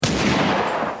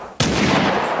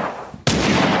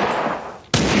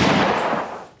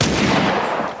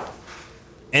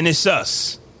And it's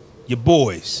us, your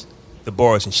boys, the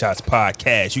Bars and Shots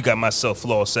podcast. You got myself,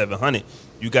 Flaw 700.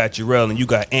 You got Jarrell, and you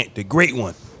got Ant, the great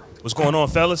one. What's going on,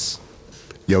 fellas?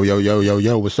 Yo.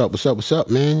 What's up,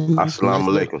 man? Assalamu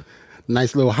alaikum.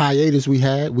 Nice little hiatus we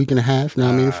had, week and a half. Now,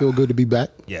 I mean, it feel good to be back.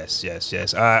 Yes.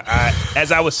 I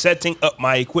as I was setting up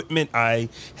my equipment, I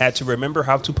had to remember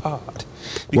how to pod.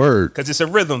 Word. Because it's a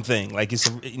rhythm thing. Like, it's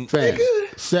a... Fam,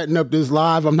 setting up this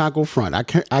live, I'm not going to front.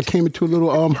 I came into a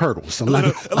little hurdles. A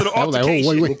little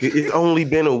altercation. Wait. It's only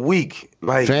been a week.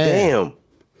 Like, Fam.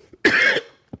 damn.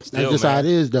 Still, that's just how it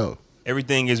is, though.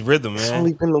 Everything is rhythm, man. It's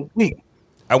only been a week.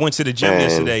 I went to the gym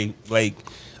yesterday.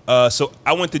 So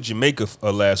I went to Jamaica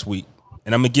last week.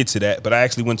 And I'm gonna get to that, but I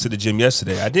actually went to the gym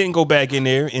yesterday. I didn't go back in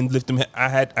there and lift them.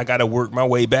 I got to work my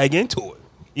way back into it.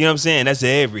 You know what I'm saying? That's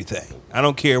everything. I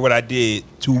don't care what I did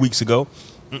 2 weeks ago,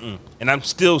 and I'm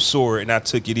still sore, and I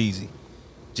took it easy,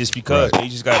 just because you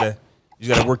just gotta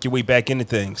work your way back into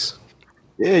things.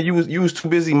 Yeah, you was too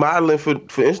busy modeling for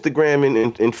Instagram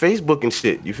and Facebook and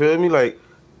shit. You feel me? Like,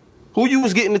 who you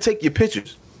was getting to take your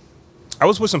pictures? I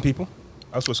was with some people.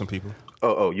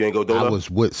 Oh, you ain't go Dolo? I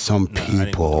was with some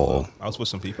people. I was with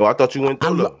some people. Oh, I thought you went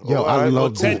Dolo.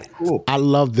 I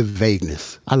love the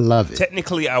vagueness. I love it.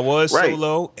 Technically, I was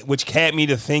solo, which had me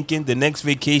to thinking the next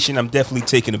vacation I'm definitely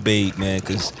taking a babe, man,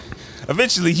 because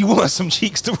eventually you want some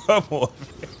cheeks to rub on.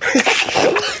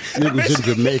 Niggas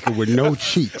in Jamaica with no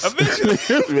cheeks.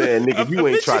 Man, nigga, you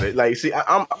ain't tried it. Like, see,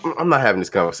 I'm not having this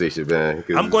conversation, man.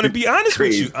 I'm going to be honest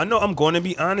with you. I know I'm going to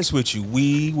be honest with you.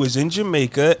 We was in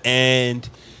Jamaica and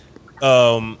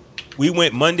we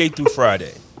went Monday through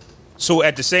Friday. So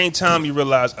at the same time, you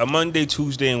realize a Monday,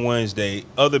 Tuesday, and Wednesday,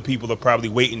 other people are probably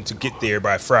waiting to get there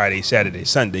by Friday, Saturday,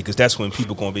 Sunday, because that's when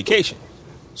people go on vacation.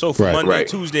 So for Monday,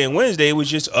 Tuesday, and Wednesday, it was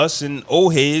just us and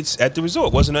old heads at the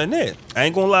resort. Wasn't nothing there. I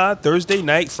ain't gonna lie. Thursday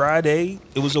night, Friday,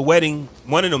 it was a wedding.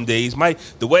 One of them days,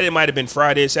 the wedding might have been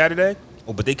Friday or Saturday.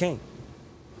 Oh, but they came.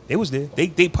 They was there.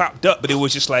 They popped up, but it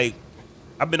was just like,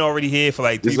 I've been already here for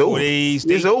like 3-4 days.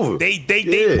 It's over.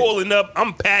 They pulling up.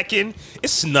 I'm packing.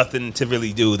 It's nothing to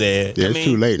really do there. Yeah, it's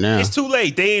too late now. It's too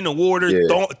late. They in the water,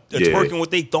 twerking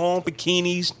with they thong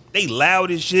bikinis. They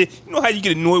loud as shit. You know how you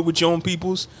get annoyed with your own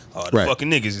peoples? Oh, the fucking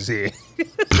niggas is here.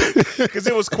 Because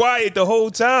it was quiet the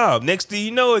whole time. Next thing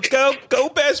you know, go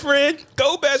best friend.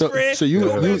 Go best friend. So you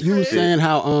were saying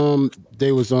how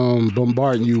they was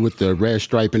bombarding you with the red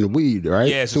stripe and the weed, right?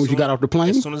 Yeah, as soon as you got off the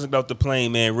plane? As soon as I got off the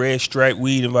plane, man, red stripe,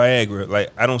 weed, and Viagra. Like,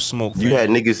 I don't smoke. You had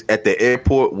niggas at the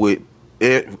airport with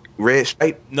red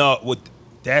stripe? No,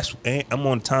 I'm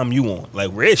on the time you on. Like,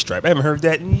 red stripe. I haven't heard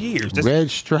that in years. Red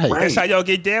stripe. That's how y'all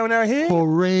get down out here?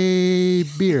 Hooray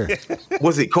beer.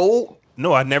 Was it cold?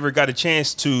 No, I never got a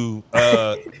chance to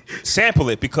sample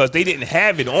it because they didn't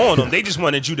have it on them. They just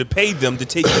wanted you to pay them to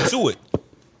take you to it.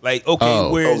 Like, okay,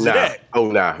 where is it at?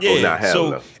 Hell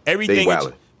no. Everything,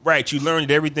 right? You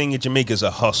learned that everything in Jamaica is a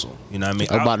hustle. You know what I mean?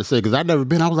 I'm about to say, because I've never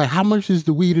been. I was like, how much is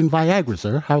the weed and Viagra,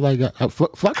 sir? How like,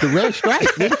 fuck the red stripe.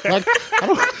 Like,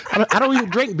 I don't even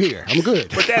drink beer. I'm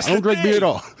good. But I don't drink beer at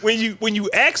all. When you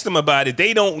ask them about it,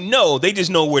 they don't know. They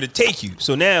just know where to take you.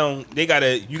 So now you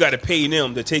gotta pay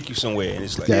them to take you somewhere, and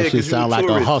it's like that shit sound like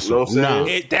a hustle. That's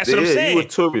what I'm saying. You a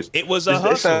tourist. It was a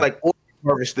hustle. It sound like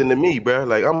harvesting to me, bro.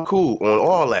 Like, I'm cool on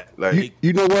all that. Like,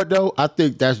 you know what though? I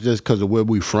think that's just because of where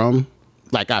we from.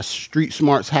 Like, our street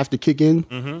smarts have to kick in.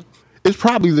 Mm-hmm. It's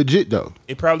probably legit though.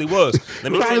 It probably was.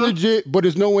 Let me probably legit, but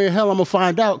there's no way in hell I'm gonna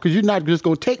find out because you're not just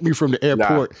gonna take me from the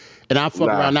airport and I fuck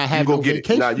around not having no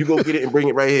vacation. You go get it and bring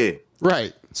it right here.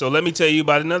 Right. So let me tell you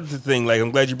about another thing. Like,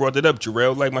 I'm glad you brought that up,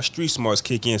 Jarrell. Like, my street smarts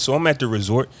kick in. So I'm at the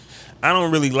resort. I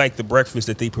don't really like the breakfast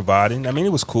that they provided. I mean,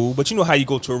 it was cool, but you know how you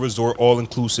go to a resort all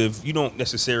inclusive. You don't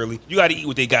necessarily. You got to eat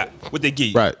what they got, what they give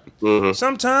you. Right. Mm-hmm.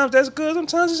 Sometimes that's good.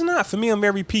 Sometimes it's not. For me, I'm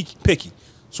very picky.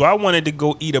 So I wanted to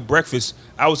go eat a breakfast.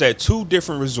 I was at 2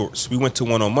 different resorts. We went to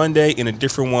one on Monday and a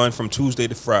different one from Tuesday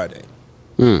to Friday.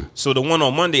 So the one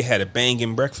on Monday had a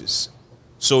banging breakfast.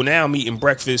 So now I'm eating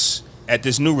breakfast at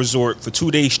this new resort for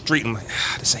 2 days straight. I'm like,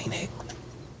 this ain't it.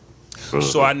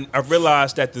 So I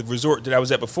realized that the resort that I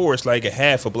was at before is like a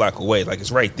half a block away. Like, it's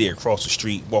right there across the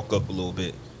street. Walk up a little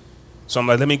bit. So I'm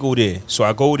like, let me go there. So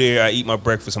I go there. I eat my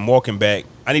breakfast. I'm walking back.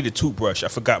 I need a toothbrush. I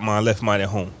forgot mine. Left mine at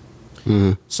home.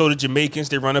 So the Jamaicans,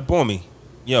 they run up on me.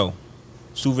 Yo,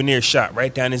 souvenir shop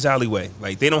right down this alleyway.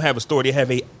 Like, they don't have a store. They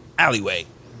have a alleyway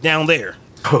down there.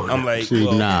 I'm like, See,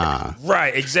 well, nah.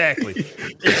 right, exactly.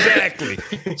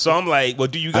 So I'm like, well,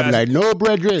 do you guys? I'm like, no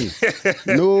brethren.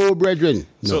 No brethren.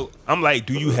 No. So I'm like,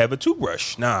 do you have a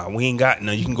toothbrush? Nah, we ain't got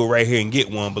none. You can go right here and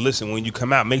get one. But listen, when you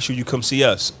come out, make sure you come see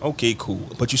us. Okay, cool.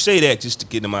 But you say that just to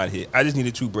get them out of here. I just need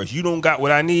a toothbrush. You don't got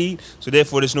what I need, so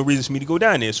therefore there's no reason for me to go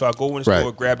down there. So I go in the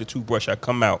store, grab the toothbrush, I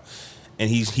come out, and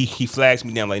he flags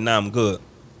me down like, nah, I'm good.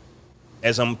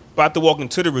 As I'm about to walk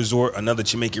into the resort, another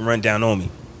Jamaican run down on me.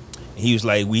 And he was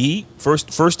like, weed?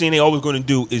 First thing they always going to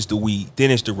do is the weed.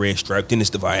 Then it's the Red Stripe. Then it's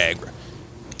the Viagra.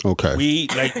 Okay.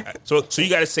 Weed, like, so you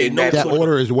got to say no. That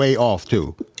order is way off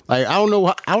too. Like I don't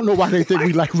know why they think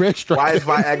we like Red Stripe. Why is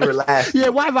Viagra last? Yeah,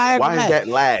 why Viagra? Why is that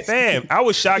last? Fam, I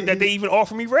was shocked that they even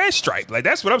offered me Red Stripe. Like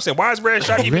that's what I'm saying. Why is Red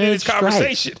Stripe even in this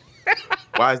conversation?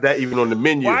 Why is that even on the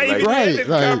menu? Why like, even in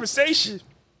the conversation?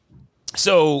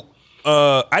 So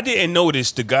I didn't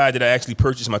notice the guy that I actually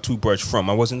purchased my toothbrush from.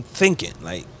 I wasn't thinking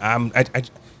like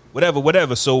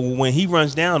whatever. So when he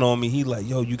runs down on me, he like,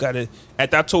 yo, you gotta.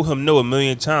 After I told him no a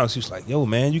million times, he was like, yo,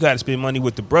 man, you gotta spend money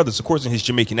with the brothers. Of course, in his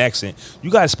Jamaican accent, you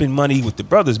gotta spend money with the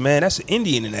brothers, man. That's an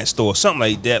Indian in that store, something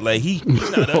like that. Like he's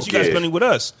not us. You gotta spend money with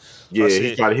us. So yeah,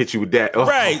 he try to hit you with that. Oh.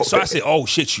 Right. So I said, oh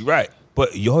shit, you right.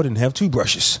 But y'all didn't have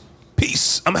toothbrushes.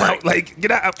 Peace. I'm out. Like,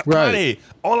 get out. I'm out of here.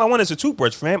 All I want is a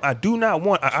toothbrush, fam. I do not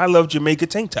want I Love Jamaica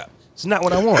tank top. It's not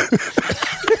what I want.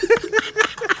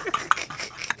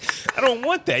 I don't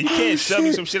want that. You can't shove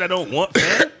me some shit I don't want,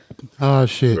 fam. Oh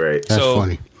shit. Right. That's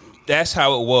funny. That's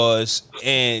how it was.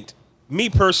 And me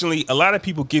personally, a lot of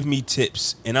people give me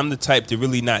tips, and I'm the type to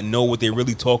really not know what they're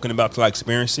really talking about till I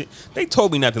experience it. They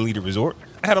told me not to leave the resort.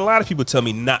 I had a lot of people tell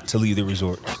me not to leave the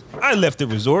resort. I left the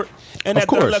resort, and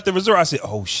after I left the resort, I said,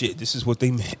 "Oh shit, this is what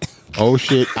they meant." Oh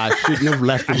shit, I shouldn't have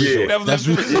left the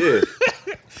resort.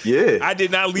 Yeah. I did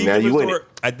not leave the resort.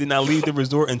 I did not leave the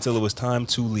resort until it was time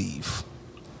to leave.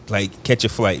 Like catch a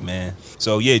flight, man.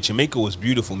 So yeah, Jamaica was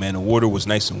beautiful, man. The water was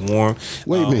nice and warm.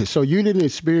 Wait a minute. So you didn't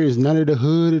experience none of the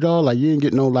hood at all? Like you didn't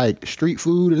get no like street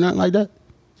food or nothing like that?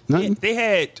 Nothing? Yeah, they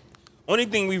had only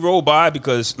thing we rolled by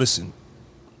because listen,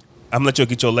 I'm gonna let you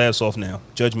get your laughs off now.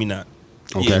 Judge me not.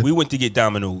 Okay. Yeah, we went to get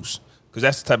Domino's because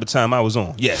that's the type of time I was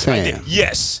on. Yes, I did.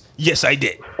 Yes, I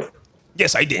did.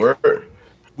 Yes, I did. Word.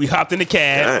 We hopped in the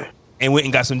cab and went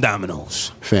and got some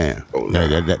Domino's. Fam. Oh, no.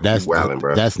 That's wildin',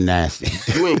 bro. That's nasty.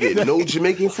 You ain't getting no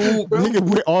Jamaican food, bro. Nigga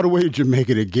went all the way to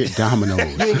Jamaica to get Domino's.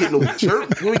 You ain't get no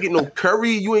jerk. You ain't get no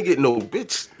curry. You ain't get no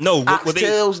bitch. No,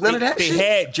 oxtails, none of that they shit.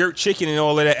 They had jerk chicken and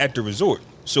all of that at the resort.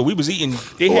 So we was eating.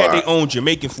 They had their own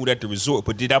Jamaican food at the resort.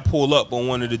 But did I pull up on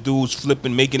one of the dudes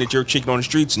flipping, making a jerk chicken on the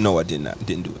streets? No, I did not.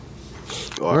 Didn't do it.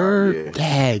 Word,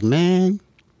 dag, man.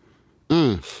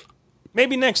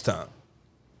 Maybe next time.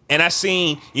 And I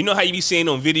seen, you know how you be seeing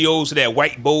on videos of that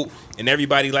white boat and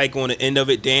everybody like on the end of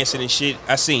it dancing and shit.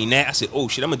 I seen that. I said, oh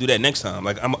shit, I'm gonna do that next time.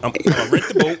 Like I'm gonna rent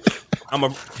the boat.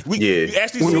 You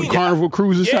actually one of them carnival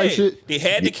cruises type shit. They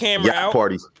had the camera out.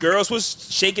 Parties. Girls was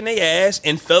shaking their ass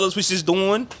and fellas was just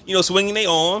doing, swinging their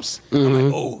arms. I'm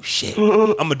like, oh shit,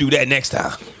 I'm gonna do that next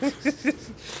time. It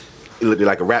looked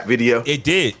like a rap video. It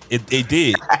did. It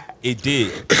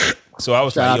did. So I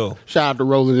was Shout like, out to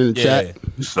Roland in the chat,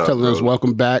 telling us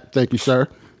welcome back. Thank you, sir.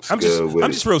 I'm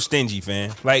just real stingy,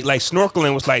 fam. Like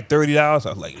snorkeling was like $30. I was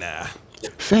like, nah.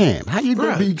 Fam, how you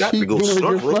gonna be cheap doing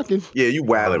your fucking? Yeah, you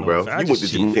wildin', bro. You went to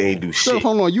Jamaica, ain't do shit. So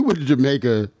hold on, you went to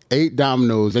Jamaica, ate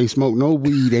Domino's, ain't smoked no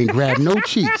weed, ain't grabbed no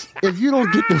cheeks. If you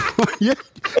don't get your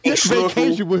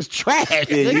vacation was trash.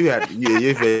 Yeah,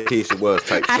 your vacation was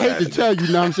tight. I hate to tell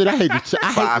you, know what I'm saying? I hate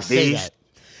to say that.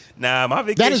 Nah, my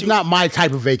vacation. That is not my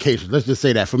type of vacation. Let's just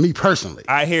say that for me personally.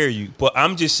 I hear you, but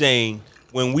I'm just saying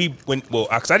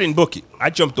because I didn't book it,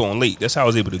 I jumped on late. That's how I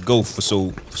was able to go for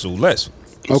so little.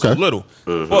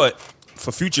 Mm-hmm. But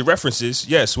for future references,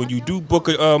 yes, when you do book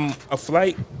a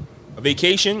flight, a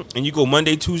vacation, and you go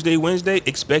Monday, Tuesday, Wednesday,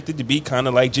 expect it to be kind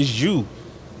of like just you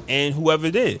and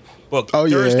whoever did. But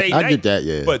Thursday night, I get that.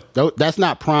 Yeah, but that's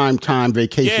not prime time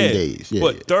vacation days. Yeah,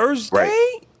 but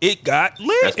Thursday. It got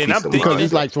lit, and I'm thinking because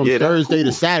it's like from Thursday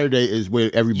to Saturday is where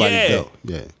everybody go.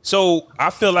 Yeah. So I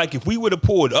feel like if we would have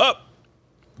pulled up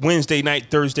Wednesday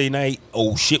night, Thursday night,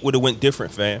 oh shit would have went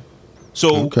different, fam.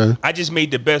 So I just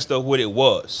made the best of what it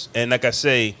was, and like I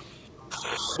say,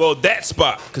 that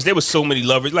spot because there was so many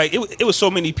lovers, like it was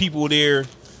so many people there,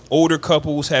 older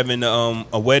couples having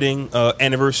a wedding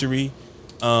anniversary.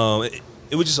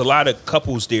 It was just a lot of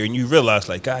couples there, and you realize,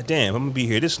 like, God damn, I'm gonna be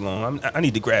here this long. I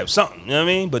need to grab something, you know what I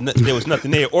mean? But there was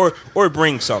nothing there, or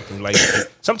bring something. Like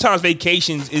sometimes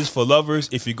vacations is for lovers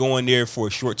if you're going there for a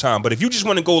short time. But if you just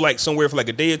want to go like somewhere for like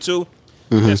a day or two,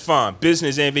 that's fine.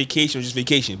 Business and vacation is just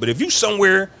vacation. But if you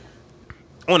somewhere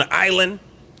on an island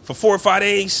for 4 or 5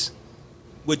 days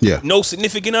with no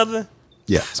significant other.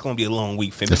 Yeah, it's gonna be a long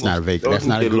week for me. That's not a vacation. That's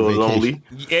not a good vacation. Lonely.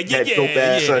 Yeah. Dope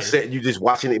ass sunset. You just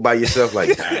watching it by yourself, like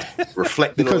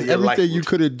reflecting on your life. Because everything you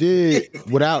could have did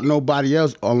without nobody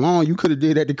else along, you could have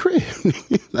did at the crib.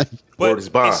 But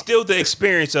it's still the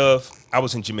experience of I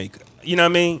was in Jamaica. You know what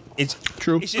I mean? It's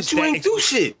true. It's just but you ain't do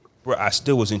shit. Bro, I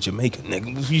still was in Jamaica,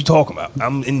 nigga. What you talking about?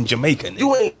 I'm in Jamaica,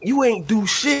 nigga. You ain't do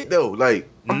shit though. Like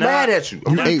I'm mad at you.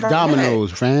 You ate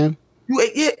Domino's, fam. You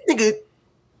ate, nigga.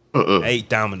 I ate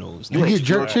Domino's. You get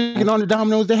jerk chicken on the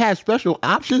Domino's? They have special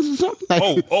options or something?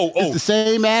 Like, it's the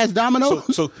same as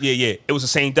Domino's? So yeah. It was the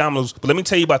same Domino's. But let me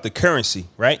tell you about the currency,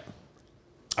 right?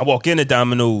 I walk into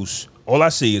Domino's. All I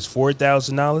see is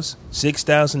 $4,000,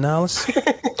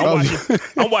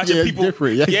 $6,000. I'm watching people.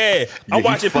 Different, yeah. I'm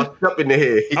watching fucked up in the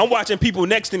head. I'm watching people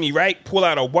next to me, right? Pull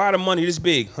out a wad of money this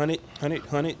big, 100,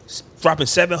 dropping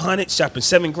 700, shopping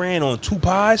 $7,000 on 2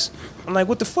 pies. I'm like,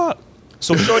 what the fuck?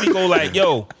 So shorty go like,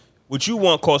 yo, what you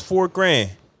want costs $4,000,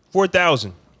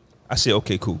 4,000. I said,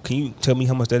 okay, cool. Can you tell me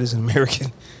how much that is in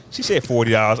American? She said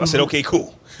 $40. I said, okay,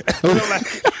 cool.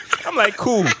 I'm like,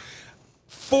 cool.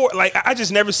 I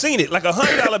just never seen it. Like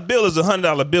 $100 bill is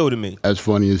 $100 bill to me. That's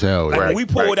funny as hell. Like when we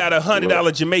pulled out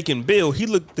 $100 Jamaican bill,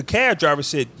 the cab driver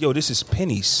said, yo, this is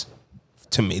pennies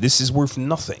to me. This is worth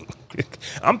nothing.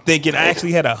 I'm thinking I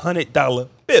actually had $100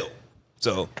 bill.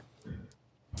 So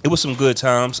it was some good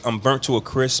times. I'm burnt to a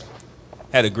crisp.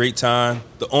 Had a great time.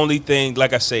 The only thing,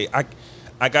 like I say,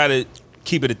 I gotta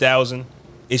keep it 1,000.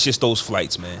 It's just those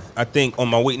flights, man. I think on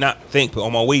my way, but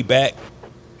on my way back,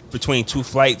 between 2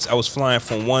 flights, I was flying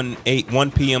from 1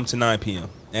 p.m. to 9 p.m.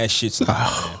 That shit's a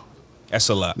lot, man. That's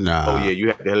a lot. Nah. Oh, yeah, you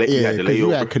had to lay you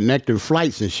over. had connecting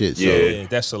flights and shit. So. Yeah,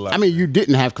 that's a lot. I mean, you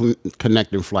didn't have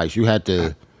connecting flights. You had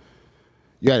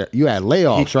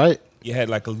layoffs, right? You had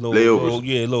like a little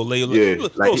layovers. Little layover. Yeah,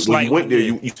 like when you went there,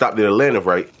 you stopped in Atlanta,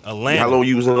 right? Atlanta. How long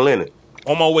you was in Atlanta?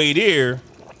 On my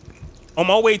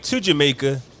way to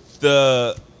Jamaica,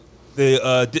 the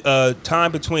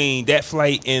time between that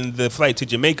flight and the flight to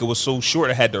Jamaica was so short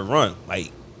I had to run.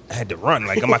 Like I'm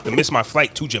about to miss my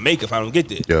flight to Jamaica if I don't get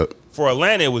there. Yep. For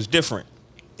Atlanta, it was different.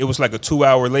 It was like a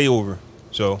 2-hour layover.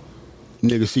 So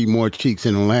niggas see more cheeks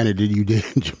in Atlanta than you did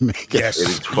in Jamaica. Yes. It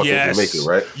is fucking Jamaica,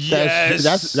 right?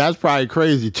 Yes. That's probably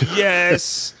crazy too.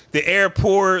 Yes. The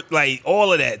airport, like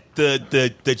all of that.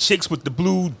 The chicks with the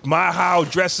blue Mahau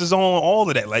dresses on, all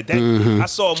of that. Like that. Mm-hmm. I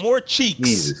saw more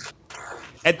cheeks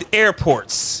at the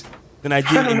airports than I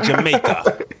did in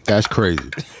Jamaica. That's crazy.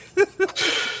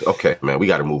 Okay, man, we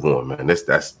got to move on, man.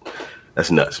 That's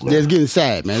nuts, man. Yeah, it's getting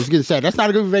sad, man. It's getting sad. That's not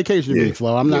a good vacation to me,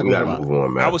 Flo. I'm not going to move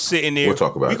on, man. I was sitting there. We'll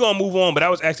talk about it. We're going to move on, but I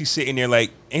was actually sitting there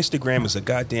like, Instagram is a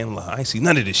goddamn lie. I ain't see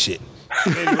none of this shit.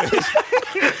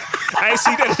 I ain't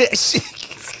see none of that shit.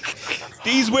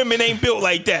 These women ain't built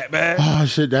like that, man. Oh,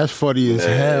 shit, that's funny as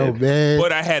hell, man.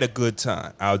 But I had a good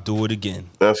time. I'll do it again.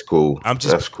 That's cool.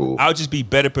 That's cool. I'll just be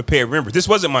better prepared. Remember, this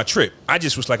wasn't my trip. I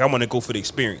just was like, I want to go for the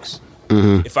experience.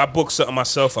 Mm-hmm. If I book something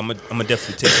myself, I'm gonna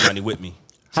definitely take somebody with me.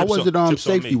 How was it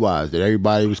safety wise? Did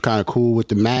everybody was kind of cool with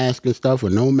the mask and stuff, or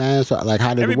no mask? Like,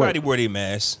 how did everybody it work? wore their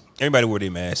mask? Everybody wore their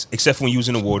mask, except for when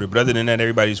using the water. But other than that,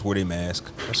 everybody just wore their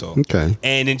mask. That's all. Okay.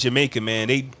 And in Jamaica, man,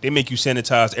 they make you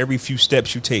sanitize every few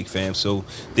steps you take, fam. So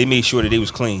they made sure that they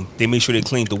was clean. They made sure they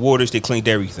cleaned the waters. They cleaned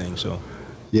everything. So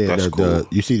yeah, cool.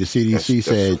 You see, the CDC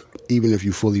said even if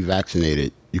you're fully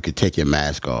vaccinated, you could take your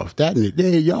mask off.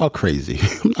 Y'all crazy.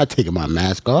 I'm not taking my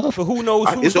mask off. But who knows?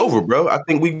 It's over, bro. I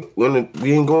think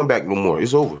we ain't going back no more.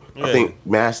 It's over. Yeah. I think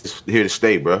mask is here to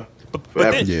stay, bro.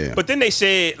 But then they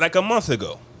said like a month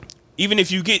ago, even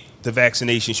if you get the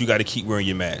vaccinations, you got to keep wearing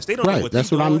your mask. They don't know what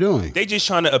that's what I'm doing. They just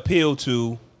trying to appeal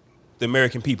to the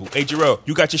American people. Hey, Jarrell,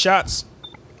 you got your shots?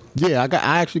 Yeah,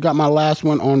 I actually got my last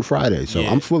one on Friday, so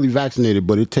I'm fully vaccinated.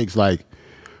 But it takes like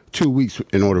 2 weeks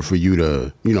in order for you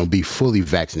to, be fully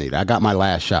vaccinated. I got my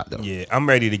last shot though. Yeah, I'm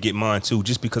ready to get mine too,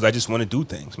 just because I just want to do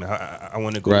things, man. I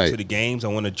want to go to the games. I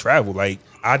want to travel. Like,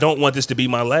 I don't want this to be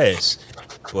my last.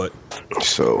 But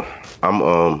so I'm,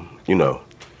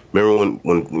 remember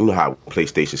when you know how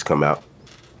PlayStations come out?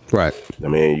 Right. I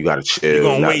mean, you got to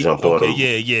chill, not jump on them.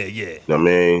 Yeah. You know what I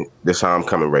mean? That's how I'm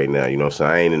coming right now. You know what I'm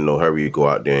saying? I ain't in no hurry to go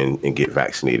out there and get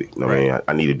vaccinated. You know what I mean?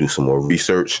 I need to do some more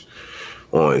research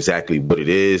on exactly what it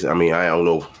is. I mean, I don't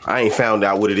know. I ain't found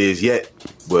out what it is yet,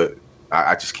 but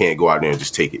I just can't go out there and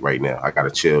just take it right now. I got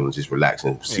to chill and just relax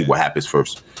and see what happens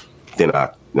first. Then you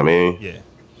know what I mean? Yeah.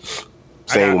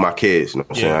 Same with my kids. You know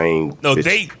what I'm saying? I ain't. No,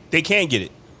 they can't get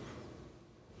it.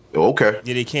 Okay.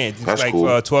 Yeah, they can. It's That's like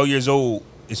cool. 12 years old.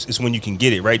 It's when you can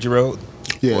get it, right, Jarrell?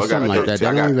 Yeah, something like that. They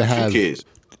don't even have. kids.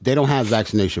 They don't have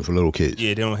vaccination for little kids.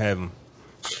 Yeah, they don't have them.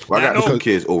 Well, I got two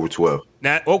kids over 12.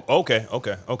 Okay.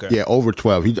 Yeah, over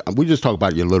 12. We just talk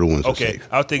about your little ones. Okay,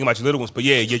 I was thinking about your little ones, but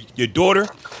yeah, your daughter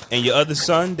and your other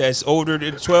son that's older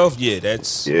than 12. Yeah,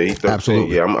 that's he's 13.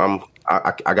 Absolutely. Yeah,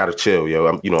 I gotta chill, yo.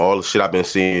 All the shit I've been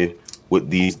seeing with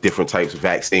these different types of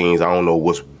vaccines. I don't know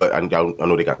what's. I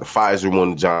know they got the Pfizer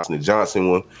one, the Johnson &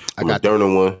 Johnson one, the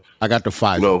Moderna one. I got the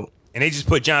Pfizer. And they just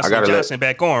put Johnson & Johnson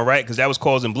back on, right? Because that was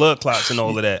causing blood clots and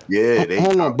all of that. Yeah,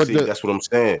 hold on, but that's what I'm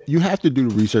saying. You have to do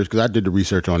the research because I did the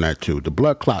research on that too. The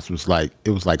blood clots was like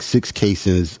 6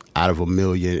 cases out of 1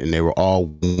 million, and they were all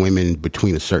women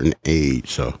between a certain age.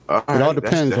 So it all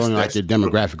depends on like your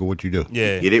demographic of what you do.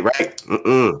 Yeah, get it right.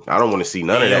 I don't want to see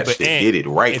none of that shit. Get it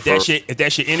right. If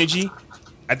that's your energy.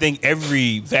 I think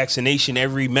every vaccination,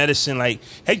 every medicine, like,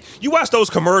 hey, you watch those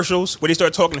commercials where they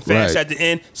start talking fast at the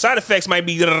end. Side effects might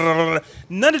be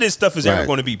none of this stuff is ever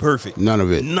going to be perfect. None of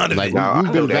it. Like,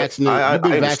 you've been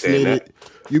vaccinated.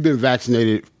 You've been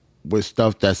vaccinated with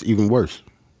stuff that's even worse,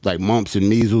 like mumps and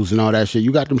measles and all that shit.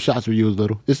 You got them shots when you was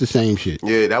little. It's the same shit.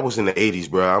 Yeah, that was in the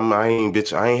 80s, bro. I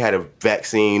ain't had a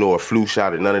vaccine or a flu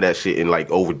shot or none of that shit in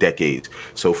like over decades.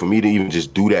 So for me to even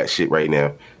just do that shit right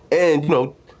now, and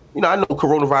I know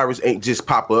coronavirus ain't just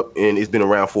pop up, and it's been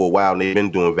around for a while, and they've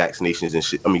been doing vaccinations and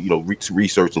shit. I mean,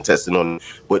 research and testing on it.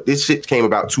 But this shit came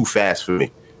about too fast for me.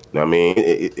 You know what I mean?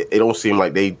 It don't seem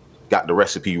like they got the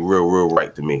recipe real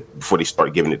right to me before they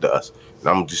start giving it to us. And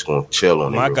I'm just going to chill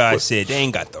on it. My guy said they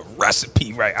ain't got the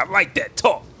recipe right. I like that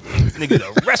talk. Nigga,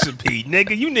 the recipe,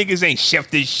 nigga. You niggas ain't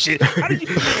chef this shit. How did you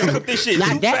cook this shit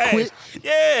too fast? Quick.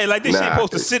 Yeah, like this shit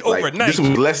supposed to sit overnight. This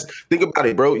was less. Think about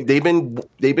it, bro. They've been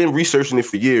researching it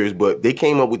for years, but they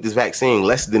came up with this vaccine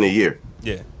less than a year.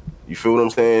 Yeah. You feel what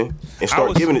I'm saying? And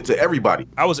start giving it to everybody.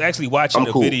 I was actually watching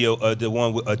the video of the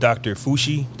one with Dr.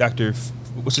 Fauci.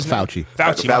 What's his name?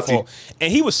 Fauci.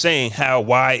 And he was saying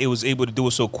why it was able to do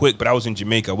it so quick, but I was in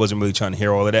Jamaica. I wasn't really trying to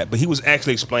hear all of that. But he was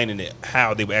actually explaining it,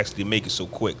 how they would actually make it so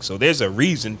quick. So there's a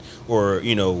reason, or,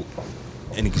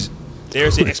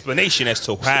 there's an explanation as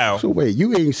to how. So wait,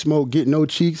 you ain't smoke, get no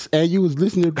cheeks, and you was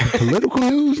listening to political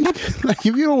news? Like,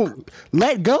 if you don't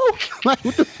let go? Like,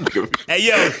 what the fuck? Hey,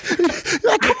 yo.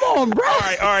 Like, come on, bro.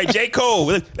 All right, J. Cole.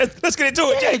 Let's get into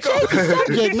it, J. Cole.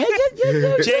 Subject, man.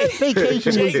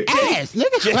 Vacation was ass,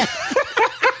 nigga.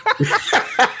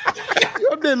 You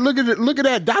up there looking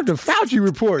at Dr. Fauci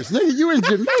reports. Nigga, you in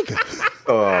Jamaica.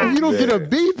 You don't get a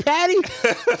beef patty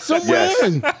somewhere?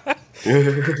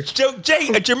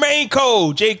 Jermaine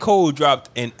Cole. J. Cole dropped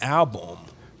an album.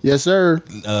 Yes, sir.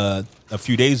 A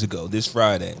few days ago, this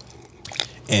Friday.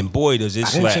 And boy, does it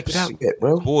slap. I didn't check it out yet,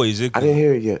 bro. Boy, is it good. I didn't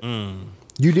hear it yet.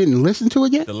 You didn't listen to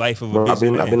it yet? The Life of a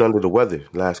Busy Man. I've been under the weather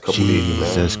the last couple days, man.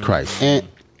 Jesus Christ. And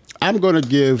I'm going to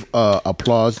give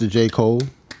applause to J. Cole.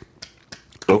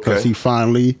 Because he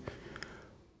finally...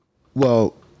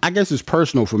 Well, I guess it's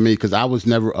personal for me because I was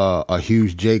never a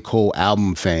huge J. Cole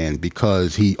album fan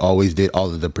because he always did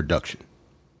all of the production.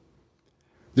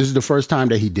 This is the first time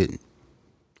that he didn't.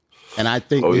 And I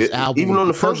think this album... Even on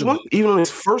the first one? Even on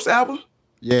his first album?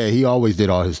 Yeah, he always did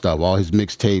all his stuff, all his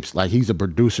mixtapes. Like, he's a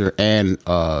producer, and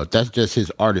that's just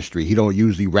his artistry. He don't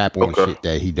usually rap on shit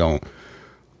that he don't...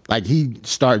 Like, he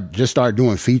just started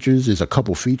doing features. There's a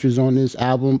couple features on this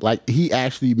album. Like, he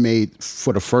actually made,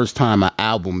 for the first time, an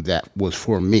album that was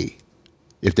for me,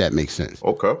 if that makes sense.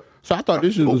 Okay. So I thought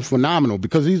this was phenomenal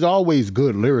because he's always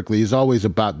good lyrically. He's always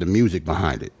about the music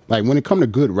behind it. Like, when it comes to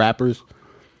good rappers,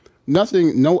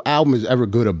 no album is ever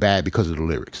good or bad because of the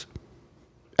lyrics.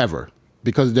 Ever.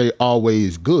 Because they're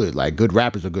always good. Like, good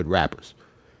rappers are good rappers.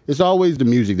 It's always the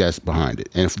music that's behind it.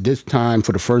 And this time,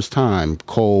 for the first time,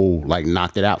 Cole, like,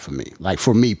 knocked it out for me. Like,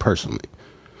 for me personally.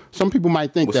 Some people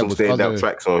might think that was standout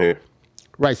tracks on here.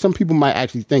 Right. Some people might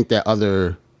actually think that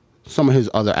some of his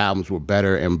other albums were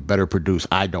better and better produced.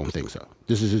 I don't think so.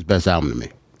 This is his best album to me.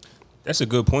 That's a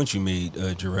good point you made,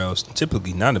 Jarrell. It's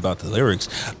typically not about the lyrics.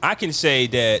 I can say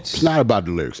that... It's not about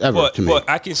the lyrics, ever, to me. But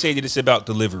I can say that it's about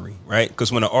delivery, right?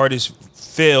 Because when an artist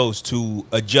fails to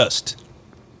adjust...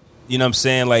 You know what I'm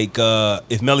saying? Like,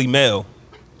 if Melly Mel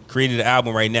created an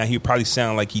album right now, he'd probably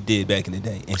sound like he did back in the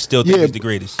day and still think he's the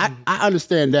greatest. I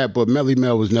understand that, but Melly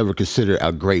Mel was never considered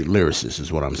a great lyricist,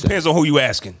 is what I'm saying. Depends on who you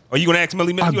asking. Are you going to ask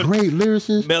Melly Mel? A great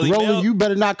lyricist? Roland, you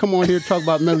better not come on here and talk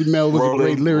about Melly Mel was a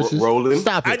great lyricist. Roland.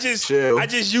 Stop it. I just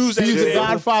use that. He's the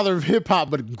godfather of hip-hop,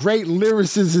 but great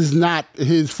lyricist is not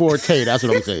his forte. That's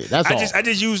what I'm saying. That's all. I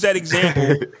just use that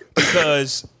example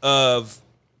because of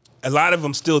a lot of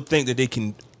them still think that they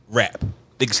can rap.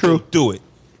 They can still do it.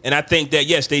 And I think that,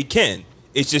 yes, they can.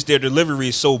 It's just their delivery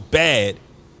is so bad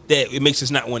that it makes us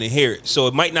not want to hear it. So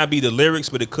it might not be the lyrics,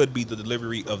 but it could be the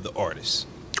delivery of the artist.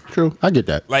 True. I get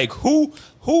that. Like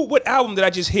what album did I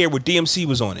just hear where DMC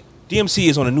was on it? DMC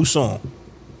is on a new song.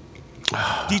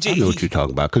 DJ, I know what you're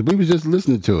talking about because we was just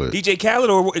listening to it. DJ Khaled,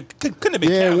 or it couldn't have been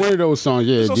Khaled. One of those songs.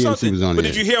 Yeah, So DMC something. was on But it.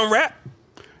 did you hear him rap?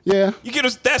 Yeah. You get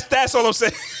us. That's all I'm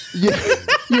saying.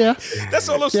 Yeah. That's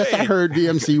all I'm saying. Yes, I heard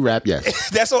DMC rap. Yes.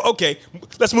 That's all. Okay,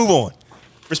 let's move on.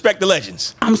 Respect the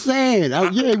legends. I'm saying.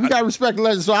 We gotta respect the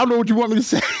legends. So I don't know what you want me to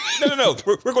say. No.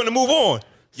 We're going to move on.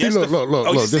 Yes, look.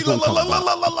 Oh, you This see, is what I'm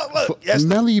talking look. Yes,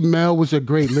 Melly Mel was a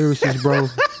great lyricist, bro.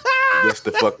 Yes,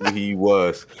 the fuck he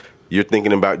was. You're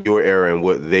thinking about your era and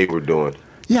what they were doing.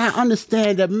 Yeah, I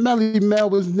understand that Melly Mel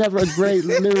was never a great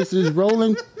lyricist,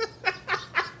 Roland.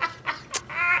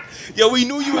 yo, we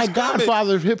knew you was Like coming.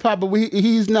 Godfather of hip hop, but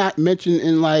he's not mentioned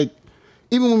in like,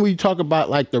 even when we talk about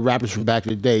like the rappers from back in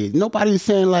the day, nobody's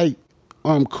saying like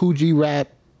Coogee Rap,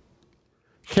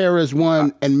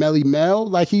 KRS-One, and Melly Mel.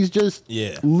 Like he's just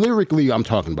lyrically, I'm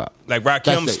talking about. Like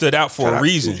Rakim stood out for a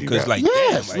reason because like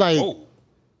yes, damn, like whoa.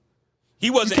 He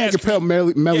you wasn't. can't compare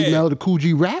Melly Mel to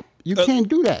Coogee Rap. You can't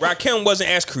do that. Rakim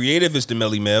wasn't as creative as the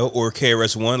Melly Mel or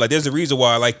KRS-One. Like there's a reason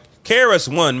why like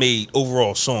KRS-One made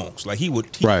overall songs. Like he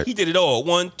did it all.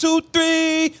 1, 2,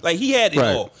 3. Like he had it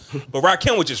all. But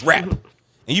Rakim would just rap. And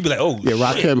you'd be like, oh yeah,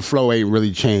 Rakim flow ain't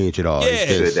really changed at all. Yeah.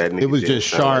 It was just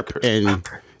sharp and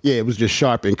it was just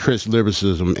sharp and crisp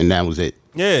lyricism, and that was it.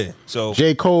 Yeah. So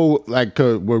J. Cole, like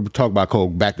we're talking about Cole,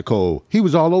 back to Cole, he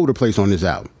was all over the place on this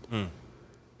album.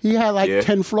 He had like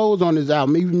 10 flows on his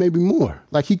album, even maybe more.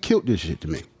 Like he killed this shit to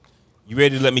me. You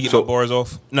ready to let me get my bars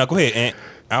off? No, go ahead, Ant.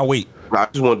 I'll wait. I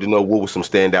just wanted to know what was some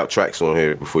standout tracks on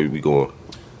here before we go on.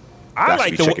 I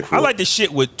like the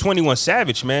shit with 21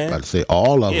 Savage, man. I'd say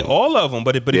all of them. Yeah, all of them.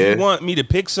 But if you want me to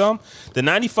pick some, the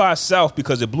 95 South,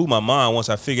 because it blew my mind once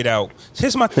I figured out.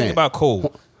 Here's my thing about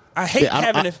Cole. I hate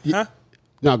having it. Huh?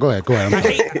 No, go ahead.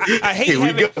 I hate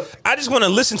having. I just want to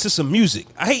listen to some music.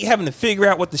 I hate having to figure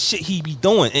out what the shit he be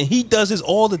doing, and he does this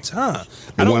all the time.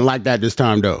 I don't like that this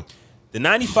time though. The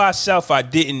 95 South, I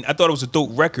thought it was a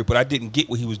dope record, but I didn't get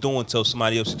what he was doing until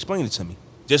somebody else explained it to me.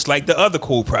 Just like the other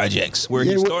Cole projects where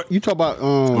he started. You talk about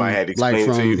like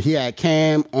from he had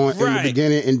Cam on in the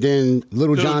beginning and then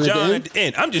Little John at the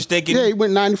end. I'm just thinking. Yeah, he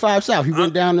went 95 South. He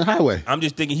went down the highway. I'm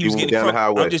just thinking he was getting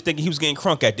crunk. I'm just thinking he was getting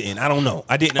crunk at the end. I don't know.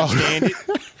 I didn't understand it.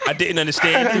 I didn't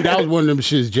understand it. That was one of them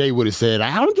shits Jay would have said.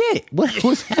 I don't get it. What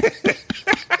was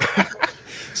that?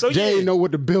 So Jay didn't know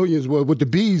what the billions were, what the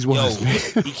B's was.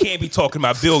 Yo, he can't be talking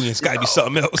about billions. Got to be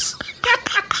something else.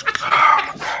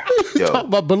 Talking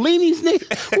about Bellini's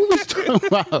nigga. What was talking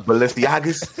about?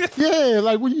 Balenciagas? Yeah,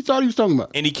 like what you thought he was talking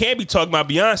about. And he can't be talking about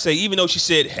Beyonce, even though she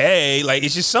said, hey, like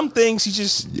it's just some things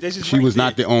she was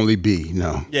not the only B,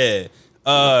 no. Yeah.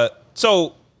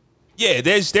 So yeah,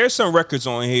 there's some records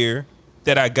on here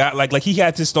that I got. Like he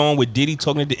had this song with Diddy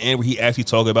talking at the end where he actually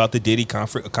talked about the Diddy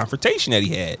confrontation that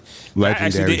he had.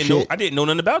 Legendary I didn't know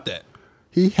nothing about that.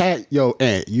 He had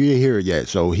Ant, you didn't hear it yet.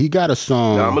 So he got a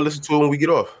song. No, I'm gonna listen to it when we get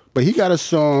off. But he got a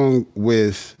song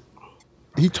with.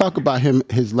 He talked about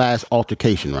his last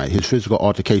altercation, right? His physical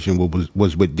altercation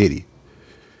was with Diddy.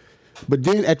 But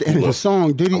then at the end of the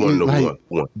song, Diddy is like,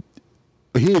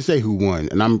 he didn't say who won,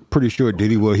 and I'm pretty sure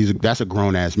Diddy will. That's a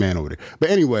grown ass man over there. But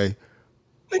anyway,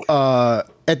 at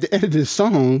the end of this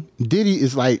song, Diddy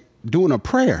is like doing a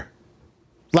prayer,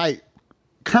 like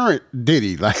current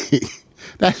Diddy, like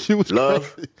that shit was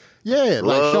Love. crazy. Yeah,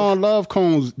 like Sean Love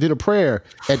Combs did a prayer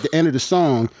at the end of the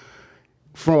song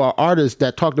for an artist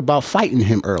that talked about fighting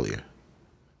him earlier.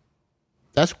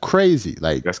 That's crazy.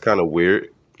 Like that's kind of weird.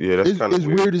 Yeah, that's kind of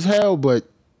weird as hell, but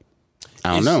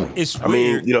I don't know. It's I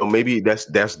mean, maybe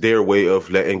that's their way of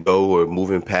letting go or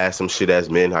moving past some shit as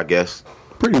men, I guess.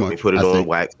 Pretty much. They put it on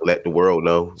wax, let the world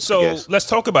know. So let's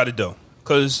talk about it though,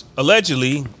 because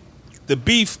allegedly the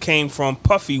beef came from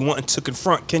Puffy wanting to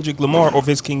confront Kendrick Lamar over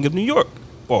his King of New York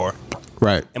bar.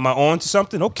 Right. Am I on to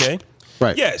something? Okay.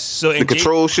 Right. Yes. So the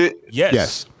control shit?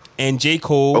 Yes. And J.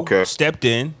 Cole stepped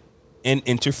in and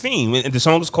intervened. And the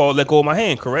song was called Let Go of My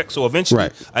Hand, correct? So eventually,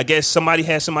 I guess somebody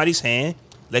had somebody's hand.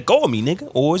 Let go of me, nigga.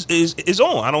 Or is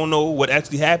on. I don't know what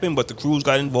actually happened, but the crews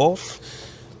got involved.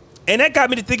 And that got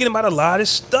me to thinking about a lot of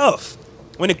stuff.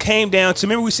 When it came down to,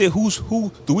 remember we said,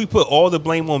 who do we put all the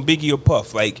blame on, Biggie or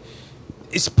Puff? Like,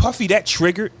 is Puffy that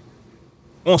triggered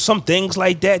on some things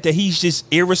like that he's just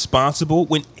irresponsible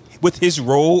with his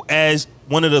role as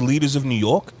one of the leaders of New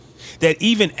York? That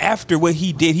even after what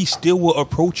he did, he still will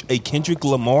approach a Kendrick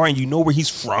Lamar, and you know where he's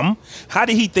from? How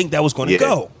did he think that was going to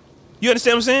go? You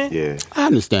understand what I'm saying? Yeah. I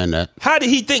understand that. How did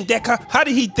he think how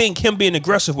did he think him being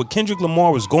aggressive with Kendrick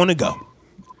Lamar was going to go?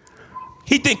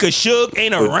 He think a Suge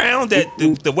ain't around, that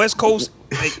the West Coast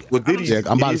Well, Diddy, Yeah,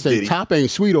 I'm about to say Diddy. Top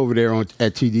ain't sweet over there at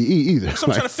TDE either. So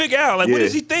I'm trying to figure out, like, what Yeah.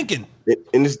 is he thinking?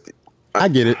 And it's, I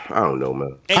get it. I don't know,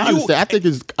 man. And I understand. I think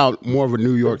it's out more of a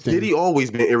New York thing. Diddy always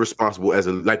been irresponsible as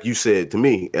a, like you said to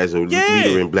me, as a Yeah.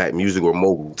 leader in black music or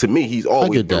mogul. To me, he's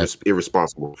always get been that.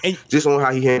 irresponsible. And- Just on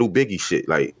how he handled Biggie shit,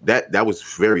 like that was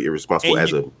very irresponsible And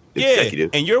as you- a executive.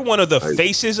 And you're one of the Like-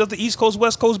 faces of the East Coast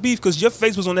West Coast beef because your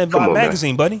face was on that Come Vibe on, man.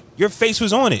 magazine, buddy. Your face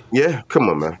was on it. Yeah, come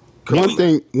on, man. Come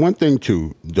One on. thing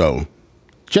too, though,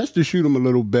 just to shoot him a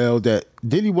little bell, that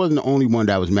Diddy wasn't the only one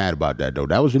that was mad about that, though.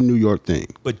 That was a New York thing.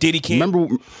 But Diddy can't.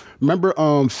 Remember,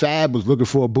 Fab was looking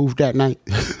for a booth that night.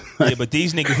 Yeah, but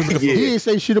these niggas was looking for. Yeah. He didn't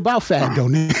say shit about Fab, though,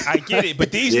 nigga. I get it,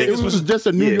 but these Yeah. It niggas was was. just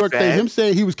a New Yeah, York thing. Fab. Him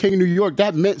saying he was king of New York,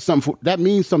 that meant something. That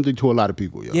means something to a lot of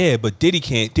people, yo. Yeah, but Diddy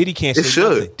can't. Diddy can't It say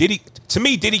should.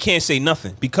 nothing. Diddy can't say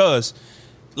nothing because,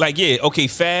 like, yeah, okay,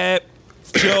 Fab,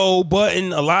 Joe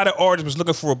Button, a lot of artists was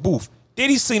looking for a booth.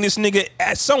 Diddy seen this nigga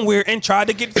at somewhere and tried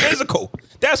to get physical.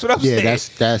 That's what I'm saying. Yeah,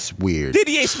 that's weird.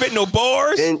 Diddy ain't spit no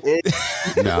bars. And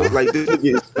No. like this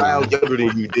nigga is style younger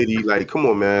than you, Diddy. Like, come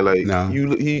on, man. Like No.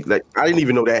 he like I didn't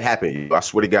even know that happened. I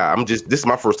swear to God, this is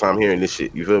my first time hearing this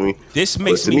shit. You feel me? This But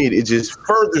makes to me, it just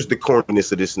furthers the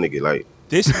corniness of this nigga. Like,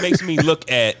 This makes me look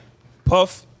at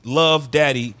Puff Love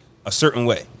Daddy a certain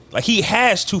way. Like he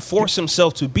has to force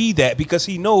himself to be that because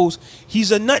he knows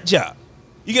he's a nut job.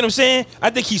 You get what I'm saying? I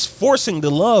think he's forcing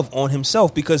the love on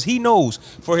himself because he knows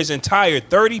for his entire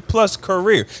 30 plus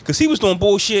career, because he was doing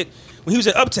bullshit when he was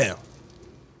at Uptown.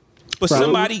 But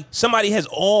Probably. somebody has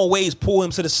always pulled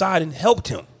him to the side and helped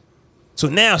him. So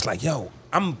now it's like, yo,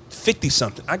 I'm 50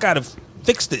 something. I gotta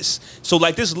fix this. So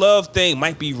like this love thing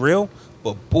might be real,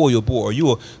 but boy, oh boy,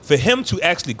 for him to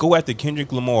actually go after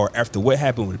Kendrick Lamar after what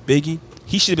happened with Biggie,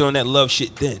 he should have been on that love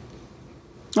shit then.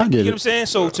 I get You know what I'm it. saying?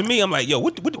 So to me, I'm like, yo,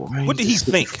 what did he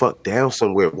think? Fuck down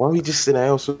somewhere. Why don't he just sit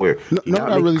down somewhere? No, He no, not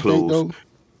I make really think clothes. though.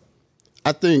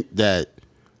 I think that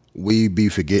we be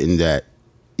forgetting that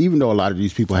even though a lot of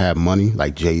these people have money,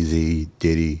 like Jay-Z,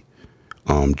 Diddy,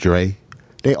 Dre,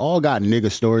 they all got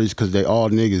nigga stories because they all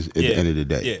niggas at the end of the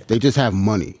day. Yeah. They just have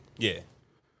money. Yeah.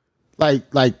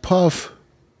 Like Puff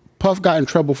got in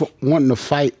trouble for wanting to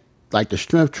fight like the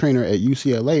strength trainer at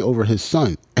UCLA over his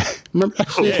son. Remember that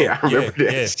shit? Yeah, I remember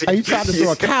that. yeah. shit. Like, he tried to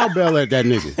throw a cowbell at that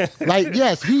nigga. Like,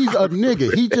 yes, he's a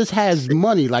nigga. He just has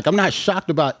money. Like, I'm not shocked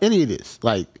about any of this.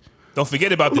 Like, Don't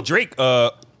forget about the Drake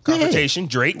confrontation.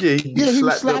 Drake. Yeah, yeah, he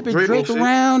was slapped up slapping Drake Drake and shit.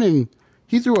 around and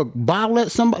he threw a bottle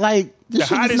at somebody. Like, this The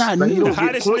shit hottest- is not like, He new. don't The get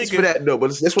hottest points nigga- for that though.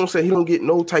 But that's what I'm saying. He don't get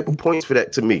no type of points for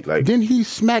that to me. Like, Didn't he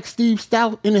smack Steve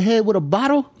Stout in the head with a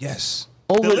bottle? Yes.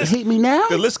 Over The list- Hate Me Now?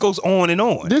 The list goes on and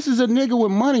on. This is a nigga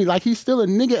with money. Like, he's still a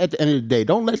nigga at the end of the day.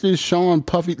 Don't let this Sean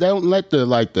Puffy, don't let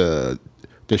the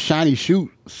shiny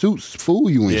suits fool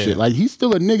you and Yeah. shit. Like, he's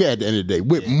still a nigga at the end of the day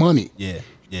with money. Yeah.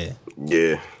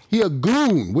 yeah, He a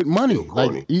goon with money.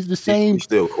 corny. Like, he's the same. He's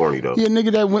still corny though. He a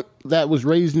nigga that was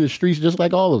raised in the streets just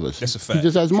like all of us. That's a fact. He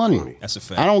just has money. That's a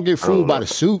fact. I don't get fooled don't by know. the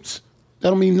suits. That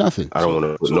don't mean nothing. I don't want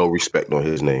to put no respect on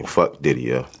his name. Fuck Diddy,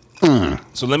 yeah.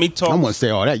 So let me talk. I'm gonna say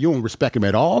all that. You don't respect him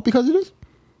at all because of this?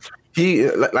 He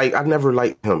like I never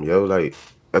liked him, yo. Like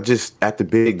I just after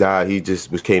Big died, he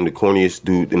just became the corniest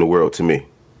dude in the world to me.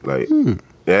 Like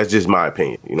that's just my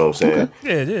opinion. You know what I'm saying?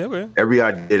 Yeah, okay. Every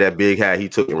idea that Big had, he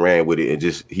took and ran with it, and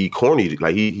just he corny.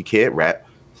 Like he can't rap.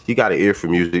 He got an ear for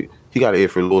music. He got an ear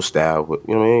for a little style. But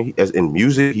you know what I mean? As in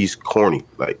music, he's corny.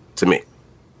 Like to me,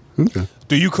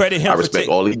 Do you credit him I for respect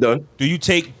all he done. Do you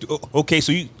take okay?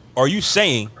 So are you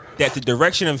saying that the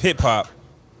direction of hip hop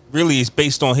really is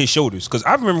based on his shoulders? Because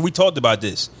I remember we talked about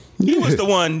this. He was the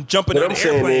one jumping What out I'm of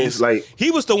saying airplanes. is, like, he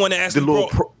was the one that actually little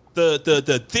brought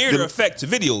the theater the- effect to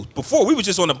videos. Before we were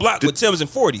just on the block with Timbs and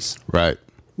 40s. Right.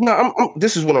 No,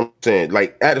 this is what I'm saying.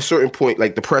 Like at a certain point,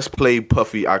 like the press play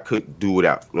Puffy, I couldn't do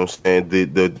without. You know what I'm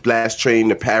saying? The Last Train,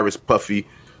 the Paris Puffy,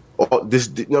 all this.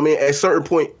 You know what I mean? At a certain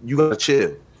point, you gotta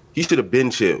chill. He should have been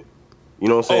chilled. You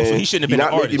know what I'm Oh, saying? so he shouldn't have been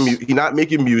an not making artist. He not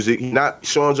making music. He not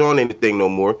Sean John anything no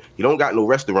more. He don't got no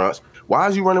restaurants. Why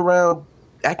is you running around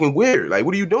acting weird? Like,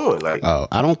 what are you doing? Like, Oh,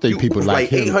 I don't think people like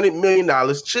him. $800 million.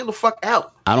 Chill the fuck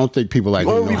out. I don't think people like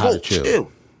You him on know how to revolt, chill.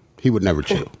 chill. He would never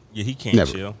chill. Yeah, he can't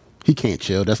Never. chill. He can't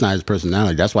chill. That's not his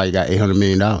personality. That's why he got $800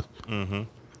 million. Mm-hmm.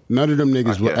 None of them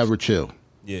niggas I will guess. ever chill.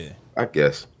 Yeah, I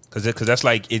guess. because that's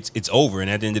like it's over. And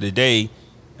at the end of the day,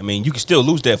 I mean, you can still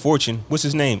lose that fortune. What's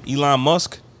his name? Elon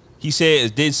Musk. He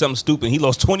said did something stupid. He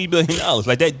lost $20 billion.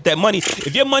 Like that money.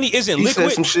 If your money isn't He liquid,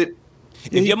 said some shit.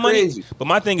 if your money, crazy. but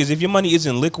my thing is, if your money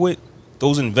isn't liquid,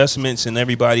 those investments and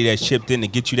everybody that chipped in to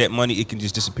get you that money, it can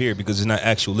just disappear because it's not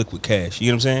actual liquid cash. You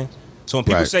know what I'm saying? So when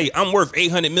people Right. say I'm worth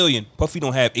 $800 million, Puffy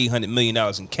don't have $800 million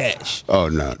in cash. Oh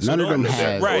no, none of them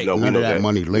have Right. Oh, no, we none know of that that.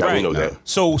 money liquid. Right. We know no. that.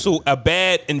 So a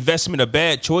bad investment, a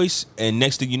bad choice, and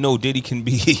next thing you know, Diddy can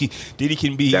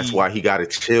be. That's why he got to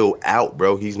chill out,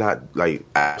 bro. He's not like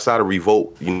outside of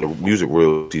Revolt, music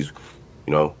royalties.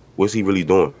 What's he really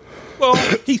doing? Well,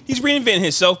 he's reinventing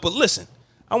himself. But listen,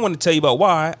 I want to tell you about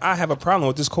why I have a problem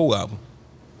with this Cole album.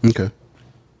 Okay.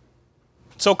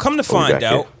 So come to What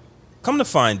we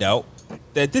find got out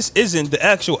that this isn't the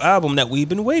actual album that we've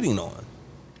been waiting on.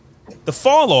 The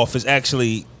Fall Off is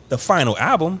actually the final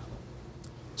album.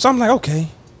 So I'm like, okay.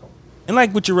 And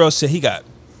like what Jarrell said, he got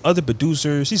other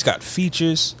producers, he's got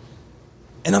features.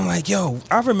 And I'm like, yo,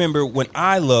 I remember when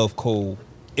I loved Cole,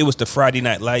 it was the Friday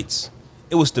Night Lights,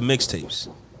 it was the mixtapes.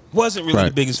 Wasn't really the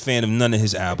Right. biggest fan of none of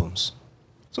his albums.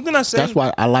 So then I said, That's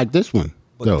why I like this one.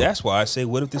 but though. that's why I say,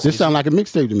 what if this This is sounds like a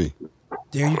mixtape to me.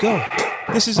 there you go.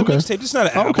 This is a Okay. mixtape. This is not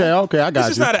an album. Okay, I got This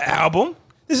is you. not an album.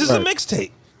 This is a Right.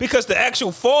 mixtape. Because the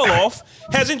actual Fall Off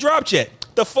hasn't dropped yet.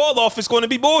 The Fall Off is going to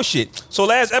be bullshit. So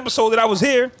last episode that I was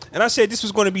here, and I said this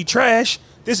was going to be trash,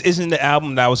 this isn't the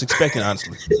album that I was expecting,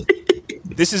 honestly.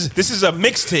 This is a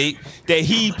mixtape that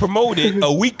he promoted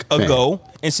a week ago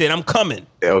and said, I'm coming.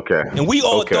 Okay. And we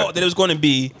all Okay. thought that it was going to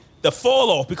be the Fall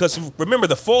Off, because remember,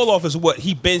 the Fall Off is what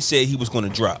he been said he was going to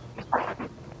drop.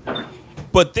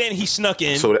 But then he snuck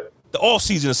in So that- the off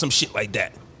season or some shit like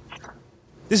that.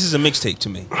 This is a mixtape to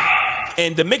me.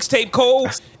 And the mixtape Cole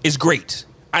is great.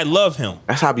 I love him.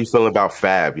 That's how I be feeling about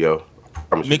Fab, yo.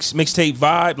 Promise you. Mixtape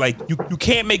vibe. Like, you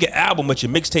can't make an album, but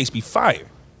your mixtapes be fire.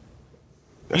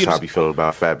 That's how I be feeling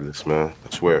about Fabulous, man.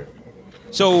 I swear.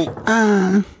 So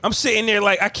I'm sitting there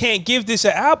like, I can't give this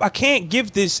an album. I can't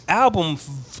give this album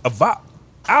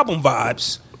album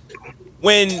vibes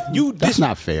when you. That's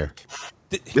not fair.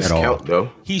 This At all. count, though.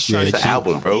 He's trying It's to an cheat.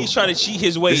 album, bro. He's trying to cheat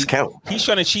his way. This count. He's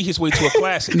trying to cheat his way to a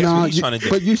classic. That's what he's trying to do.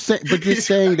 But you're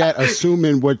saying that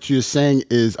assuming what you're saying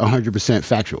is 100%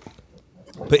 factual.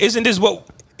 But isn't this what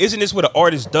an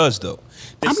artist does though?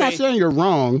 They I'm say- not saying you're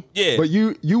wrong. Yeah. But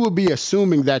you will be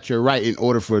assuming that you're right in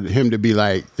order for him to be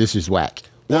like, this is whack.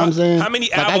 You know what I'm saying? How many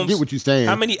Like, albums? I get what you're saying.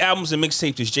 How many albums and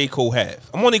mixtapes does J. Cole have?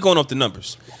 I'm only going off the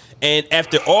numbers. And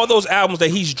after all those albums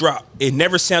that he's dropped, it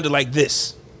never sounded like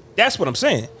this. That's what I'm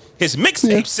saying. His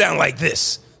mixtapes sound like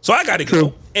this. So I got to go.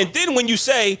 True. And then when you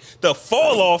say the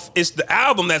Fall Off is the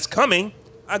album that's coming,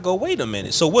 I go, wait a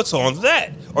minute. So what's on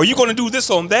that? Are you going to do this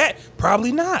on that?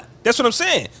 Probably not. That's what I'm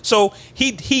saying. So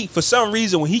he for some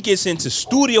reason, when he gets into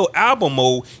studio album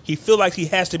mode, he feel like he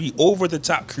has to be over the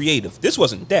top creative. This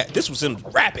wasn't that. This was him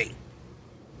rapping.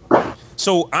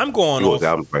 So I'm going Yours off.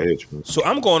 album right here, True. So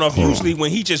I'm going off usually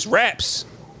when he just raps.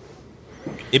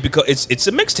 It's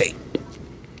a mixtape.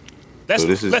 So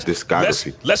this is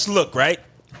discography. Let's look, right?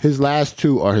 His last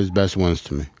two are his best ones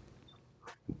to me.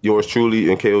 Yours truly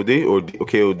and KOD or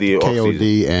KOD and off season?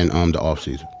 KOD and the off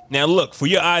season. Now look, for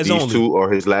your eyes These only. two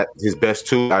are his best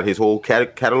two out of his whole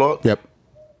catalog. Yep.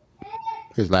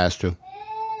 His last two.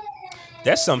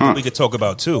 That's something we could talk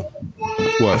about too.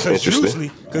 What?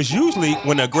 Interesting. Because usually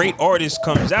when a great artist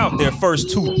comes out, their first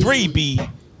 2-3 be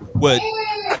what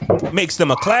makes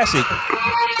them a classic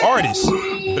artist.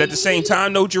 But at the same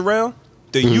time, though, Jarrell,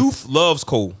 the youth loves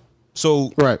Cole.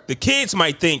 So Right. the kids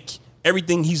might think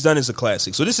everything he's done is a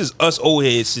classic. So this is us old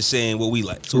heads just saying what we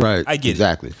like. So Right. I get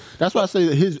exactly. That's why I say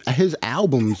that his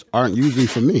albums aren't usually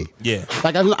for me. Yeah.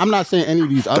 Like I'm not saying any of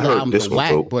these other heard albums this are one,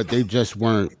 whack, too. but they just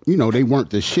weren't. They weren't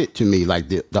the shit to me like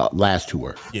the last two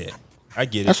were. it. Yeah, I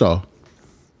get it. That's all.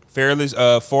 Fairless,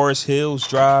 Forest Hills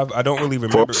Drive. I don't really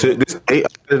remember.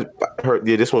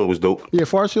 This one was dope. Yeah,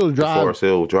 Forest Hill Drive. Forest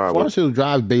Hill Drive. Forest Hill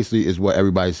Drive basically is what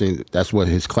everybody's saying. That's what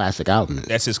his classic album is.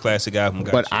 That's his classic album.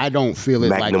 But I don't feel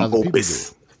it like Magnum other opus.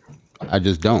 people do. I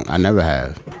just don't. I never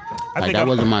have. I Like think that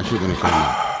wasn't my shit when it came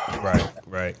out.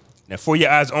 Right. Now, For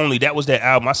Your Eyes Only, that was that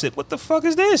album. I said, what the fuck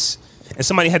is this? And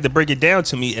somebody had to break it down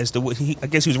to me as to what I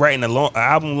guess he was writing an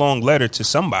album-long letter to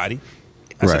somebody.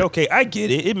 I said, Right. okay, I get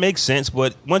it. It makes sense.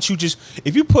 But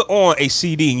if you put on a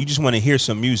CD and you just want to hear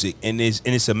some music and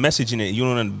it's a message in it you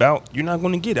don't know about, you're not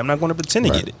going to get it. I'm not going to pretend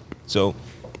to Right. get it. So,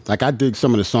 Like I dig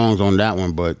some of the songs on that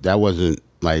one, but that wasn't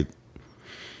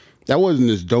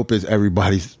as dope as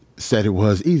everybody said it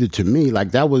was either to me.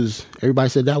 Like everybody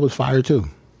said that was fire too.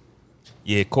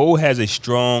 yeah, Cole has a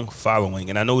strong following.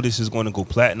 And I know this is going to go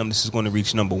platinum. This is going to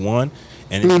reach #1.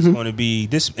 And it's going to be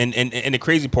this. And the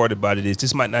crazy part about it is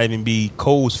this might not even be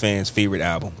Cole's fans' favorite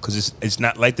album because it's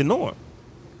not like the norm.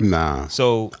 Nah.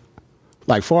 So,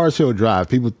 Like Forest Hill Drive,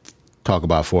 people talk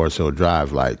about Forest Hill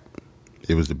Drive like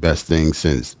it was the best thing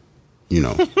since,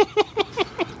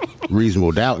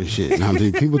 Reasonable Doubt and shit. And I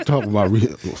mean, people talk about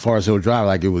Forest Hill Drive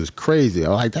like it was crazy. I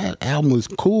was like, that album was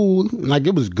cool. Like,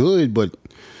 it was good, but,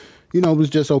 it was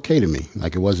just okay to me.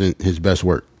 Like, it wasn't his best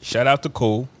work. Shout out to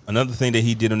Cole. Another thing that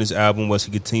he did on this album was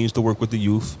he continues to work with the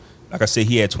youth. Like I said,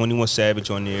 he had 21 Savage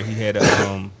on there. He had,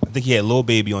 I think he had Lil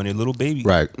Baby on there. Lil Baby.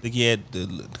 Right. I think he had,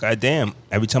 goddamn,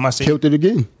 every time I say. Killed it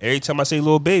again. Every time I say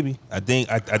Lil Baby, I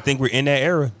think we're in that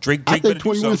era. Drake I think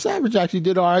 21 Savage actually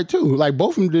did all right, too. Like,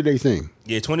 both of them did their thing.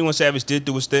 Yeah, 21 Savage did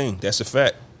do his thing. That's a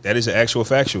fact. That is an actual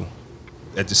factual.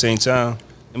 At the same time,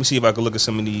 let me see if I can look at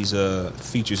some of these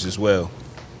features as well.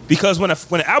 Because when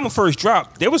the album first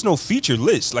dropped, there was no feature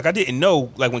list. Like, I didn't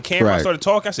know. Like, when Cameron started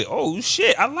talking, I said, "Oh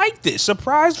shit, I like this.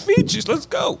 Surprise features. Let's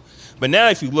go." But now,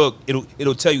 if you look,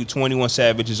 it'll tell you 21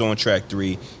 Savage is on track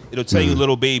 3. It'll tell you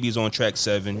Lil Baby is on track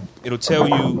 7. It'll tell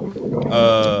you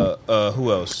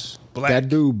who else? Black. That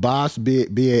dude Boss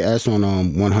BAS on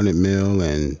 100 Mil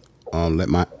and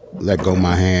Let Go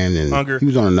My Hand, and Hunger. He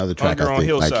was on another track. Hunger I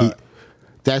think. on Hillside.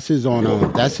 That's his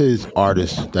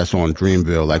artist that's on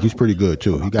Dreamville. Like, he's pretty good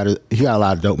too. He got a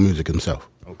lot of dope music himself.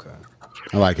 Okay.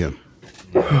 I like him.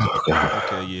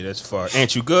 Okay, yeah, that's far.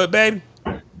 Ain't you good, baby?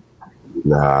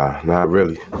 Nah, not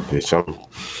really. Bitch,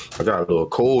 I got a little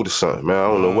cold or something, man. I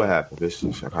don't know what happened,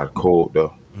 bitch. I got a cold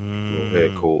though.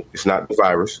 Head cold. It's not the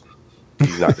virus.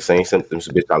 It's not the same symptoms,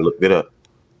 bitch. I looked it up.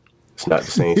 It's not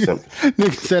the same symptoms.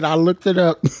 Nigga said I looked it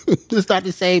up. It's not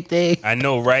the same thing. I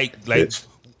know, right? Like, Bitch.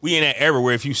 we in that era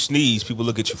where if you sneeze, people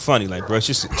look at you funny. Like, bro, it's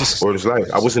just. Or it's like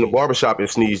I was in the barbershop and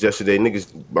sneezed yesterday. Niggas,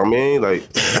 I mean, like,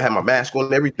 I had my mask on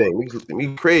and everything.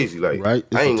 Me crazy, like, Right?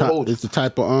 I ain't hold It's the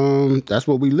type of that's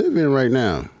what we live in right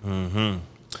now.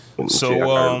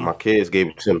 So, my kids gave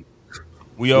it to me.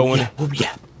 we all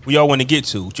want to get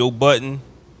to Joe Budden,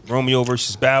 Romeo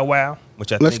versus Bow Wow,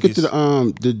 which Let's think get is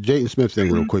to the Jaden Smith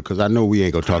thing real quick, because I know we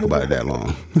ain't gonna talk about it that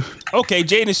long. okay.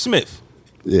 Jaden Smith,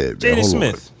 Yeah, man, Jaden hold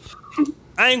Smith.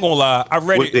 I ain't gonna lie.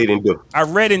 What they didn't do? I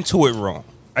read into it wrong.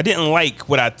 I didn't like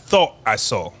what I thought I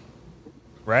saw.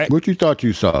 Right. What you thought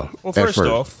you saw? Well, first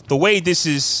off, the way this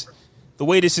is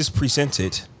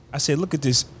presented, I said, look at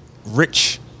this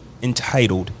rich,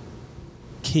 entitled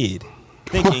kid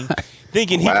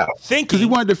thinking Wow. because he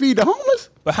wanted to feed the homeless.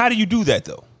 But how do you do that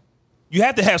though? You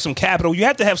have to have some capital. You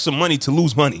have to have some money to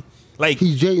lose money. Like,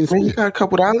 He's Jaden Man, you Smith. got a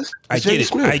couple dollars? I get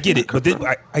it. But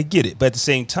I get it. But at the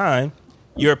same time,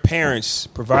 your parents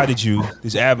provided you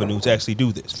this avenue to actually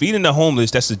do this. Feeding the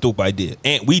homeless, that's a dope idea.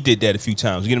 And we did that a few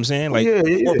times. You get what I'm saying? Like, Yeah.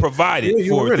 we're provided Yeah,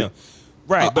 you for already. them.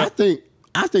 Right. But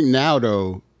I think now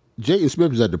though, Jaden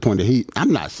Smith is at the point that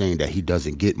I'm not saying that he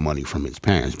doesn't get money from his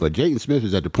parents, but Jaden Smith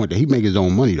is at the point that he make his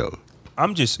own money though.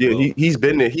 I'm just. Yeah, he's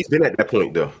been there. He's been at that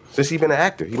point though. Since he's been an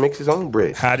actor, he makes his own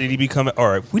bread. How did he become? All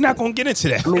right, we're not gonna get into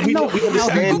that. I mean, we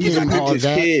understand he's a rich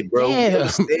kid, bro. We Yeah.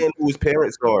 understand who his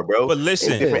parents are, bro. But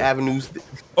listen. And different avenues.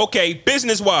 Okay,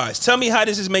 business wise, tell me how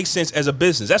does this make sense as a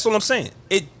business? That's what I'm saying.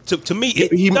 It to me,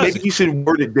 it Maybe doesn't. he should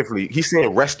word it differently. He's saying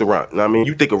restaurant. I mean,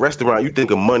 you think of restaurant, you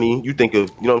think of money, you think of,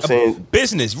 you know what I'm saying?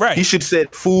 Business, right? He should have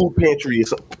said food pantry or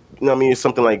something. You know what I mean?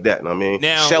 Something like that. You know what I mean?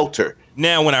 Now- Shelter.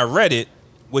 Now, when I read it,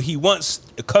 what he wants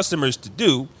the customers to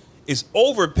do is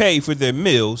overpay for their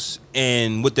meals,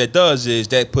 and what that does is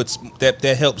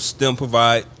that helps them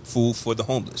provide food for the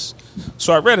homeless.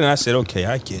 So I read it and I said, okay,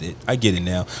 I get it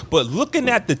now. But looking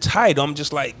at the title, I'm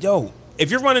just like, yo,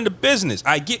 if you're running a business,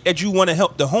 I get that you want to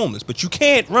help the homeless, but you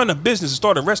can't run a business and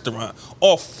start a restaurant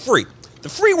all free. The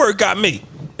free word got me.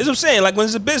 That's what I'm saying. Like, when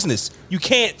it's a business, you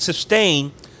can't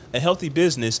sustain a healthy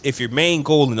business if your main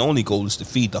goal and only goal is to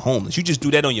feed the homeless. You just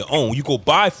do that on your own. You go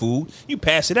buy food, you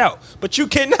pass it out, but you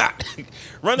cannot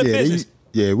run a business.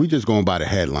 We just going by the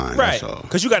headline, Right, that's all.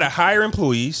 because you got to hire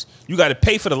employees, you got to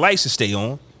pay for the lights to stay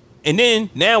on, and then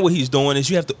now what he's doing is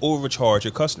you have to overcharge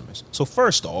your customers. So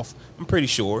first off, I'm pretty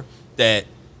sure that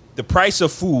the price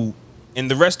of food in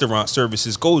the restaurant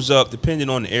services goes up depending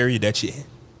on the area that you're in.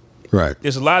 Right.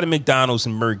 There's a lot of McDonald's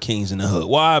and Burger Kings in the hood.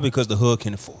 Why? Because the hood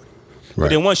can afford it. But Right.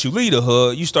 then once you leave the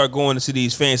hood, you start going to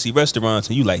these fancy restaurants,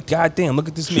 and you like, God damn, look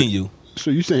at this menu.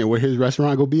 So you saying where his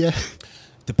restaurant gonna be at?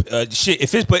 Shit,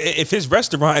 if his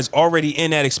restaurant is already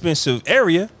in that expensive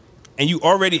area, and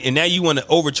now you want to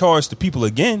overcharge the people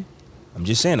again, I'm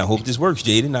just saying, I hope this works,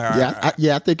 Jaden.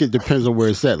 I think it depends on where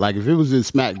it's at. Like if it was in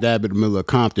smack dab in the middle of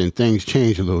Compton, things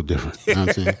change a little different. You know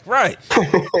what I'm saying? Right.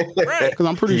 Right. Because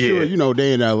I'm pretty sure,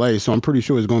 they in LA, so I'm pretty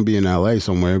sure it's going to be in LA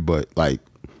somewhere. But like,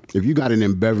 if you got it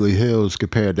in Beverly Hills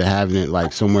compared to having it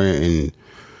like somewhere in,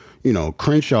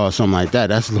 Crenshaw or something like that,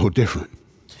 that's a little different.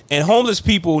 And homeless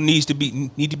people need to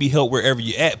be helped wherever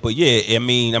you're at. But yeah, I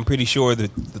mean, I'm pretty sure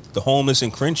that the homeless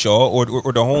in Crenshaw or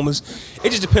the homeless, it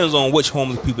just depends on which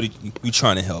homeless people that you're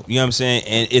trying to help. You know what I'm saying?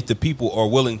 And if the people are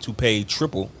willing to pay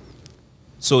triple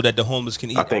so that the homeless can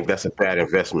eat. I think that's a bad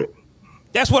investment.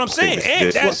 That's what I'm saying.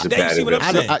 And that's you see what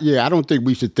I'm saying. I don't think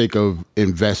we should think of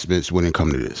investments when it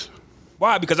comes to this.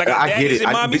 Why? Because I got daddy's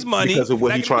and mommy's money. Because of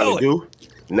what he's trying to do?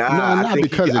 Nah, not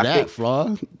because of that,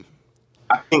 Flaw.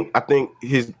 I think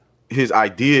his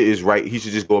idea is right. He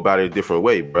should just go about it a different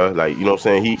way, bro. Like, you know what I'm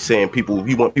saying? He's saying he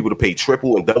want people to pay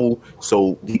triple and double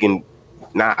so he can.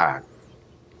 Nah.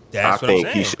 I think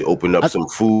he should open up some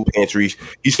food pantries.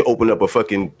 He should open up a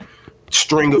fucking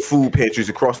string of food pantries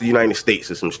across the United States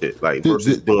or some shit. Like,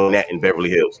 versus doing that in Beverly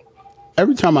Hills.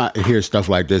 Every time I hear stuff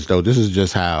like this, though, this is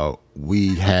just how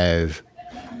we have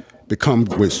become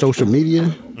with social media.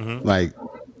 Mm-hmm. Like,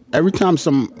 every time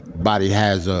somebody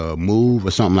has a move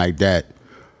or something like that,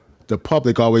 the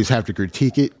public always have to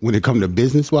critique it when it comes to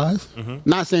business-wise. Mm-hmm.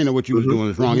 Not saying that what you was doing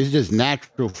is wrong. It's just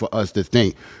natural for us to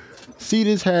think, see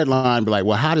this headline, be like,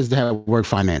 well, how does that work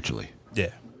financially?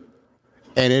 Yeah.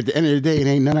 And at the end of the day, it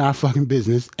ain't none of our fucking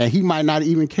business. And he might not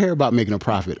even care about making a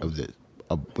profit of this,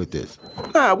 with this.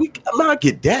 I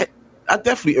get that. I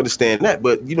definitely understand that.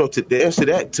 But, you know, to answer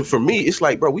that, for me, it's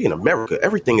like, bro, we in America.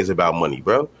 Everything is about money,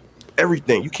 bro.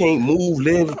 Everything. You can't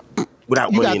live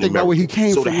without money in America. You got to think about where he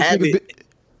came from.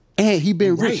 And he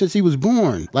been rich since he was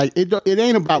born. Like, it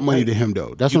ain't about money to him,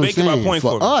 though. That's what I'm saying. My point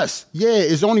for us,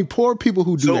 it's only poor people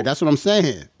who do that. That's what I'm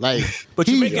saying. Like, but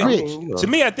he's rich. To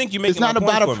me, I think you're making. It's not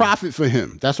about a profit for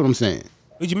him. That's what I'm saying.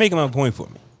 But you're making my point for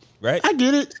me, right? I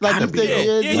get it. Like,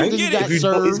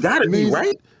 it's got to be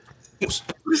right.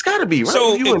 It's got to be right.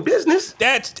 So if you in business,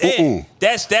 that's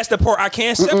the part I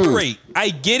can't separate. I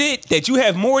get it that you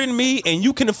have more than me and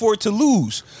you can afford to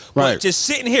lose. Right. But just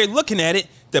sitting here looking at it,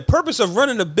 the purpose of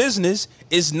running a business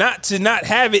is not to not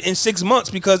have it in 6 months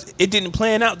because it didn't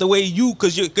plan out the way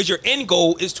because your end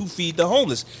goal is to feed the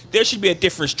homeless. There should be a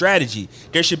different strategy.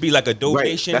 There should be like a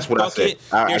donation. Right. That's what bucket.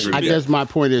 I said. I guess my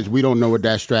point is we don't know what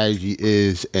that strategy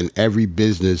is, and every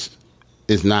business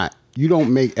is not. You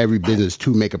don't make every business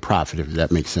to make a profit, if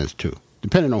that makes sense too,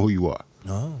 depending on who you are.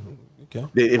 Oh, okay.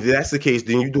 If that's the case,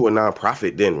 then you do a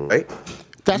nonprofit, then, right?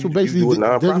 That's what basically you do a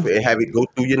nonprofit and have it go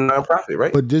through your nonprofit,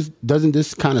 right? But doesn't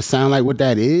this kind of sound like what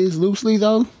that is loosely,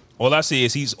 though? All I see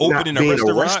is he's opening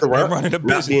a restaurant and running a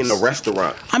business. Not being a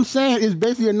restaurant. I'm saying it's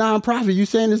basically a nonprofit. You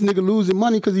saying this nigga losing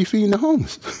money because he's feeding the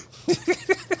homeless?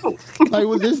 Like,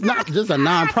 well, this not just a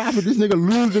nonprofit. This nigga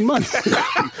losing money.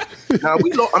 Now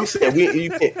we know. I'm saying you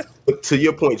can't. To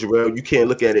your point, Jarrell, you can't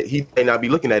look at it. He may not be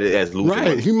looking at it as losing. Right.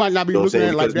 Money. He might not be looking at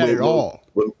it like that at all.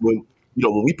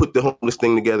 When we put the homeless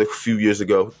thing together a few years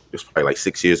ago, it's probably like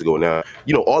 6 years ago now,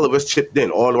 all of us chipped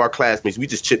in, all of our classmates, we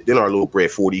just chipped in our little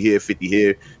bread, 40 here, 50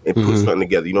 here, and put something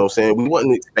together, you know what I'm saying? We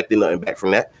wasn't expecting nothing back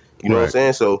from that, you know what I'm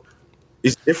saying? So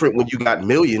it's different when you got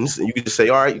millions, and you can just say,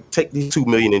 all right, take these 2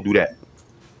 million and do that.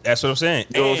 That's what I'm saying.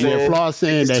 You know what I'm saying? Flaw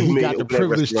saying that he got the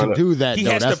privilege to do that. He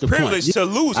has the privilege to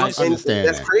lose. I understand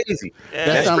that's crazy. Yeah.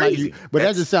 That sounds like but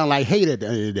that just sounds like hate at the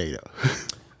end of the day, though.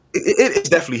 It's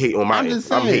definitely hate on my end.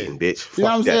 I'm hating, bitch. You know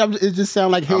what I'm saying? It just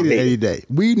sounds like hate any day.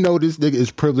 We know this nigga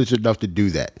is privileged enough to do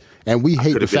that. And we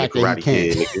hate the fact that he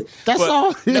can't. That's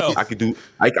all. No. I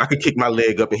could kick my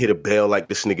leg up and hit a bell like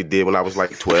this nigga did when I was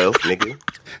like 12, nigga.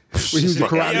 When he was a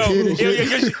karate kid and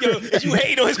shit. You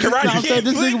hate on his karate kid.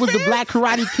 This nigga was the black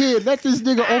karate kid. Let this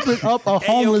nigga open up a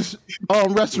homeless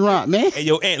restaurant, man. Hey,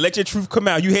 yo, Aunt, let your truth come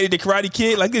out. You hated the karate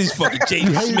kid? Like, this is fucking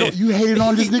Jaden Smith. You hated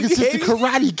on this nigga since the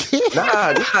karate kid?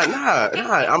 Nah.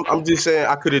 I'm just saying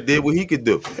I could have did what he could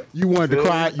do. You wanted to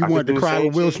cry. You wanted to cry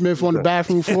with Will Smith on the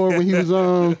bathroom floor when he was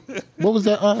what was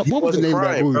that? What was the name of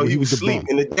that movie? Bro, he was asleep,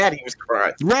 and the daddy was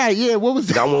crying. Right? Yeah. What was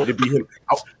that? I wanted to be him.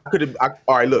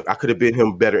 All right, look, I could have been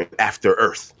him better in After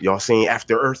Earth. Y'all seen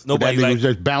After Earth? Nobody was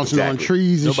just bouncing on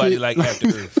trees. And nobody shit. like After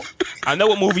Earth. I know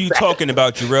what movie you talking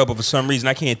about, Jarrell, but for some reason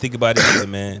I can't think about it either,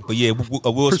 man. But yeah,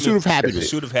 Will Pursuit of Happiness.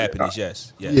 Pursuit of Happiness.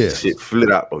 Yes. Yeah. Shit, fill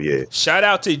it out. Oh yeah. Shout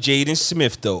out to Jaden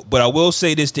Smith though, but I will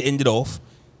say this to end it off: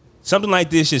 something like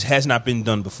this just has not been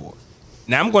done before.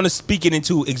 Now I'm going to speak it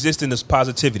into existence as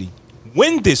positivity.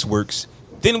 When this works,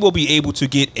 then we'll be able to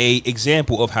get a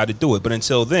example of how to do it. But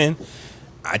until then,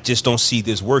 I just don't see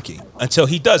this working until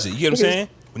he does it. You get what I'm saying?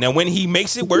 Now, when he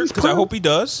makes it work, because I hope he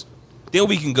does, then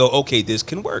we can go, okay, this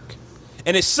can work.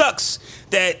 And it sucks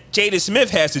that Jada Smith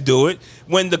has to do it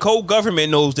when the whole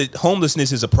government knows that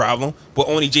homelessness is a problem, but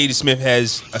only Jada Smith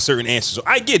has a certain answer. So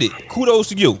I get it. Kudos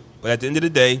to you. But at the end of the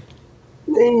day,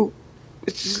 man,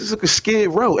 it's just like a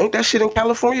Skid Row. Ain't that shit in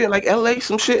California, like LA,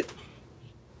 some shit?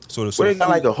 Where they got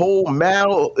like a whole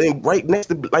mile right next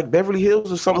to like Beverly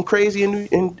Hills or something crazy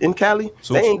in Cali.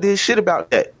 So, they ain't did shit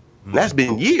about that. And that's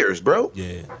been years, bro.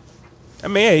 Yeah. I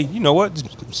mean, hey, you know what?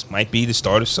 This might be the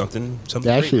start of something That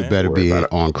great, shit man. better be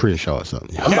on Crenshaw or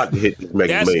something. I'm about to hit this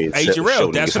Mega Millions. Hey,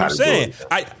 Jarrell, that's what I'm saying.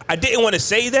 I didn't want to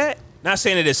say that. Not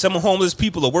saying that some homeless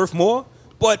people are worth more,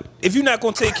 but if you're not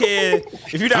going to take care,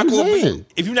 if you're not going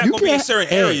to be in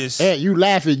certain areas, you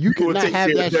laughing? You cannot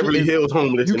have that Beverly shit. Hills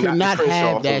homeless. You cannot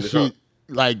have that shit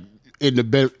like in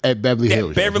the at Beverly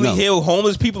Hills. Beverly Hills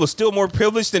homeless people are still more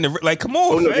privileged than like. Come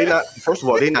on, oh no, man. they not. First of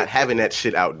all, they not having that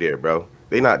shit out there, bro.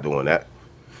 They not doing that.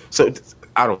 So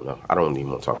I don't know. I don't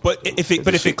even want to talk. But if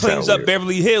it cleans up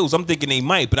Beverly Hills, I'm thinking they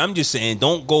might. But I'm just saying,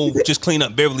 don't go just clean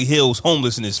up Beverly Hills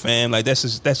homelessness, fam. Like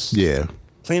that's yeah.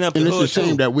 Clean up and the it's hood a shame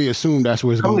too. that we assume that's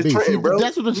what it's going to be. See,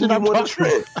 that's what the shit I'm talking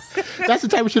about. That's the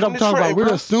type of shit I'm talking about.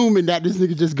 We're assuming that this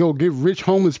nigga just go give rich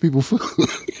homeless people food.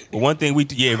 But one thing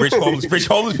rich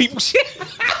homeless people shit.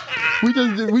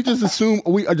 we just assume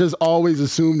we just always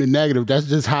assume the negative. That's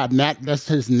just how that's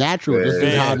just natural. Yeah. This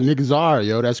is how niggas are,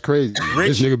 yo. That's crazy.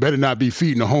 This nigga better not be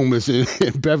feeding the homeless in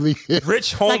Beverly Hills.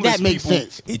 Rich homeless like that makes people.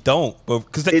 Sense. It don't, but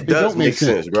because it does make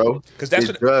sense, bro. Because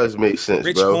it does make sense,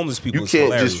 rich bro. Homeless people you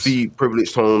can't just feed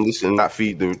privileged homeless and not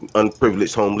feed the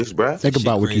unprivileged homeless, bro. Think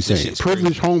about what you saying.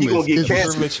 Privileged homeless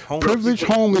privileged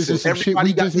homeless is some shit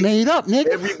we just made up, nigga.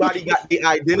 Everybody got the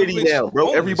identity now,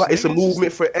 bro. Everybody, it's a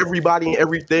movement for everybody and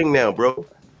everything now, bro.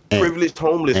 Privileged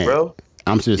homeless, bro.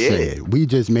 I'm just saying, we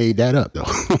just made that up, though.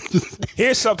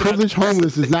 Here's something. Privileged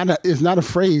homeless is not a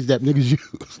phrase that niggas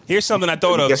use. Here's something I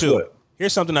thought of too.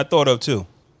 Here's something I thought of too.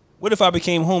 What if I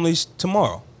became homeless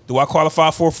tomorrow? Do I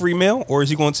qualify for a free meal, or is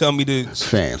he going to tell me to?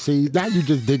 Fam, see, now you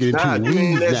just digging into the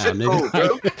weeds now,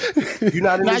 nigga. You're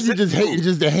not in now you just hating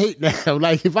just to hate now.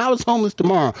 Like, if I was homeless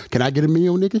tomorrow, can I get a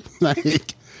meal, nigga?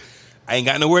 Like, I ain't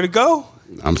got nowhere to go.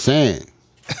 I'm saying.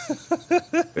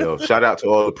 Yo, shout out to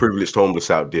all the privileged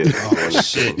homeless out there. Oh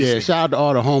shit! Yeah, shout out to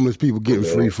all the homeless people getting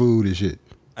free food and shit.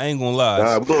 I ain't gonna lie.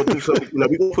 Nah, we're gonna do something.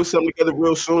 We're gonna put something together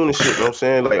real soon and shit. You know what I'm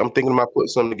saying? Like, I'm thinking about putting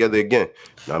something together again.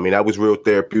 I mean, that was real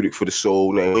therapeutic for the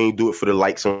soul. Now, we ain't do it for the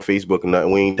likes on Facebook and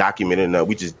nothing. We ain't documented nothing.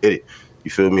 We just did it.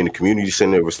 You feel me? In the community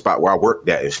center, a spot where I worked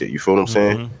at and shit. You feel what I'm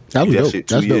saying? Mm-hmm. That was dope. Shit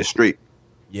 2 years straight.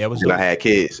 Yeah, it was. And I had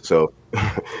kids, so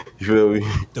you feel me?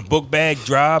 The book bag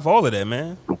drive, all of that,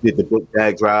 man. We did the book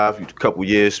bag drive a couple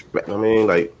years. I mean,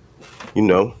 like, you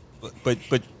know. But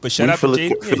shout out to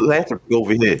Jada. Philanthropy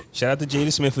over here. Shout out to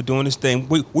Jada Smith for doing this thing.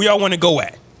 We all want to go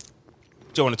at.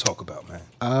 What you want to talk about, man?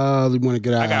 We want to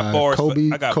get out. I got bars.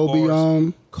 Kobe's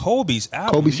album. Kobe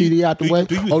CD out the way.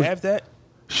 Do you have that?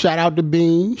 Shout out to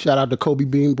Bean. Shout out to Kobe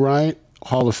Bean Bryant.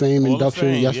 Hall of Fame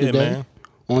induction yesterday. Yeah,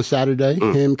 on Saturday,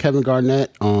 him, Kevin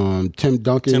Garnett, Tim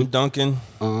Duncan,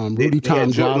 Rudy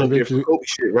Tom Jolly. Kobe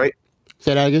shit, right?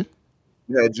 Say that again.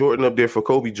 Yeah, Jordan up there for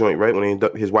Kobe joint, right? When they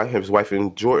induct his wife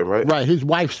and Jordan, right? Right. His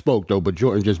wife spoke though, but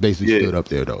Jordan just basically stood up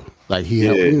there though. Like he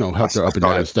helped her up and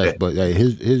down the steps. But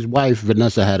his wife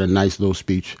Vanessa had a nice little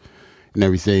speech and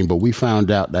everything. But we found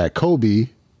out that Kobe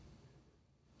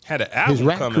had an album his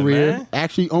rap coming, career man.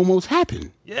 actually almost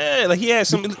happened. Yeah, like he had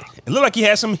some. It looked like he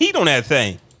had some heat on that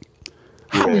thing.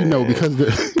 How do you know?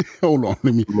 Because hold on,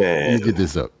 let me get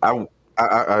this up.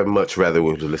 I much rather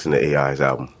would listen to AI's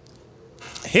album.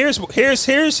 Here's my thing.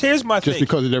 Just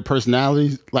because of their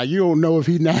personalities, like you don't know if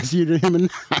he's nastier than him or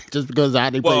not, just because of how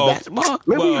they play basketball.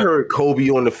 Man, we heard Kobe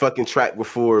on the fucking track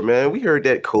before, man. We heard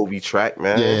that Kobe track,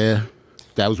 man. Yeah,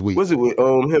 that was weak. Was it with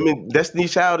him and Destiny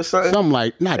Child or something? Something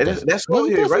like that's on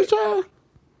here, right? Child?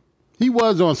 He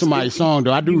was on somebody's song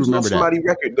though. I do remember that. Somebody's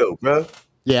record though, bro.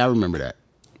 Yeah, I remember that.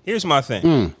 Here's my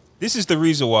thing. This is the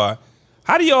reason why.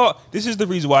 This is the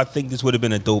reason why I think this would have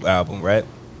been a dope album, right?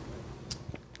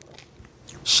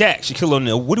 Shaq, Shaquille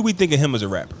O'Neal. What do we think of him as a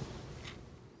rapper?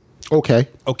 Okay.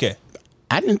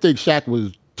 I didn't think Shaq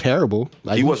was terrible.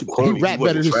 Like he rapped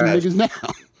better than some niggas now.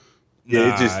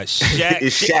 Yeah, it's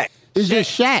Shaq. It's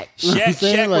just Shaq.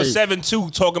 Shaq was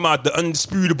 7'2", talking about the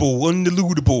undisputable,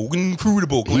 undeludable,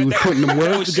 incredible. He was putting them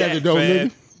words together, though,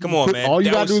 nigga. Come on, man. All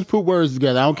you gotta do is put words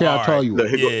together. I don't care how tall you are.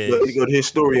 Here go the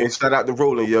historian. Shout out to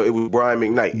Roland, yo. It was Brian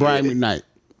McKnight. McKnight.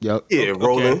 Yep. Yeah,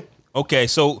 Roland. Okay,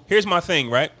 so here's my thing,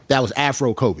 right? That was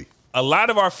Afro Kobe. A lot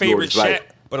of our favorite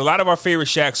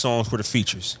Shaq songs were the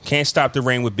features. Can't Stop the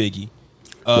Rain with Biggie.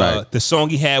 The song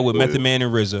he had with Method Man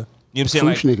and RZA. You know what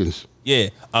I'm saying? Niggas. Yeah,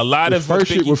 a lot of first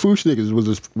shit with Foosh Niggas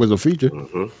was a feature.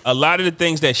 Mm-hmm. A lot of the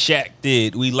things that Shaq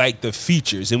did, we liked the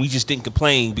features, and we just didn't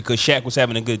complain because Shaq was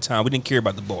having a good time. We didn't care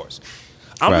about the bars.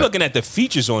 I'm looking at the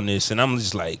features on this, and I'm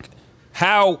just like,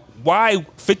 why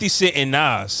 50 Cent and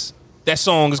Nas, that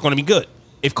song is going to be good.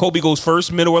 If Kobe goes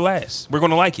first, middle, or last, we're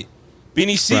going to like it.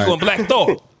 Benny Siegel and Black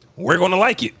Thought. We're gonna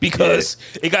like it because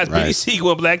it got Benny Siegel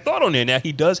and Black Thought on there. Now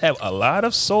he does have a lot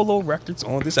of solo records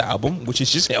on this album, which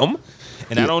is just him.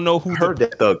 And I don't know who heard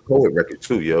that Thug Poet record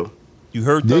too, yo. You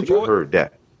heard Thug Poet? I heard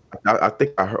that. I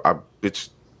think I heard. I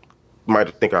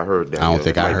might think I heard that. I don't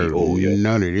think I heard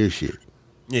none of this shit.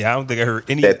 Yeah, I don't think I heard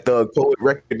any. That Thug Poet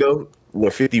record though,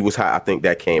 when 50 was hot, I think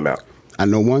that came out. I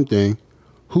know one thing.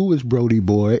 Who is Brody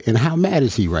Boy and how mad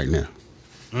is he right now?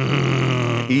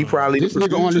 He probably this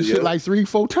nigga on this shit like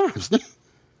 3-4 times.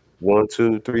 1,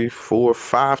 2, 3, 4,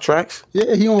 5 tracks.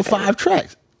 Yeah, he on 5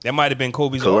 tracks. That might have been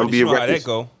Kobe's Columbia artist. You know how Records. that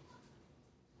go.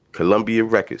 Columbia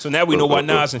Records. So now we know why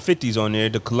Nas and 50's on there,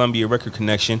 the Columbia record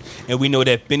connection, and we know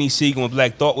that Benny Siegel and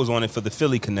Black Thought was on it for the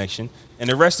Philly connection, and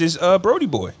the rest is Brody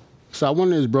Boy. So I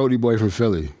wonder is Brody Boy from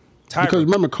Philly? Tyra. Because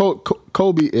remember,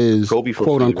 Kobe is Kobe from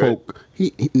quote Philly, unquote.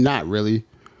 Right? He not really,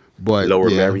 but Lower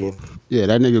Marion. Yeah,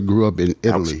 that nigga grew up in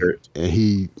Italy Outskirts. and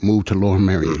he moved to Lower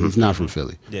Marion. He's not from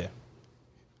Philly. Yeah.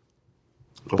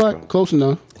 But close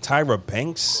enough. Tyra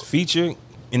Banks feature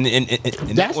in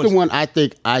that's the one I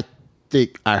think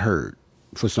I heard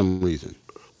for some reason.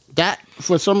 That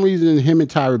for some reason him and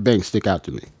Tyra Banks stick out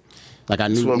to me. Like I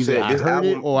knew either I heard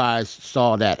it or I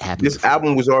saw that happen. This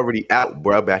album was already out,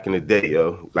 bro, back in the day,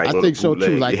 yo. Like I think so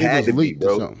too. Like it was leaked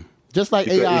or something. Just like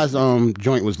AI's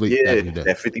joint was leaked back in the day.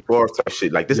 That 54 type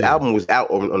shit. Like this album was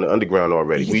out on the underground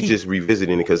already. We just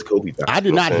revisiting it because Kobe died. I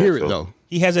did not hear it though.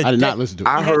 He has a. I did not listen to it.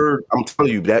 I heard. I'm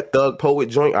telling you that Thug Poet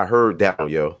joint. I heard that one,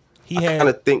 yo. I kind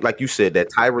of think, like you said, that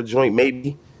Tyra joint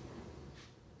maybe.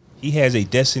 He has a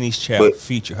Destiny's Child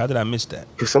feature. How did I miss that?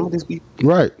 Because some of this be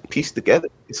pieced together.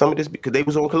 Some of this because they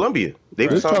was on Columbia.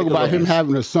 Let's talk about him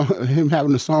having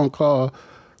a song called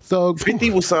Thug. 50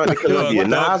 was signed to Columbia.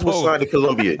 Nas was signed to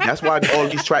Columbia. That's why all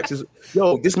these tracks is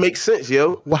this makes sense,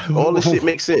 yo. All this shit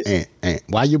makes sense. And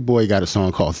why your boy got a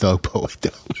song called Thug Poet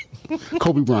though?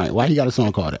 Kobe Bryant. Why he got a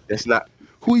song called that? That's not.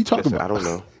 Who he talking about? I don't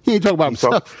know. He ain't talking about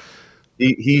himself.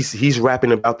 He's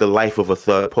rapping about the life of a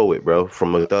thug poet, bro.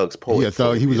 From a thug's poet. Yeah,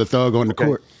 thug. He was a thug on the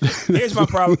court. Here's my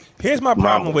problem. Here's my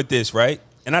problem with this, right?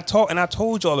 And I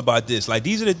told y'all about this. Like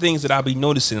these are the things that I'll be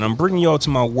noticing. And I'm bringing y'all to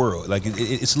my world. Like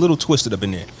it's a little twisted up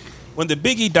in there. When the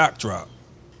Biggie doc dropped,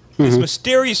 this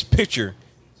mysterious picture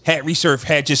had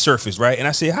just surfaced, right? And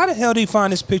I said, how the hell did he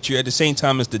find this picture at the same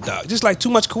time as the doc? Just like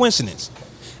too much coincidence.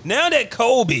 Now that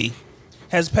Kobe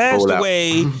has passed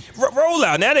away. Roll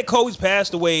out. Now that Kobe's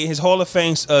passed away, his Hall of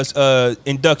Fame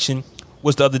induction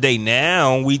was the other day.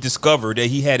 Now we discovered that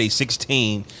he had a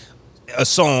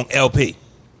song LP.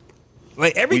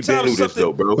 Like every time been something. This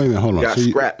though, bro. Wait a minute, hold on. Got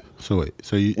scrapped.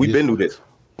 We've been through this.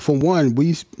 For one,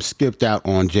 we skipped out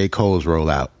on J. Cole's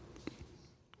rollout.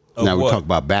 Now we talk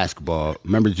about basketball.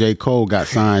 Remember, J. Cole got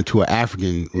signed to an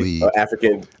African league.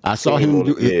 I saw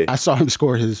him I saw him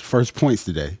score his first points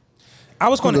today. I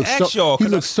was going to ask y'all. He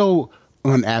looks so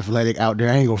unathletic out there.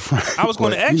 I ain't gonna front. I was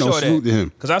going to ask y'all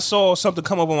that because I saw something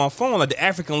come up on my phone like the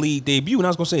African League debut, and I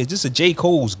was going to say, "Is this a J.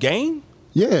 Cole's game?"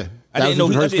 Yeah, I didn't know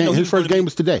his first game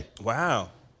was today. Wow,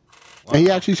 and he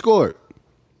actually scored.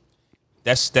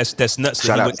 That's nuts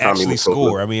that he would actually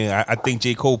score. I mean, I think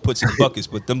J. Cole puts in buckets,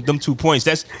 but them 2 points.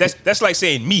 That's like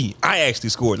saying me. I actually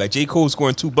scored. Like J. Cole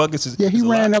scoring 2 buckets. He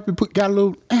ran up and got a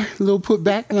little put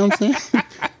back. You know what I'm saying?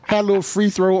 Had a little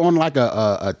free throw on like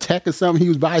a tech or something. He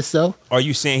was by himself. Are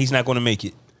you saying he's not going to make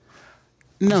it?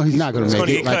 No, he's not going to make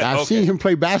it. Like I've seen him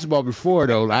play basketball before,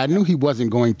 though. I knew he wasn't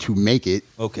going to make it.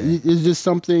 Okay, it's just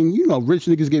something. Rich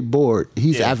niggas get bored.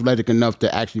 He's athletic enough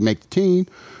to actually make the team,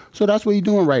 so that's what he's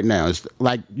doing right now. It's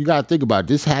like you got to think about it.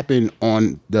 This happened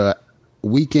on the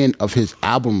weekend of his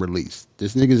album release.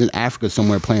 This nigga's in Africa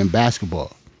somewhere playing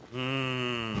basketball.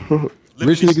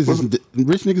 Rich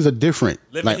niggas are different.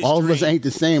 Like all of us ain't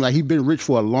the same. Like he been rich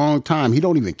for a long time. He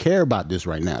don't even care about this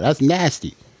right now. That's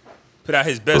nasty. Put out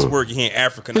his best work here in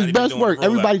Africa. His best work.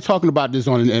 Everybody talking about this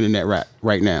on the internet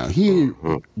right now. He in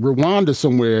Rwanda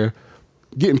somewhere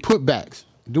getting putbacks,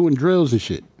 doing drills and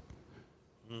shit.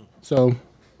 So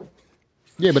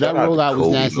yeah, but that rollout was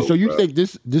nasty. So you think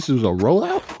this is a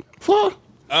rollout?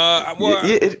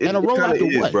 And a rollout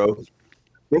to what, bro?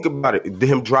 Think about it.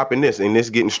 Him dropping this and this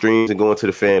getting streams and going to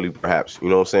the family, perhaps. You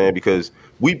know what I'm saying? Because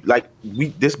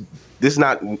this is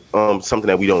not something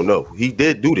that we don't know. He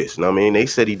did do this. You know what I mean? They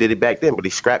said he did it back then, but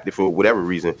he scrapped it for whatever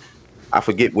reason. I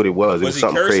forget what it was. It was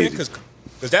something crazy.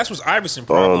 Because that's what Iverson's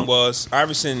problem was.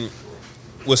 Iverson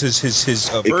was his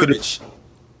verbiage.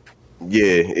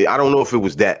 Yeah, I don't know if it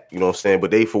was that. You know what I'm saying?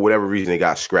 But for whatever reason, they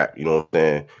got scrapped. You know what I'm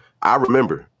saying? I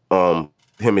remember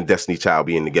him and Destiny Child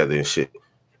being together and shit.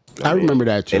 I remember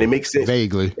that too. And it makes sense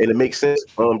vaguely. And it makes sense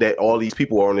that all these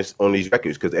people are on these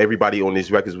records because everybody on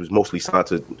these records was mostly signed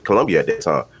to Columbia at that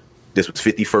time. This was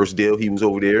 50 first deal. He was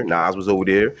over there. Nas was over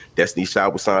there. Destiny's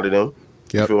Child was signed to them.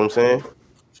 You feel what I'm saying?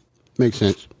 Makes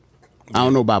sense. I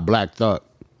don't know about Black Thought.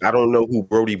 I don't know who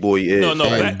Brody Boy is. No,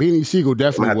 And Beanie Siegel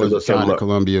definitely wasn't signed to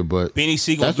Columbia, but Beanie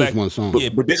Siegel, that's just one song.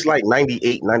 But this like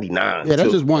 98, 99. Yeah, that's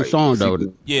too. just one song, though.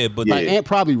 Yeah, but Like, Ant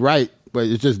probably right, but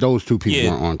it's just those two people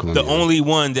weren't on Columbia. the only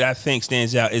one that I think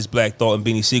stands out is Black Thought and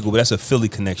Beanie Siegel, but that's a Philly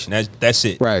connection. That's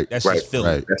it. Right. That's Right. just Philly.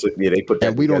 Right. That's what, they put that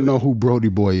And we don't together. know who Brody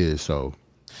Boy is, so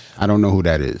I don't know who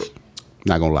that is.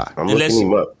 Not gonna lie. I'm looking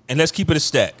him up. And let's keep it a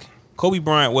stack. Kobe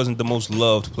Bryant wasn't the most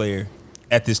loved player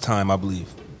at this time, I believe.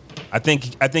 I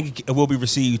think it will be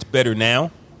received better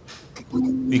now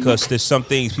because there's some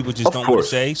things people just Of don't want to course.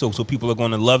 say, so people are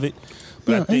going to love it.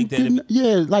 But I think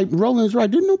that like Roland's right.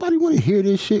 Didn't nobody want to hear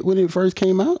this shit when it first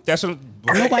came out? that's what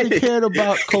Nobody cared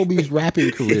about Kobe's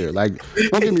rapping career. Like,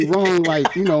 don't get me wrong,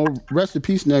 like, you know, rest in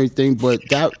peace and everything, but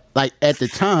that, like, at the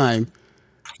time,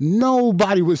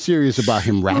 nobody was serious about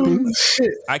him rapping.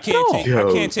 I can't Yo,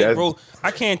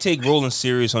 I can't take Roland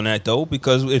serious on that though,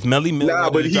 because if Melly Mel Nah,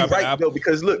 but he's right though,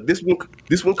 because look, this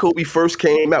one Kobe first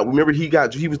came out. Remember, he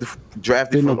was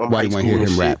drafted Didn't from nobody high want to school hear and him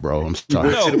shit. rap, bro. I'm He sorry.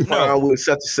 went to the prom with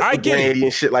such I a get it. Brandy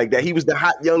and shit like that. He was the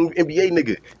hot young NBA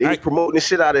nigga. They was promoting the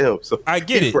shit out of him. So I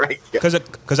get it, right?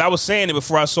 because I was saying it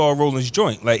before I saw Roland's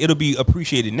joint. Like, it'll be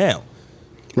appreciated now.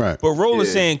 Right. But Roland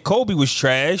Yeah. saying Kobe was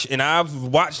trash, and I've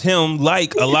watched him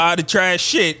like a lot of trash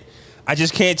shit. I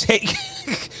just can't take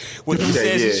what he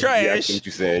says is trash. Yeah, I see what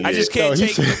you're saying, I just can't he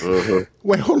take. said-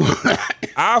 Wait, hold on.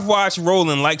 I've watched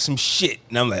Roland like some shit,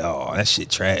 and I'm like, oh, that shit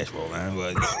trash, Roland.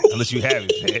 But unless you have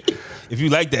it, man. If you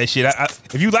like that shit,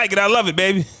 if you like it, I love it,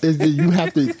 baby. You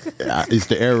have to. It's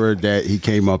the era that he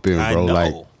came up in, I bro. know.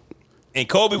 Like, And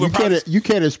Kobe would you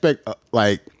can't expect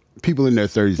like people in their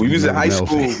 30s. We to was be in high Mel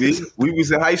school, fans. B. We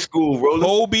was in high school, Roland.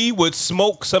 Kobe would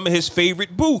smoke some of his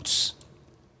favorite boots.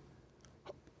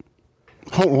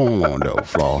 Hold on, though,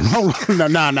 Flaw. Hold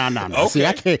on. No. Okay. See,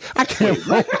 I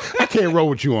can't roll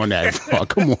with you on that, Flaw.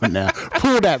 Come on now,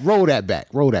 roll that back.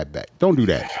 Don't do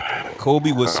that.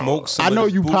 Kobe would smoke some I know of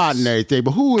his you boots. potting everything,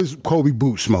 but who is Kobe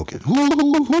boot smoking?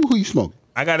 Who you smoking?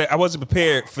 I wasn't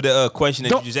prepared for the question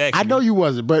that you just asked I me. know you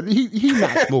wasn't, but he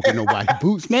not smoking nobody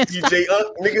boots, man. DJ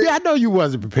nigga. Yeah, I know you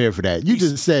wasn't prepared for that. You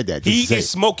just said that. He Just say is it.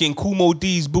 smoking Kumo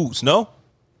D's boots, no?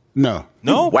 No.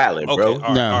 No? wildin', bro. Okay,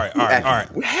 all No. right.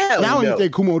 Hell I don't no. even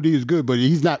think Kumo D is good, but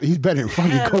he's not. He's better than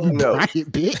fucking Hell Kobe no. Bryant,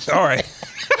 bitch. All right.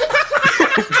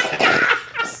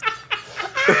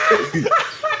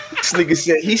 This nigga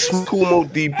said he Kumo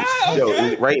deep.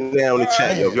 Yo, right now in the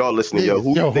chat, yo, if y'all listening, yo,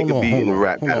 who you think could be in the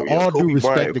rap battle? Yo, All due Kobe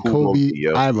respect Bryant to or Kumo Kobe, D,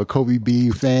 yo? I'm a Kobe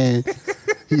Bean fan.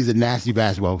 He's a nasty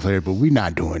basketball player, but we're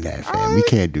not doing that, fam. We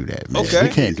can't do that, man. Okay. We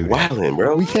can't do that. Wildin',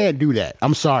 bro. We can't do that.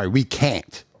 I'm sorry, we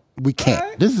can't. We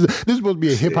can't. This is supposed to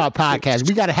be a hip hop podcast.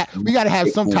 We gotta have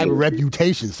some type of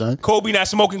reputation, son. Kobe not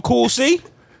smoking Cool C?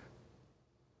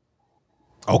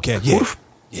 Okay,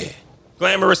 yeah.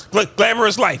 Glamorous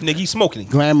life, nigga. He's smoking it.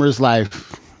 Glamorous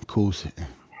life, cool shit.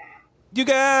 You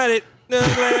got it. The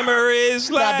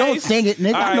glamorous life. Now, don't sing it,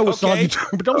 nigga. All I know right, what song okay. you're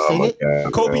talking, but don't sing it.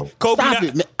 God, Kobe bro. Stop not,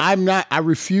 it, man. I'm not. I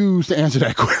refuse to answer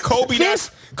that question.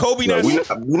 Kobe No,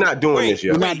 not. we're not doing Wait, this,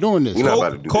 yo. We're not doing this. We're not about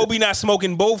to do Kobe not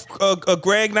smoking both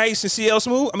Greg Nice and CL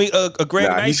Smooth. I mean, Greg this.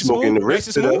 Nah, Nice he's and smoking Smooth. the Nice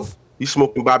rest and of Smooth. them. He's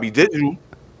smoking Bobby Digital.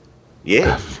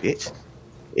 Yeah, bitch.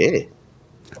 Yeah.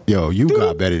 Yo, you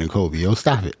got better than Kobe. Yo,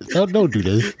 stop it. Don't do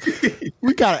this.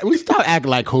 We stop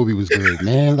acting like Kobe was good,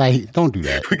 man. Like, don't do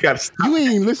that. We gotta stop. You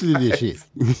ain't even listen to this shit.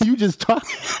 You just talk.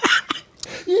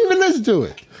 You didn't even listen to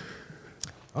it.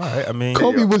 All right, I mean,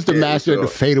 Kobe was the yeah, master of sure.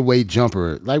 the fadeaway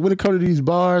jumper. Like, when it comes to these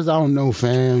bars, I don't know,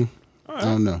 fam. I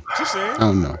don't know. just saying. I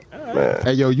don't know. Man.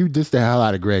 Hey, yo, you dissed the hell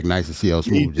out of Greg Nice and CL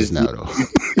Smooth just now, though.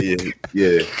 Yeah.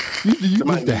 You Somebody dissed the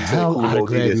needs to say hell Kool out Mo of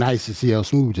Greg D's. Nice and CL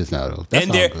Smooth just now, though. That's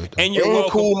And all they're good, though. and you're And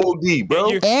welcome. Cool Mo D, bro.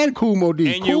 And you're- And Cool Mo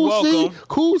D. And you're Cool C, welcome.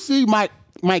 Cool C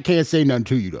might can't say nothing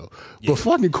to you though. But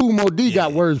fucking Cool Mo D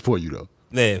got words for you though.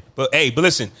 Yeah, but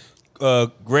listen,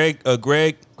 Greg,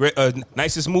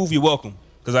 Nice and Smooth, you're welcome.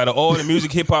 Because out of all the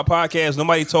music hip hop podcasts,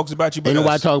 nobody talks about you but Ain't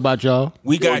nobody us. talk about y'all.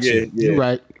 We got yeah, you. yeah. You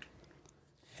right.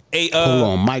 Hey, Hold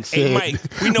on, Mike said. Hey,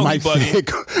 Mike, we know Mike he bugging.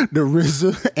 said the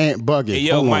RZA ain't bugging. Hey,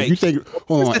 yo, hold on, Mike. you think?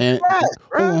 Hold on, Ant.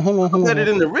 Hold on. Better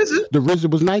than the RZA. The RZA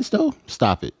was nice though.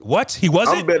 Stop it. What? He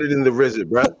wasn't? I'm better than the RZA,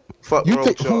 bro. Fuck You wrong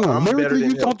think? with y'all. Hold on. I'm better Lyrically, than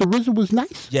you him. thought the RZA was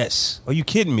nice? Yes. Are you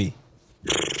kidding me?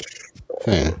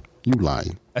 Man, you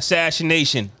lying.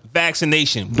 Assassination,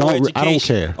 vaccination, Don't more re- I don't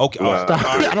education. care. Okay, all right. Stop.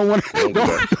 All right. I don't want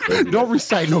to. Don't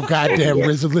recite no goddamn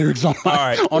RZA lyrics on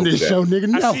right. on this show, nigga.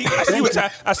 No.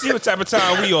 I see what type of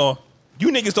time we on. You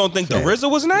niggas don't think the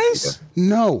RZA was nice?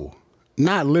 No.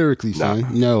 Not lyrically, son.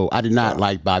 No, I did not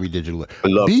like Bobby Digital. I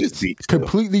love his beats, though.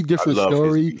 Completely different I love his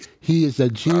story. beats. He is a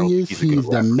genius. he's a He good is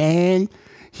the rapper. man.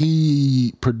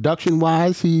 He production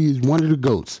wise, he's one of the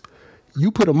goats.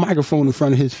 You put a microphone in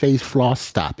front of his face, Floss,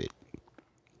 stop it.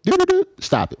 Do-do-do.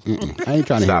 Stop it. Mm-mm. I ain't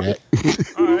trying to Stop hear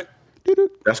that. All right. Do-do.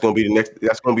 That's gonna be the next.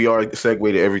 That's gonna be our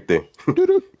segue to everything.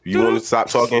 Do-do. You want to stop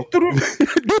talking?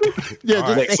 Yeah,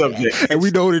 just Next subject. And we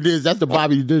know what it is. That's the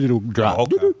Bobby Digital drop. Oh,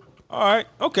 okay. All right.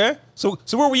 Okay. So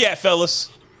where we at,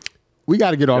 fellas? We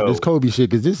got to get off Yo. this Kobe shit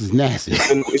because this is nasty.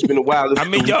 It's been a while. I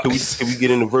mean, y'all- can we get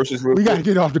into verses real We got to quick?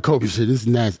 get off the Kobe shit. This is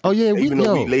nasty. Oh yeah, Even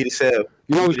though we late as hell.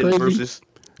 You know what's we get into crazy? verses.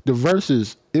 The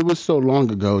verses, it was so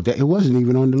long ago that it wasn't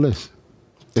even on the list.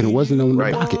 And it wasn't on the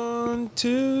Right. pocket. 1,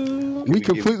 2, We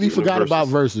give completely the forgot verses. about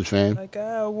verses, fam. like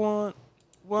I want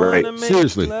Right. to make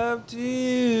Seriously. love to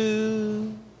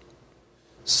you.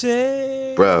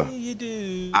 Say Bruh. you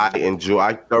do.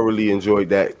 I thoroughly enjoyed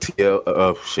that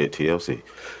TLC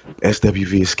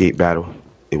SWV escape battle.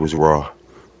 It was raw.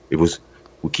 It was.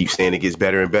 We keep saying it gets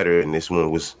better and better, and this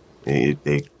one was.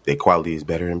 Their quality is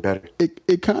better and better.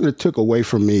 It kind of took away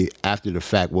from me after the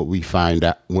fact what we found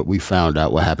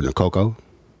out what happened to Coco.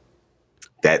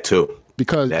 That too.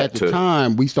 Because That at the too.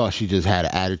 time we thought she just had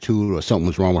an attitude or something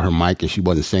was wrong with her mic and she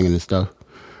wasn't singing and stuff.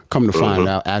 Come to find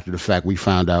out after the fact, we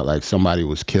found out like somebody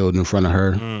was killed in front of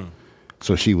her.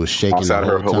 So she was shaking Outside the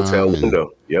her whole hotel time and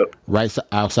window. Yep. right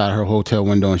outside her hotel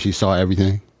window, and she saw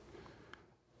everything.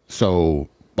 So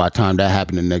by the time that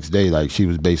happened the next day, like she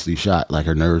was basically shot, like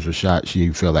her nerves were shot. She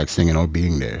didn't feel like singing or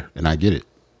being there, and I get it.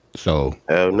 So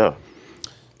Hell no.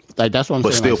 like that's what I'm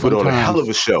But saying. still like, put on a sometimes- hell of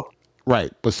a show.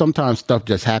 Right, but sometimes stuff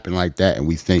just happen like that, and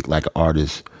we think like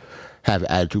artists have an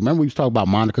attitude. Remember we was talking about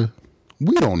Monica?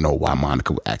 We don't know why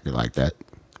Monica acted like that,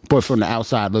 but from the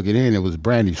outside looking in, it was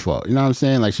Brandy's fault. You know what I'm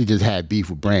saying? Like she just had beef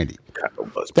with Brandy.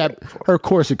 That her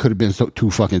corset could have been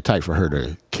too fucking tight for her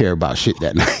to care about shit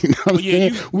that night. You know what I'm yeah,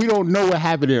 saying? you- We don't know what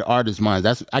happened in artists'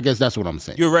 minds. I guess that's what I'm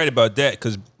saying. You're right about that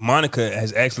because Monica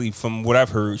has actually, from what I've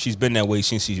heard, she's been that way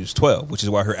since she was 12, which is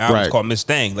why her album's Right. called Miss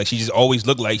Thing. Like she just always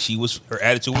looked like she was her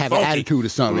attitude was Have an funky. attitude or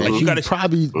something. Like Like you she gotta,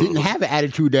 probably didn't have an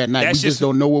attitude that night. We That's just just-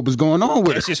 don't know what was going on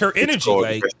with that's her. just her energy.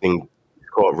 Like It's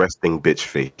called resting bitch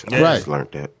face. I Yeah. just learned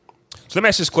that. so, let me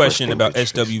ask this question Resting about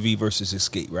bitch face. SWV versus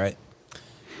Escape. Right?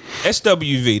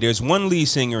 SWV, there's one lead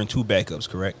singer and two backups,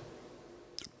 correct?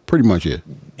 Pretty much it.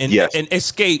 And Yes. and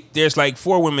Escape, there's like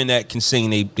 4 women that can sing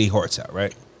they hearts out,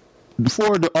 right?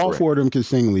 All four of them can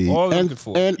sing lead, All of them and can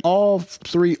four. and all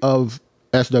three of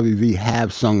SWV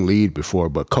have sung lead before,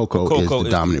 but Coco, Coco is the is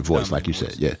dominant the voice, like you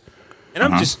dominant said. voice. Yeah,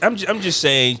 And I'm just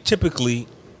saying, typically,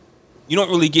 you don't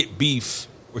really get beef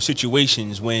or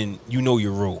situations when you know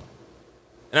your role.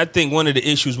 And I think one of the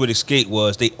issues with Escape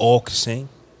was they all could sing,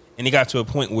 and they got to a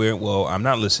point where, well, I'm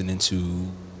not listening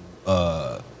to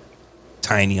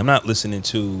Tiny. I'm not listening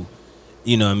to,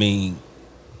 you know what I mean.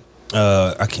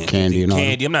 I can't Candy and all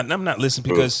Candy. I'm not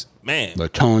listening because man.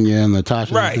 Latonya and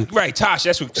Latasha. Right, Tasha.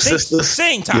 That's what sisters.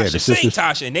 sing Yeah, Tasha, the sing sisters.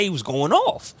 Tasha, and they was going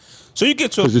off. So you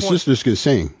get to a Because the point. sisters can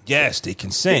sing Yes, they can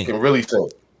They sing, can really sing.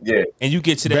 Yeah. and you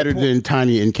get to that better point. than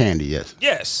Tiny and Candy. Yes,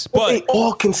 Yes, But they but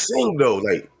all can sing though.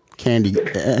 Like Candy.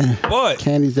 But-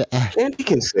 Candy's a. Candy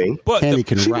can sing. the, Candy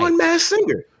can She write. won Masked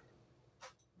Singer.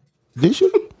 Did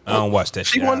she? I don't watch that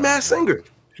She shit. won Masked Singer.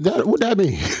 What that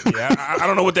mean? Yeah, I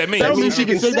don't know what that means. That don't mean means she she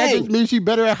can can sing. That sing. just means she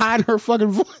better at hiding her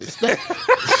fucking voice.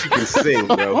 She can sing,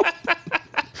 bro.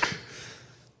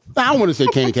 I don't want to say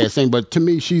Candy can't sing, but to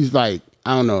me, she's like,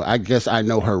 I don't know. I guess I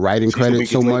know her writing the credit so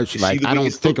weakest link. much. She's Like, the I don't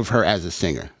weakest think link. of her as a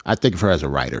singer. I think of her as a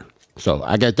writer. So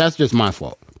I guess that's just my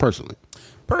fault, personally.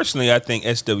 Personally, I think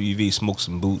SWV smoked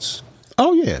some boots.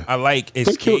 Oh yeah, I like they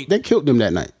Escape. killed them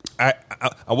that night. I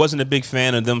wasn't a big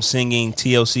fan of them singing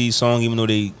TLC's song, even though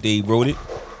they wrote it.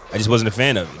 I just wasn't a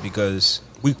fan of it because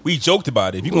we joked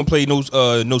about it. If you're gonna play no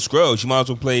scrubs, you might as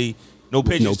well play no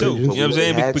pigeons too. Pigeons. You know what I'm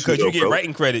saying? They had to, Because you though, get bro.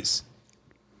 writing credits.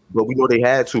 But we know they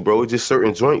had to, bro. It's just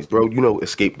certain joints, bro. You know,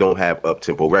 Escape don't have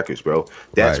up-tempo records, bro.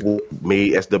 That's Right. what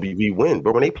made SWV win,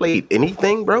 bro. When they played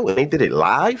anything, bro, and they did it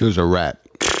live, It was a rap.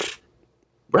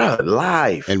 bro,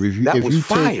 live. And that was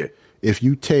fire. If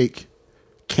you take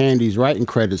Candy's writing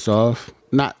credits off,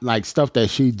 not like stuff that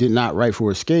she did not write for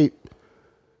Escape,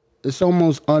 it's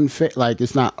almost unfair. Like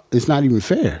it's not even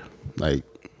fair. Like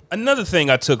Another thing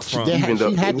I took from Even though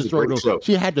she it had was to a throw great those. show.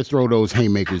 She had to throw those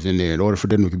haymakers in there in order for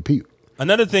them to compete.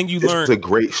 another thing you This was a learned.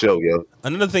 great show, yo.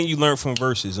 Another thing you learned from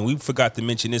Versus, and we forgot to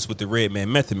mention this with the Redman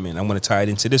Method Man. I want to tie it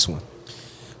into this one.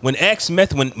 When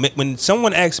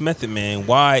someone asks Method Man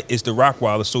why is the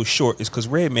Rockwaller so short, it's because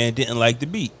Redman didn't like the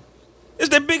beat. It's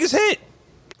their biggest hit.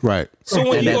 Right. So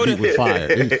when and you that go beat to was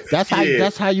fire.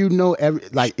 That's how you know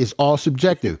like it's all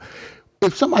subjective.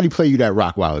 If somebody play you that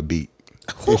Rockwilder beat,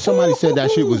 if somebody said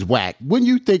that shit was whack, wouldn't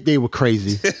you think they were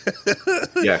crazy?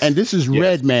 Yes. And this is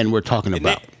Redman we're talking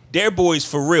about. They're boys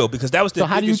for real because that was the. So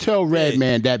how do you biggest- tell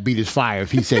Redman that beat is fire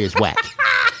if he say it's whack?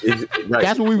 Right,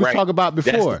 That's what we were right. talking about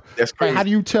before. That's Like, crazy. how do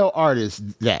you tell artists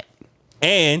that?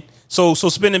 And so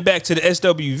spinning back to the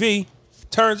SWV,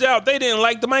 turns out they didn't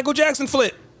like the Michael Jackson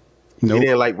flip. They Nope.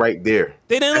 didn't like right there.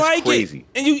 They didn't That's like crazy.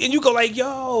 it. And you go like,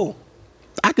 yo.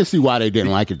 I can see why they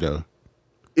didn't like it though.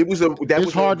 It was that It's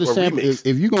was hard a to sample. remix.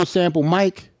 If you're gonna sample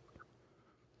Mike,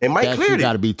 And Mike that shit cleared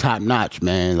got to it. be top notch,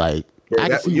 man. Like Bro, I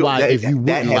can that- see yo, why that- if you that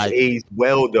wouldn't has like. aged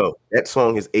well though. That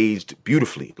song has aged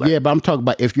beautifully. Like, Yeah, but I'm talking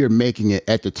about if you're making it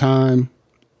at the time.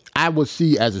 I would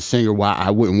see as a singer why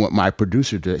I wouldn't want my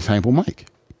producer to sample Mike.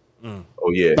 oh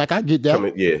yeah, Like I get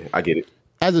that. yeah, I get it.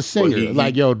 As a singer, he-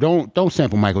 like yo, don't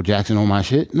sample Michael Jackson on my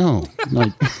shit. No,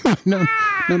 like no.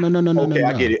 Okay,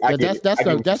 I get it. I get That's it.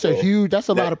 I get what that's you're a saying. huge. That's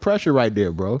a lot of pressure right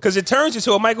there, bro. Because it turns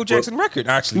into a Michael Jackson record,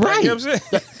 actually. Right. You know what I'm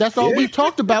saying? That's all we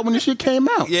talked about when the shit came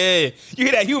out. Yeah. You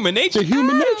hear that human nature? The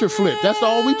human nature flip. That's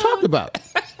all we talked about.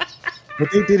 But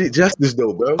they did it justice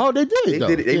though, bro. Oh, they did. They though.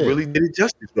 did it. They Yeah. really did it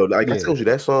justice though. Like I Yeah. told you,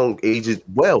 that song ages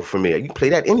well for me. You can play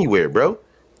that anywhere, bro.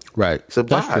 Right. It's a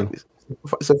That's vibe. true.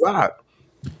 It's a vibe.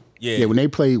 Yeah. Yeah, when they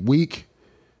played Weak,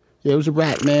 yeah, it was a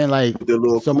rap, man. Like The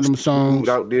little some of them acoustic songs. dude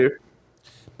out there.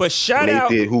 But shout When they out.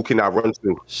 did "Who Can I Run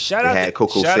To?" Shout they out. had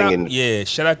Coco shout singing. Out, yeah.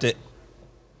 Shout out to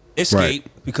Escape Right.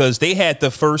 because they had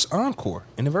the first encore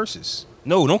in the verses.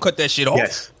 No, don't cut that shit off.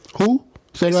 Yes, Who?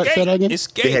 Say that again.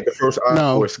 Escape. they had the first encore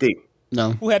No. Escape.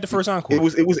 No, Who had the first encore? It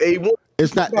was A1.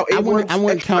 it's not. No, I wouldn't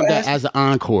A1's count that extra as an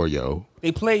encore, yo.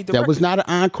 They played the That record. was not an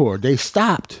encore. They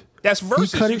stopped. That's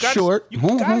verses. He cut You it gotta- short. you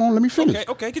Hold gotta- on, let me finish.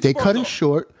 Okay, get they your cut bars it off.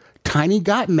 short. Tiny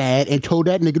got mad and told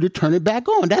that nigga to turn it back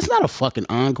on. That's not a fucking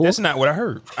encore. That's not what I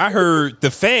heard. I heard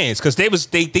the fans because they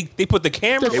put the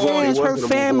camera the on. fans, her wasn't a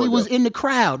family movie, was though. in the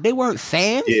crowd. They weren't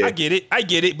fans. Yeah. I get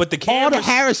it. But the All camera. the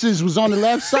Harrises was on the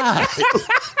left side.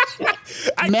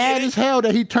 Mad as hell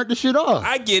that he turned the shit off.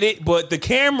 I get it, but the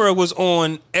camera was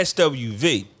on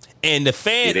SWV and the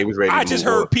fan. Yeah, they was ready to I just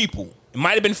move heard on. people. It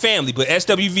might have been family, but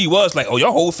SWV was like, "Oh,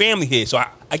 your whole family here." So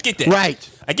I get that. Right.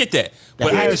 I get that. The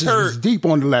But I Harrises just was heard. deep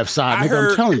on the left side, I nigga. heard.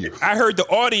 I'm telling you. I heard the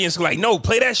audience like, "No,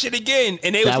 play that shit again,"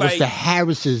 and they That was was like, the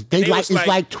Harrises. They they like was it's like-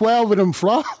 like 12 of them,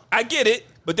 Flaw. "I get it,"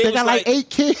 but they They was got like 8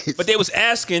 kids. But they was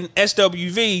asking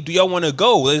SWV, "Do y'all want to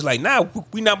go?" They was like, "Nah,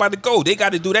 we not about to go. They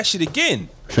got to do that shit again."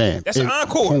 Fam, That's an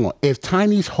encore. Hold on. If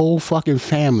Tiny's whole fucking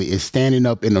family is standing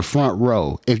up in the front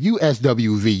row, if you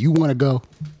SWV, you want to go?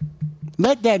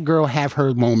 Let that girl have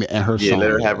her moment and her Yeah, song. let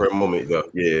her have her moment though.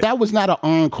 Yeah. That was not an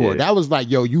encore. Yeah. That was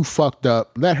like, yo, you fucked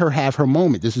up. Let her have her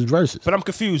moment. This is verses. But I'm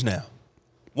confused now.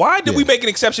 Why did we make an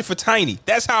exception for Tiny?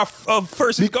 That's how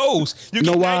versus goes. You You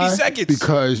know get why? 90 seconds.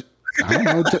 Because I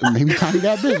don't know. Maybe Tiny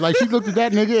that bitch. Like she looked at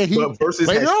that nigga and he But versus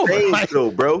played has it over. changed Like,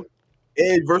 though, bro.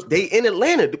 And they in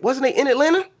Atlanta. Wasn't they in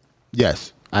Atlanta?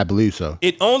 yes, I believe so.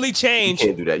 it only You changed.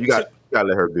 can't do that. You got to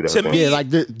let her do that. to man. me- Yeah, like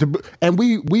the and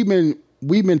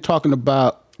we've been talking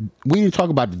about. We didn't talk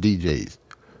about the DJs.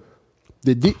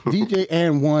 The DJ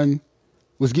and one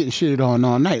was getting shitted on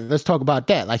all night. Let's talk about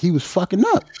that. Like he was fucking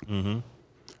up.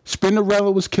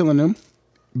 Spinderella was killing him,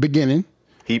 beginning,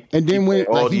 and then when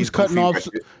all like he these was cutting goofy off,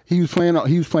 records. he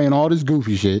was playing all this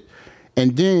goofy shit,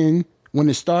 and then when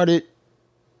it started,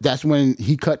 that's when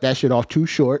he cut that shit off too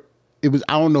short. It was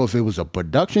I don't know if it was a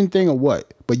production thing or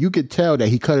what, but you could tell that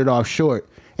he cut it off short,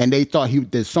 and they thought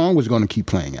the song was going to keep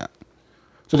playing out.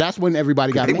 So that's when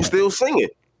everybody got They mad. were still singing.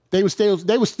 They were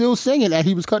still singing that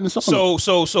he was cutting the song.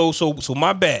 So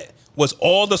my bad. Was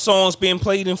all the songs being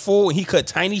played in full and he cut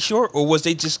Tiny short, or was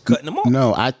they just cutting them off?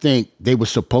 No, I think they were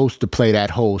supposed to play that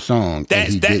whole song. and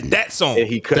he didn't. That song. And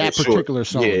he cut That it short. particular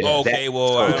song. Okay,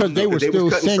 well, because they were They still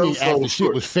was cutting singing some as the songs shit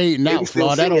short. was fading They out. was still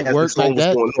Flaw, that singing don't as the work song like was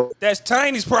that. going on. That's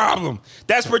Tiny's problem.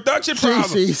 That's production problem.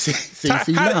 See,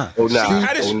 nah. Oh nah,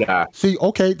 How does- oh nah. See,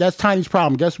 okay, that's Tiny's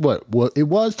problem. Guess what? Well, it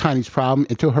was Tiny's problem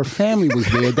until her family was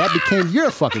there. That became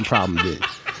your fucking problem then.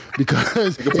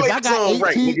 Because if play I the song got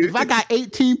right, 18, nigga. if I got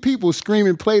 18 people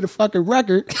screaming play the fucking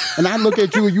record, and I look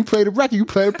at you and you play the record, you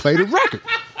play the record.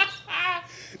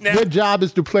 Now, Your job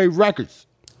is to play records.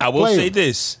 I will Play say it.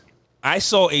 this. I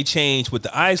saw a change with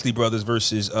the Isley Brothers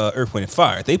versus Earth, Wind, and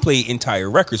Fire. They played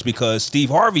entire records because Steve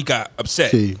Harvey got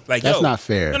upset. See, like, that's yo, not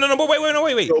fair. No, but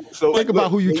wait. So Think about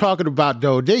who you talking about,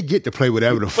 though. They get to play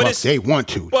whatever the fuck it's- they want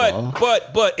to. dawg.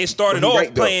 But it started But he off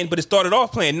right, though. playing. But it started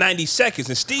off playing 90 seconds,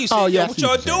 and Steve said, Oh, yeah, I "What see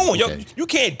y'all what you're saying. doing? Yo, Okay. you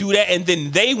can't do that." And then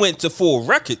they went to full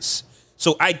records.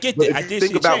 So I get But that. I if did you see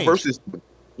think a about change. versus.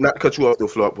 not to cut you off the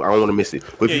floor. I don't want to miss it.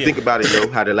 But if you think about it, though,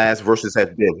 how the last verses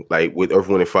have been, like with Earth,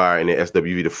 Wind, and Fire and the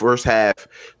SWV, the first half,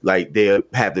 like they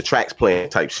have the tracks playing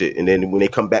type shit, and then when they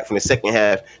come back from the second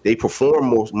half, they perform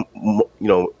most,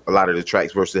 a lot of the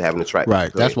tracks versus having the track.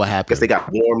 Right, that's what happened. Guess they got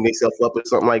warmed themselves up or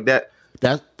something like that.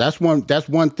 That's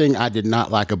one thing I did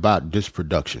not like about this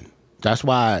production. That's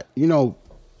why,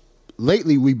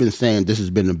 lately we've been saying this has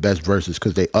been the best verses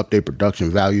because they up their production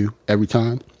value every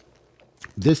time.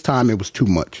 This time it was too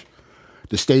much.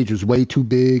 The stage was way too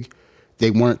big.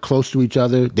 They weren't close to each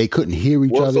other. They couldn't hear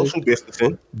each other. Social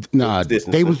distancing. Nah,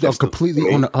 they was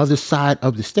completely on the other side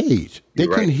of the stage. They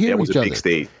couldn't hear each other. Big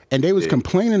stage. And they was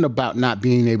complaining about not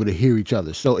being able to hear each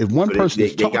other. So if one person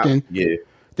is talking,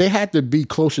 they had to be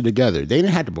closer together. They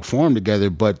didn't have to perform together,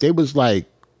 but they was like,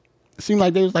 it seemed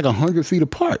like they was like 100 feet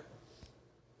apart.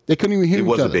 They couldn't even hear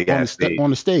each other on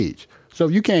the stage. So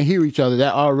if you can't hear each other,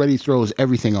 that already throws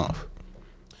everything off.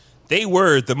 They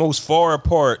were the most far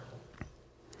apart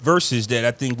verses that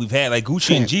I think we've had. Like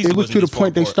Gucci and Jeezy. It was to the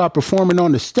point they stopped performing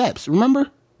on the steps. Remember?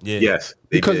 Yeah. Yes.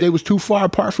 Because they was too far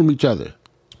apart from each other.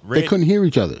 They couldn't hear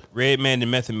each other. Redman and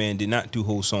Method Man did not do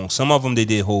whole songs. Some of them they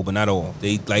did whole, but not all.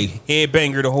 They like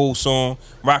Headbanger the whole song,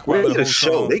 Rock the whole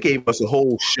song. They gave us a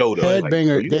whole show though.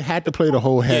 Headbanger, they had to play the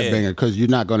whole Headbanger because you're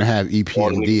not going to have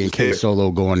EPMD and K Solo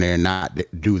go in there and not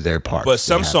do their part. But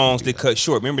some songs they cut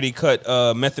short. Remember they cut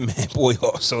Method Man Boy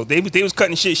off, so they was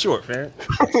cutting shit short, man.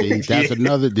 See, that's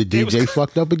another. The DJ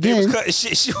fucked up again. They was cutting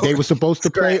shit short. They were supposed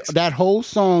to play that whole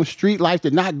song. Street Life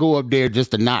did not go up there just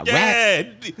to not rap. Yeah,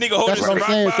 nigga, hold that's what I'm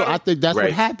saying. So I think that's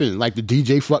what happened. Like the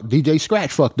DJ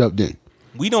Scratch fucked up then.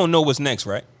 We don't know what's next,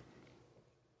 right?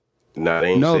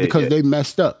 No, because they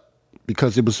messed up.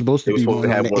 Because it was supposed to be on the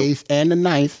 8th and the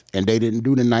 9th, and they didn't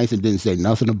do the 9th and didn't say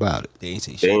nothing about it. They ain't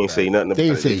say shit. They ain't say nothing about it. They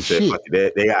ain't say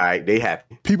shit. They all right. They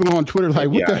happy. People on Twitter like,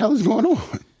 what the hell is going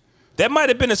on? That might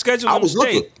have been a scheduling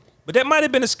mistake. But that might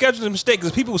have been a scheduling mistake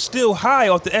because people were still high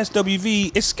off the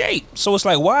SWV Escape. So it's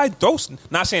like, why those?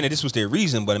 Not saying that this was their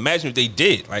reason, but imagine if they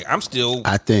did. Like, I'm still.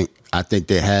 I think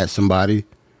they had somebody,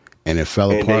 and it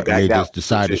fell apart, and they just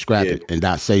decided to scrap it and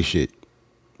not say shit.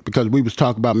 Because we was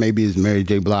talking about maybe it's Mary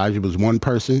J. Blige. It was one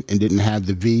person and didn't have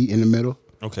the V in the middle.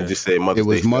 Okay. Just say Mother's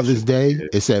Day. It was Mother's Day. Yeah.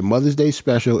 It said Mother's Day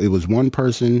special. It was one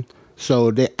person. So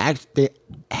they had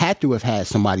to have had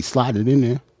somebody slide it in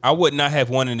there. I would not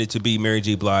have wanted it to be Mary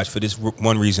J. Blige for this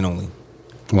one reason only.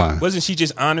 Why? Wasn't she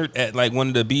just honored at like one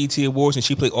of the BET Awards and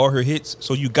she played all her hits?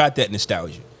 So you got that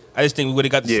nostalgia. I just think we would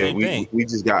have got the same thing. We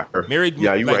just got her. Mary,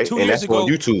 yeah, you're right. 2 and years that's ago, on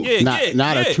YouTube.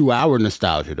 Not a 2-hour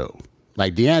nostalgia though.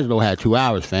 Like D'Angelo had 2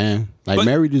 hours, fam. Like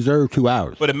Mary deserved 2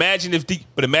 hours. But imagine if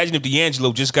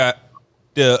D'Angelo just got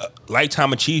the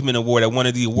Lifetime Achievement Award at one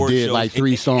of the award shows. Did like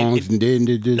 3 songs and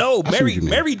did. No,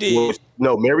 Mary did.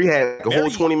 No, Mary had a whole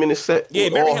 20-minute set. Yeah,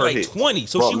 Mary had like 20.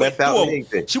 So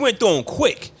she went through them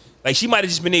quick. Like she might have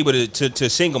just been able to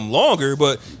sing them longer,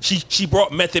 but she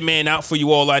brought Method Man out for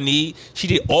You All I Need. She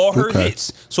did all her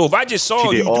hits. So if I just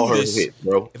saw you do this,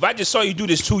 if I just saw you do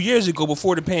this 2 years ago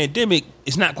before the pandemic,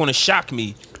 it's not going to shock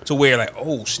me to where like,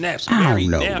 oh snaps, Mary.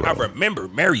 Now I remember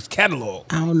Mary's catalog.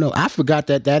 I don't know. I forgot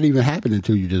that even happened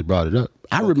until you just brought it up.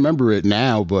 I remember it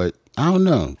now, but I don't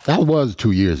know. That was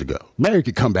 2 years ago. Mary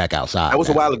could come back outside. That was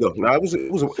a while ago. No, it was.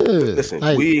 Listen,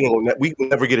 like, we can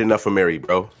never get enough of Mary,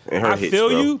 bro. And her hits,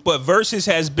 feel you, but Versus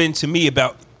has been to me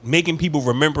about making people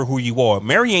remember who you are.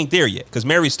 Mary ain't there yet because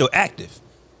Mary's still active.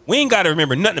 We ain't got to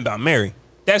remember nothing about Mary.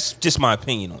 That's just my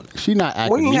opinion on it. She not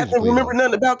active. We ain't have to remember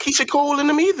nothing about Keisha Cole and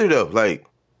them either, though. Like.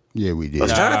 Yeah, we did.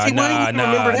 Remember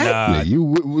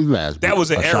that? That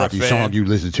was an era, fam. Song you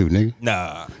listened to, nigga.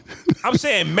 Nah, I'm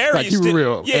saying Mary like is still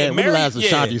real. Yeah, Mary. Last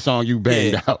Ashanti song you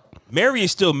banged out. Mary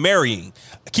is still marrying.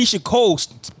 Keisha Cole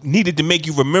needed to make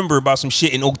you remember about some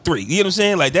shit in 03. You know what I'm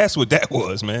saying? Like that's what that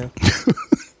was, man.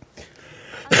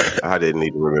 I didn't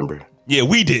need to remember. Yeah,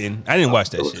 we didn't. I didn't watch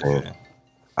that shit. Man.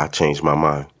 I changed my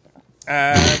mind.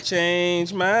 I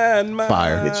changed my mind.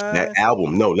 Fire. That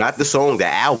album. No, not the song. The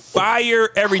album. Fire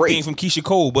everything from Keisha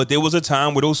Cole, but there was a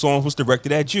time where those songs was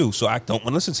directed at you, so I don't want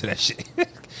to listen to that shit.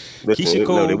 Keisha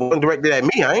Cole. No, they weren't directed at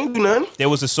me. I ain't do nothing. There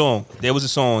was a song.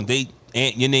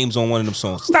 And your name's on one of them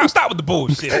songs. Stop with the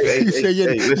bullshit. You say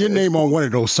your name on one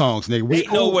of those songs, nigga.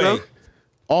 Ain't no way.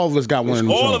 All of us got one of them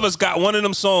songs. All of us got one of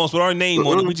them songs with our name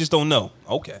on it. We just don't know.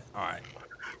 Okay. All right.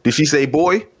 Did she say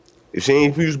boy? If she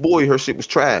ain't used boy, her shit was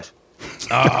trash.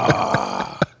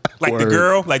 Like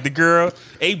the girl.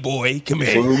 Hey boy, come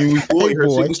here. When you use boy, her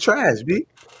shit was trash, B.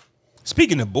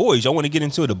 Speaking of boys, y'all want to get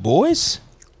into the boys?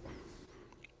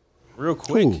 Real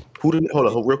quick. Hold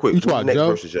on, real quick. You talking next Joe?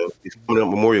 versus Joe? It's coming up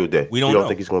Memorial Day. We don't know.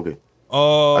 think it's gonna be.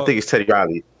 I think it's Teddy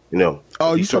Riley. You know.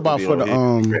 Oh, you talk about for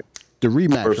the The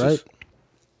rematch, versus- right?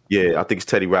 Yeah, I think it's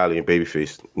Teddy Riley and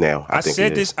Babyface now. I think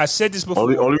said it is. this. I said this before.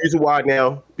 Only reason why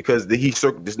now because he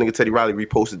circled this nigga Teddy Riley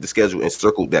reposted the schedule and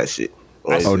circled that shit.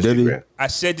 On his did he? Instagram. I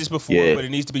said this before, Yeah. but it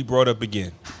needs to be brought up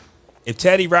again. If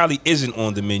Teddy Riley isn't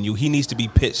on the menu, he needs to be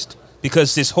pissed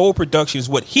because this whole production is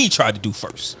what he tried to do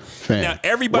first. Fam. Now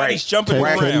everybody's Right. jumping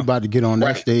Teddy around. about to get on that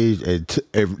Right. stage and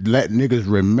let niggas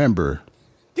remember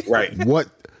Right. what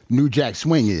New Jack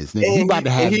Swing is. Nigga. He And about to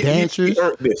have he dancers.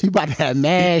 earned this. He about to have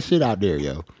mad shit out there,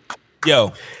 yo.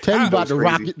 Yo, Teddy about to goes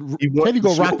rock crazy. it. He wants Teddy to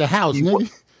gonna rock smoke. the house, He nigga.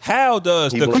 wants- how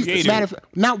does the wants- creator? Matter of fact,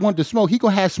 not want to smoke. He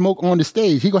gonna have smoke on the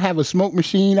stage. He gonna have a smoke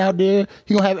machine out there.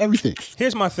 He gonna have everything.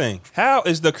 Here's my thing: how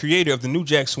is the creator of the New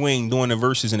Jack Swing doing the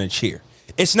verses in a chair?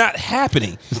 It's not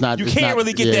happening. It's not- You it's can't not-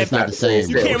 really get yeah, that. it's not the same,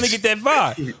 You bro. can't really get that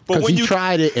vibe. But Because when he you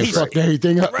tried it and fucked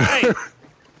everything up. right,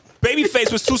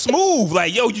 Babyface was too smooth.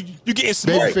 Like, yo, you getting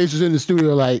smoked. Babyface was in the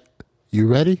studio like, you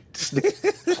ready? This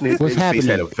nigga What's Babyface happening?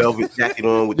 had a velvet jacket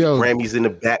on with Yo. the Grammys in the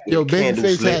back. With Yo, the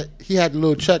candles Babyface lit. had a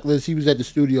little checklist. He was at the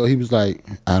studio. He was like,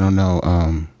 I don't know.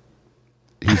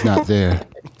 He's not there.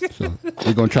 So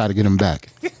we're gonna try to get him back.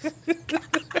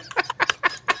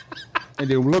 And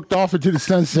then looked off into the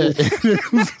sunset.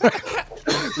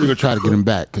 We're gonna try to get him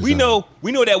back. 'Cause, We know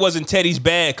that wasn't Teddy's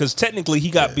bad because technically he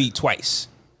got beat twice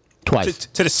twice.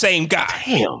 to the same guy.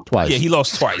 Damn. Twice. Yeah, he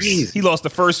lost twice. Crazy. He lost the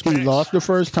first He match. lost the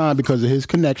first time because of his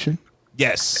connection.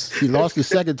 Yes. He lost the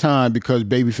second time because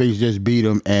Babyface just beat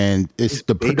him, and it's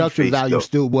the production Babyface, value though.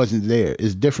 still wasn't there.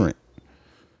 It's different.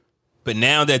 But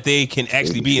now that they can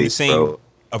actually be in the Babyface, same bro.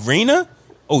 arena,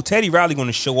 Teddy Riley going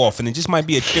to show off, and it just might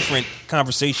be a different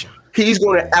conversation. He's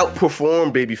going to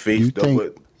outperform Babyface, You though. think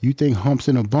But you think Humps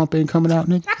and a Bump ain't coming out,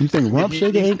 nigga? You think Rump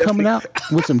Shaker ain't coming out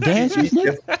with some dancers,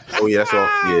 nigga? oh yeah, that's all.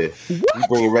 Yeah, you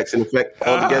bringing Rex in effect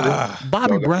all together.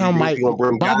 Bobby Dog, Brown you might gonna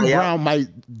bring Bobby out? Brown might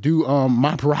do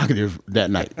My Prerogative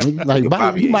that night. Nigga. Like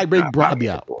Bobby, he might bring Bobby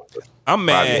out. I'm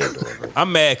mad. Bobby ain't doing it.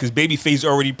 I'm mad because Babyface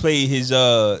already played his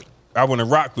I Want to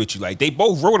Rock With You. Like, they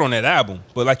both wrote on that album.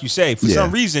 But like you say, for Yeah.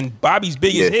 some reason, Bobby's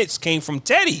biggest Yeah. hits came from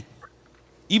Teddy.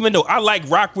 Even though I like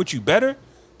Rock With You better,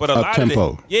 but a lot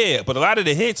Up-tempo. of the lot of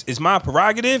the hits is My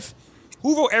Prerogative.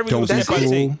 Who wrote Every Don't Little Be Step I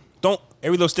Cruel. Take?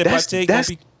 Every Little Step I Take. Don't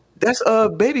be, That's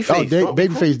Babyface. Oh,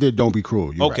 Babyface did Don't Be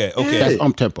Cruel. You're Okay, right. okay.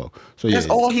 That's tempo. So yeah, That's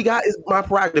all he got is My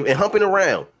Prerogative and Humping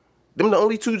Around. Them the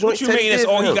only two What joints. you Teddy mean that's did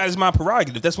all for he him. got is My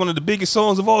Prerogative? That's one of the biggest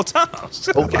songs of all time.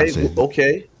 Okay,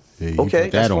 okay. Yeah, you Okay,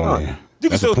 put that that's on fine. there. You can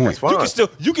That's a still,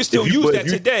 point. you can still If use but that if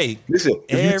you- today. Listen,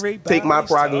 if you take My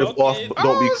Prerogative off,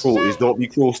 Don't Be Cruel. Is Don't Be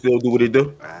Cruel still do what it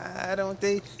do? I don't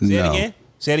think. Say it No. again.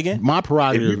 Say it again. My If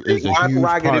Prerogative you take is a My huge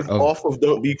part Prerogative of off of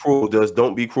Don't Be Cruel, does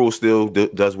Don't Be Cruel still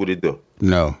does what it do?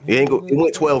 no. It ain't go. It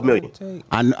went 12 million.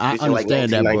 I It's in, like,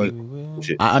 understand that, but 1990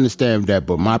 shit. I understand that,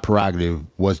 but My Prerogative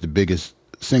was the biggest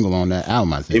single on that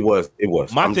album. I think It was.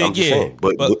 My I'm thing, just yeah, saying.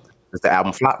 But but- does the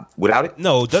album flop without it?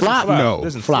 No, it doesn't Flop? flop. No. It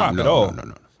doesn't Flop? flop No, at all.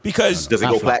 no. Because Does it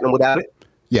go Not flop. platinum without it?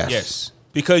 yes,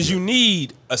 because you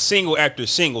need a single after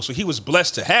single. So he was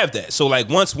blessed to have that. So like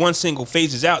once one single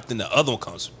phases out, then the other one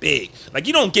comes big. Like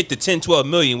you don't get the 10, 12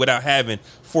 million without having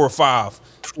 4 or 5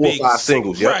 4 or 5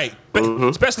 singles, yep. right? But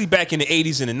especially back in the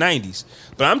 80s and the 90s.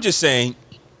 But I'm just saying,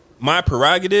 My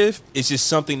Prerogative is just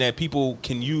something that people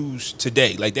can use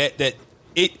today. Like that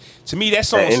it to me that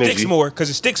song That energy. sticks more because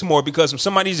it sticks more because when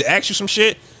somebody's to ask you some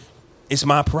shit, it's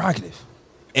My Prerogative.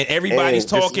 And everybody's And this is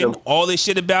talking all this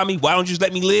shit about me. Why don't you just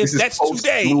let me live? This is That's post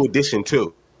today. New Edition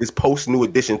too. It's post New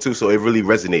Edition too, so it really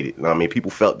resonated. I mean,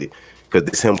 people felt it because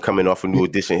it's him coming off of New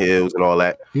Edition Hills and all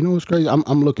that. You know what's crazy?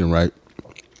 I'm looking right.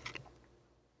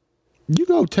 You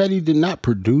know Teddy did not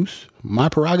produce My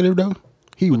Prerogative though.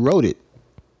 He wrote it.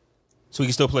 So he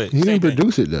can still play it. He Same didn't thing.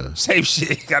 produce it though. Same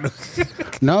shit.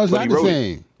 No, it's But not he the wrote it.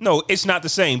 same. No, it's not the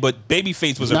same. But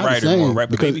Babyface was It's a not the writer same, more, right?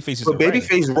 But because- Babyface is But a writer.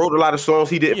 Babyface wrote a lot of songs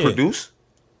he didn't Yeah. produce.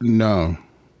 No.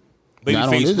 Not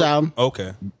on this wrote- album.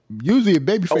 Okay. Usually if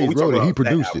Babyface we wrote talking it, he about that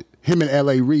produced album. it. Him and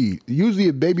L.A. Reid. Usually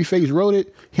if Babyface wrote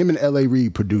it, him and L.A.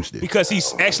 Reid produced it. Because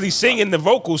he's actually singing the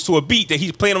vocals to a beat that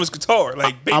he's playing on his guitar.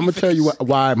 Like I'm gonna Babyface. tell you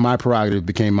why My Prerogative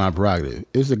became My Prerogative.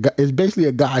 It's basically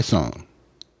a guy song.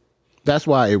 That's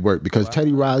why it worked because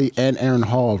Teddy Riley and Aaron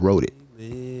Hall wrote it,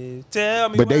 Tell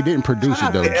me but they why. didn't produce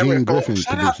it though. Shout out to Gene Aaron Hall. Griffin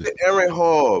Shout out produced to it. Aaron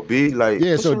Hall, B. Like,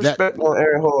 Yeah, put so some that- respect on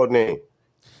Aaron Hall name.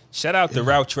 Shout out to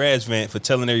Ralph Tresvant for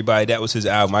telling everybody that was his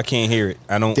album. I can't hear it.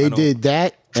 I don't. They did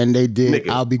that, and they did Nigga,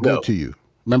 "I'll Be Good no. to You."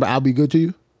 Remember "I'll Be Good to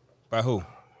You"? By who?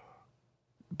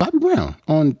 Bobby Brown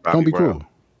on Bobby "Don't Be Brown. Cruel."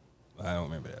 I don't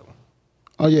remember that one.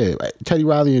 Oh yeah, Teddy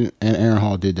Riley and Aaron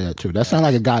Hall did that too. That sounds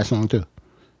like a guy song too.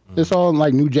 It's all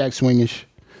like New Jack Swingish,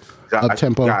 up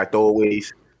tempo. Guy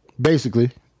throwaways. Basically.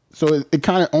 So it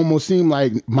kind of almost seemed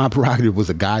like My Prerogative was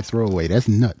a guy throwaway. That's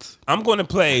nuts. I'm going to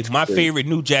play my favorite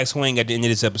New Jack Swing at the end of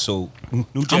this episode. New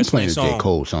Jack I'm Swing playing a song. J.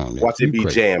 Cole song. Man. Watch it You be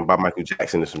crazy. Jam by Michael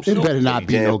Jackson or some shit. It better not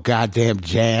be Jam. no goddamn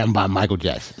Jam by Michael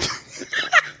Jackson.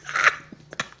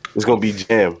 It's gonna be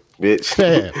Jam, bitch.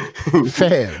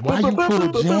 Fab. Why you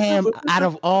pull Jam out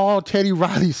of all Teddy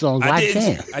Riley songs? Why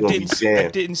can't? I gonna didn't be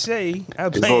Jam. say I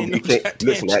was It's playing gonna no be, goddamn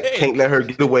listen, that Jam. Can't Let Her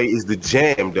Get Away is the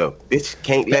jam, though. Bitch,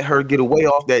 Can't Let Her Get Away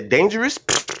off that Dangerous.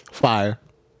 Fire.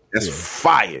 That's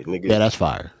fire, nigga. Yeah, that's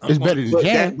fire. It's better than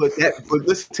Jam. But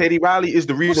listen, Teddy Riley is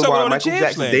the reason up why on the Michael Jam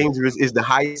Jackson Slam? Dangerous is the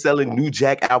highest selling New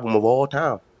Jack album of all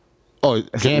time. Oh,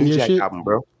 That's Jam a New your Jack shit? album,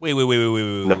 bro. Wait.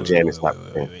 No, Jam is not.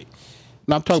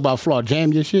 No, I'm talking about Flaw.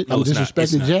 Jam your shit? No, I'm it's not. disrespecting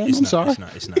It's not. Jam? It's I'm not. sorry.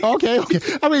 It's not. Okay.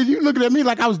 I mean, you looking at me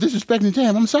like I was disrespecting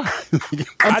Jam. I'm sorry.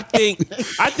 I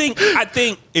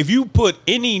think if you put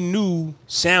any new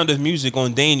Sound of Music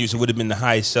on Dangerous, it would have been the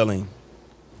highest selling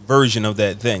version of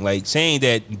that thing. Like saying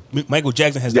that Michael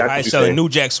Jackson has Yeah, I the get highest what selling you're saying. New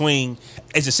Jack Swing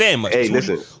isn't saying much. Hey, Who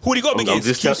listen. who do you go up I'm against?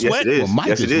 just Keith telling- Sweat? yes, it Well, is. Mike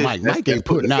Yes, is it is. Mike. That's- Mike that's ain't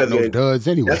putting the out no feather in- duds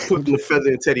anyway. That's putting the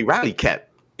feather in Teddy Riley cap.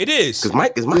 It is. Because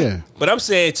Mike is Mike. Yeah. But I'm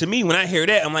saying to me, when I hear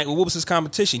that, I'm like, well, what was his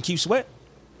competition? Keith Sweat? You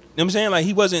know what I'm saying? Like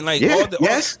he wasn't like Yeah, all the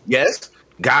yes.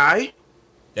 Guy.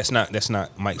 That's not Mike's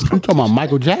You talking competition. about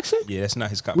Michael Jackson? Yeah, that's not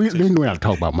his We competition. know how to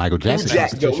talk about Michael Jackson.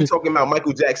 Jack. Yo, we talking about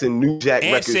Michael Jackson, New Jack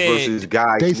And records said- versus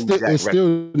Guy. They New still, Jack it's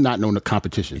records. still not known the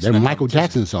competition. They're not Michael competition.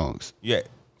 Jackson songs. Yeah.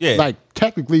 Like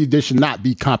technically, there should not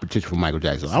be competition for Michael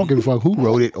Jackson. I don't give a fuck who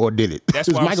wrote it or did it. That's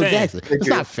It's what I'm Michael saying. Jackson. It's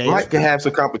not fair. Mike can have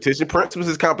some competition. Prince was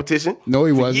his competition. No,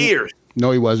 he for wasn't. Years. No,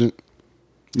 he wasn't.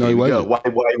 No, he Yo, wasn't.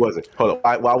 why he wasn't? Hold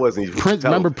on. Why wasn't he? Prince,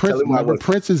 Tell remember him. Prince? Tell him why Remember wasn't.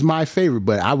 Prince is my favorite,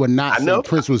 but I would not I say know.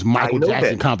 Prince was Michael I know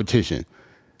Jackson that. competition.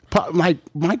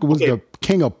 Michael was Okay. the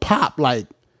king of pop. Like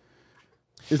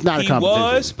it's not a He competition.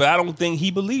 was, but I don't think he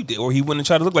believed it, or he wouldn't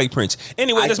try to look like Prince.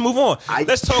 Anyway, let's move on.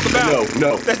 Let's talk about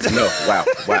No.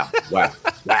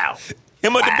 Wow.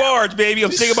 him at the barge, baby.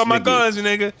 I'm thinking about my Nigga. guns,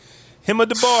 nigga. Him at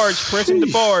the barge, Prince at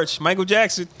the barge, Michael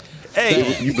Jackson.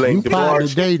 Hey, You blame You the pie barge.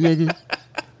 today, nigga.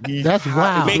 That's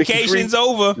wild. Mickey vacation's Free.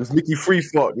 over. It's Mickey Free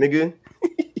fault, nigga.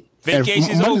 And Vacation's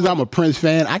as much as over. I'm a Prince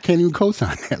fan, I can't even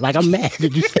co-sign that. Like I'm mad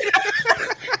that you said.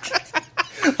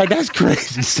 Like that's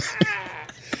crazy.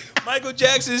 Michael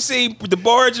Jackson seen the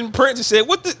barge and Prince and said,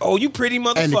 "What the? Oh, you pretty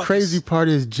motherfuckers." And the crazy part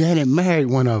is Janet married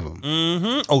one of them.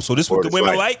 Oh, so this what Or the it's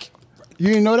women like- like? You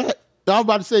didn't know that? I was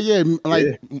about to say, yeah,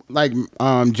 like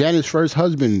Janet's first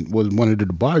husband was one of the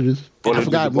barges. I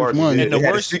forgot which one. And the They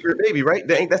had a worst- secret baby, right?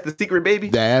 That's the secret baby.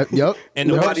 That, yep. And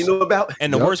the Nobody worst, knew about.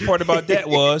 and the Yep. worst part about that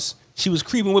was she was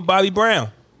creeping with Bobby Brown,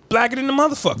 blacker than the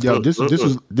motherfucker. Yo, this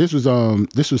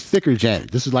was thicker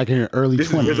Janet. This was like in her early This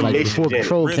is 20s, Rhythm like Nation before Janet.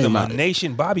 Control Rhythm came of out.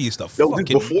 Nation, Bobby is the Yo, this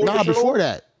fucking. before Nah, the show? before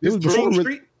that. It This was before. Dream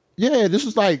Street? Yeah, this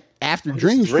was like after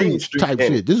Dream Dream Street Street type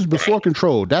Janet. shit. This is before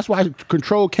Control. That's why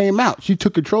Control came out. She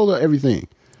took control of everything.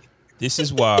 This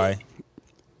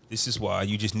is why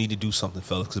you just need to do something,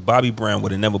 fellas. Because Bobby Brown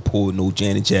would have never pulled no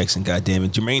Janet Jackson. Goddamn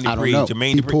it, Jermaine I don't Dupri. know.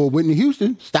 Jermaine He Dupri. pulled Whitney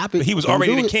Houston. Stop it. But he was Don't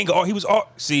already do the it. king. Oh, he was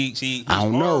all see. He I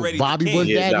don't was know. already Bobby the king. was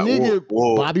Yeah, that nah, nigga.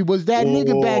 whoa. Bobby was that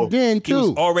nigga Whoa. back then He was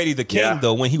too. already the king Yeah.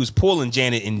 though when he was pulling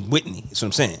Janet and Whitney. That's what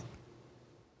I'm saying.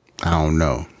 I don't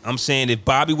know. I'm saying if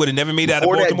Bobby would have never made it out of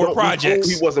Before that, Baltimore don't be fooled, projects,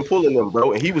 he wasn't pulling them,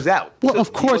 bro, and he was out. Well,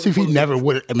 of course, if he wasn't never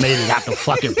would have made it out the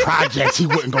fucking projects, he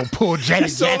wouldn't go pull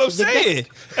Janet that's all I'm Jackson. saying.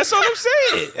 That's all I'm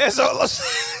saying. That's all I'm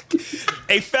saying.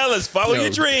 Hey, fellas, follow Yo. your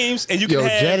dreams, and you Yo, can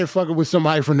have. Janet fucking with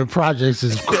somebody from the projects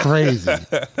is crazy. I'm just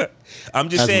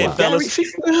That's saying, wild. Gary, fellas, she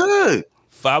from the hood.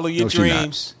 follow your No, she not.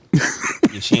 dreams.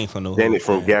 Yeah, she ain't from no hood, Janet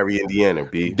from man. Gary, Indiana,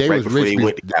 B. They right was before rich, they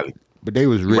went to Cali. But they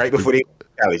was rich. Right before they went to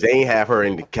Cali. They ain't have her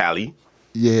in the Cali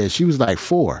Yeah, she was like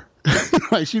 4.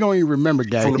 Like she don't even remember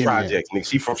Gary. from the Indiana. projects,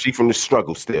 nigga. She from the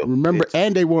struggle still. Remember, bitch.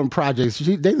 and they weren't projects.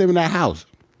 They live in that house.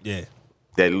 Yeah.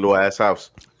 That little ass house.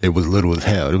 It was little as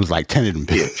hell. It was like 10 of them.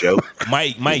 Yeah, Joe.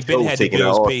 Mike Joe Ben had the taking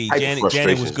bills all paid. type of Janet was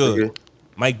frustrations, good. nigga.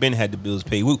 Mike Ben had the bills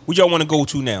paid. What y'all want to go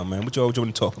to now, man? What y'all want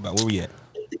to talk about? Where we at?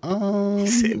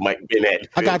 Said Mike Ben had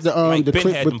I got the Mike the Ben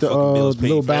clip had with them the fucking bills paid,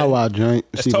 little Bow fam. Wow joint.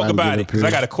 Let's See if I talk can about get it up because here.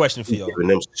 I got a question for y'all. giving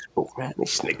them smoke, man.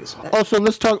 These niggas, man. Oh, so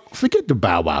let's talk. Forget the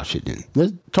Bow Wow shit then.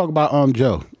 Let's talk about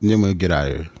Joe, and then we'll get out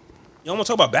of here. You want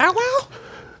to talk about Bow Wow?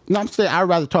 No, I'm saying I'd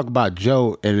rather talk about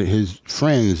Joe and his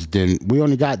friends than we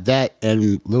only got that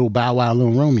and Little Bow Wow,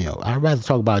 Little Romeo. I'd rather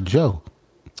talk about Joe.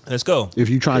 Let's go. If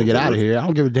you're trying to get out of here, I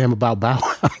don't give a damn about Bow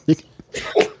Wow.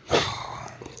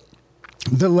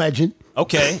 The legend.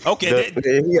 Okay. Yeah,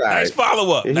 he all Nice right.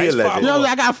 follow up. He a Nice legend. follow You know, up.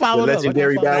 I got followed The up.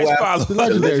 legendary Bow Nice Wow. follow. The The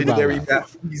legendary Bow legendary Wow. Bow Wow.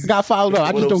 I got followed up.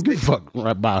 I just don't give a fuck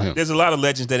about him. There's a lot of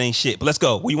legends that ain't shit. But let's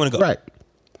go. Where you want to go? Right.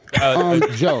 Uh,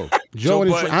 Joe Joe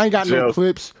and his, Budden. I ain't got no Joe.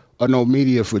 clips or no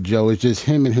media for Joe. It's just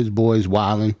him and his boys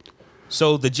wilding.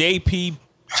 So the JBP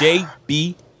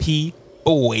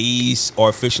boys are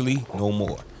officially no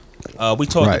more. We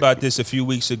talked about this a few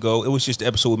weeks ago. It was just an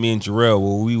episode with me and Jarrell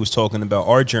where we was talking about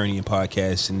our journey in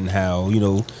podcasting and how,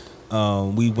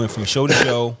 we went from show to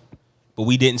show, but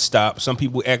we didn't stop. Some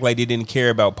people act like they didn't care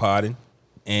about podding,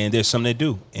 and there's some that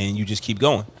do, and you just keep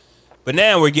going. But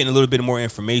now we're getting a little bit more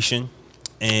information,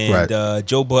 and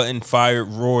Joe Budden fired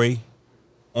Roy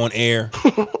on air,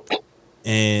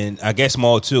 and I guess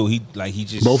Maul too. He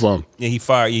just both of them. Yeah,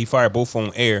 he fired both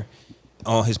on air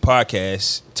on his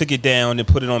podcast. Took it down and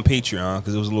put it on Patreon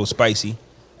because it was a little spicy.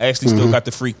 I actually still got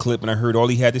the free clip, and I heard all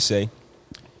he had to say.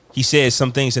 He said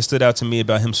some things that stood out to me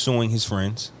about him suing his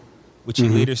friends, which he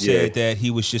later said that he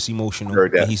was just emotional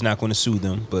and he's not going to sue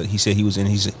them. But he said he was in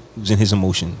his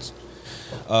emotions.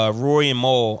 Roy and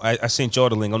Maul, I sent y'all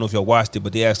the link. I don't know if y'all watched it,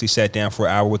 but they actually sat down for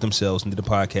an hour with themselves and did the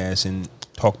podcast and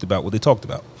talked about what they talked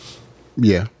about.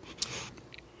 Yeah.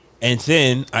 And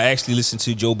then I actually listened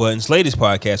to Joe Budden's latest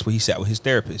podcast where he sat with his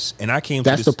therapist, and I came.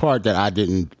 That's the part that I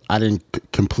didn't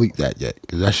complete that yet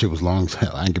because that shit was long as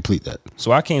hell. I didn't complete that.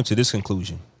 So I came to this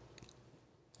conclusion: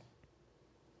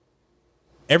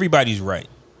 everybody's right,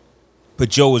 but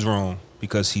Joe is wrong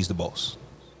because he's the boss,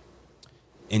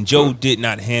 and Joe did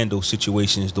not handle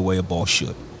situations the way a boss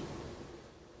should.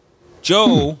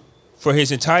 Joe, for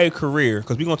his entire career,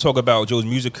 because we're gonna talk about Joe's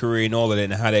music career and all of that,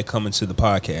 and how that come into the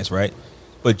podcast, right?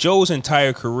 But Joe's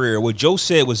entire career, what Joe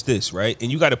said was this, right?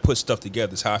 And you got to put stuff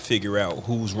together. It's how I figure out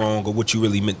who's wrong or what you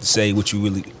really meant to say,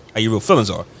 how your real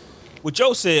feelings are. What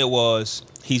Joe said was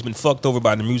he's been fucked over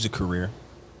by the music career,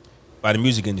 by the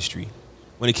music industry.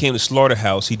 When it came to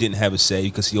Slaughterhouse, he didn't have a say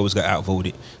because he always got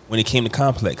outvoted. When it came to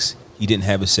Complex, he didn't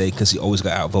have a say because he always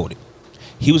got outvoted.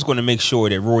 He was going to make sure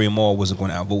that Rory and Maul wasn't going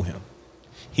to outvote him.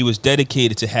 He was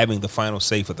dedicated to having the final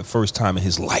say for the first time in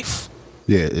his life.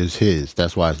 Yeah, it's his.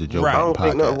 That's why it's the Joe Budden I don't podcast.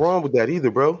 think nothing wrong with that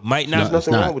either, bro. Might not. There's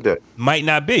nothing wrong with that. Might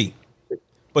not be,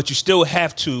 but you still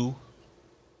have to.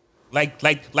 Like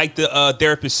the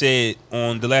therapist said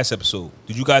on the last episode.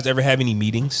 Did you guys ever have any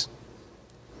meetings?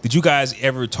 Did you guys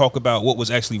ever talk about what was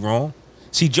actually wrong?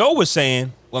 See, Joe was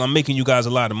saying, "Well, I'm making you guys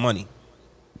a lot of money.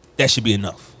 That should be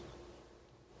enough."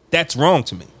 That's wrong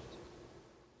to me.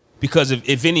 Because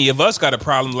if any of us got a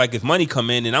problem, like if money come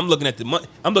in and I'm looking at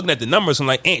the numbers, I'm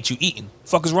like, "Aunt, you eating?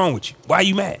 Fuck is wrong with you? Why are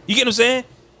you mad?" You get what I'm saying?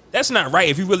 That's not right.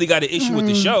 If you really got an issue with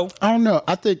the show, I don't know.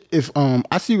 I think if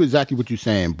I see exactly what you're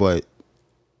saying, but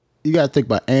you got to think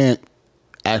about Ant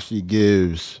actually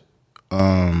gives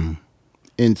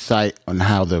insight on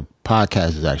how the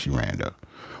podcast is actually ran. Though,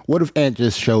 what if Ant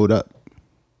just showed up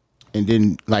and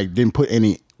didn't put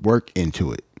any work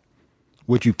into it?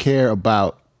 Would you care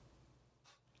about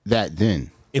that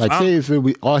then? Say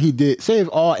if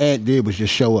all Ant did was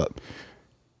just show up,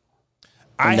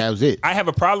 and that was it. I have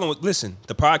a problem with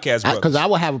the Podcast Brothers, because I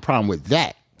would have a problem with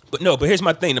that. But here's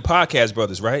my thing: the Podcast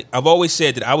Brothers, right? I've always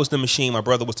said that I was the machine, my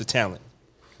brother was the talent.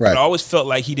 Right. But I always felt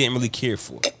like he didn't really care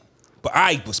for it. But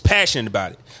I was passionate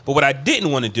about it. But what I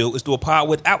didn't want to do is do a pod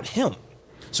without him.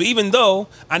 So even though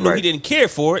I knew he didn't care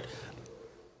for it,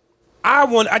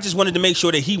 I just wanted to make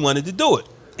sure that he wanted to do it.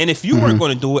 And if you weren't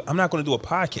going to do it, I'm not going to do a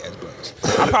podcast, brothers.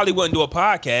 I probably wouldn't do a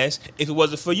podcast if it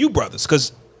wasn't for you, brothers,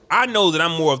 because I know that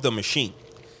I'm more of the machine.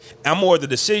 I'm more of the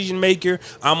decision maker.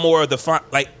 I'm more of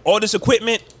the all this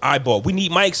equipment, I bought. We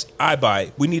need mics, I buy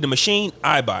it. We need a machine,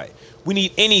 I buy it. We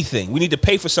need anything. We need to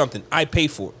pay for something, I pay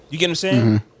for it. You get what I'm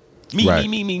saying?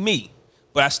 Me.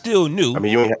 But I still knew. I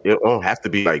mean, you don't have to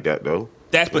be like that, though.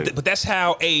 But that's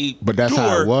how a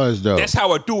how it was, though. That's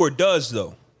how a doer does,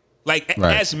 though. Like,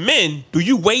 as men, do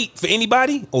you wait for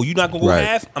anybody? Oh, you're not going to go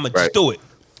half? I'm going to just do it.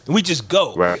 And we just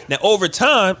go. Right. Now, over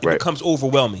time, it becomes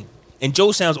overwhelming. And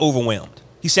Joe sounds overwhelmed.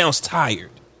 He sounds tired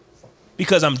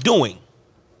because I'm doing.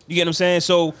 You get what I'm saying?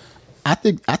 So I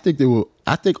think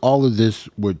all of this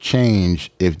would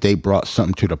change if they brought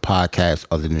something to the podcast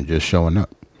other than just showing up.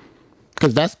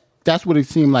 Because that's what it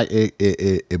seemed like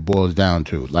it boils down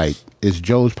to. Like, it's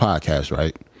Joe's podcast,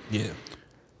 right? Yeah.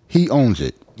 He owns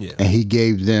it. Yeah. And he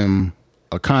gave them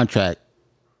a contract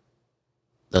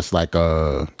that's like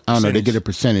I don't know, they get a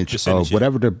percentage of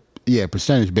whatever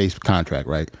percentage-based contract,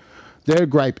 right? Their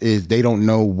gripe is they don't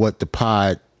know what the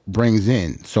pod brings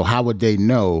in. So how would they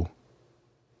know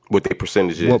what their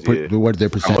percentage is? What their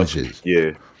percentage is?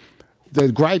 Yeah.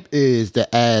 The gripe is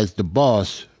that as the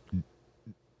boss,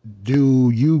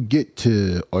 do you get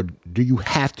to or do you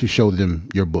have to show them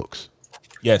your books?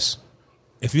 Yes.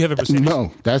 If you have a percentage,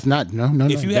 No, that's not. No.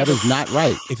 If you That have is not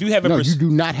right. if you have a you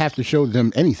do not have to show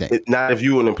them anything. Not if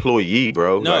you an employee,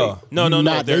 bro. no.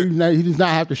 He does not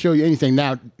have to show you anything.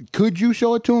 Now, could you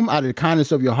show it to him out of the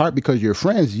kindness of your heart because you're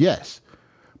friends? Yes,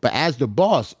 but as the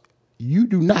boss, you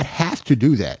do not have to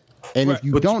do that. And if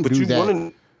you don't do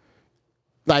that,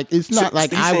 like it's not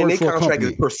like I work for a company.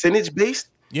 Is percentage based.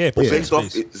 Yeah, based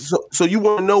off. So you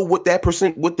want to know what that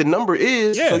what the number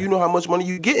is, Yeah. so you know how much money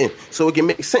you getting, so it can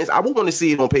make sense. I would want to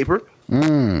see it on paper.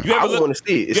 I would want to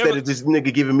see it instead of this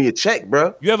nigga giving me a check,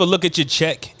 bro. You ever look at your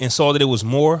check and saw that it was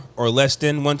more or less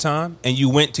than one time, and you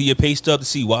went to your pay stub to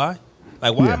see why?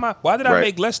 Like, why did I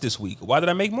make less this week? Why did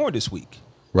I make more this week?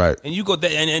 Right. And you go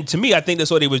and to me, I think that's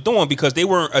what they was doing because they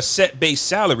weren't a set base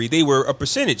salary; they were a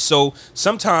percentage. So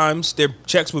sometimes their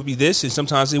checks would be this, and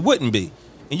sometimes it wouldn't be.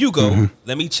 And you go,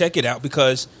 let me check it out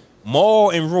because Maul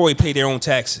and Roy pay their own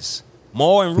taxes.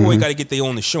 Maul and Roy got to get their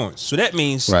own insurance. So that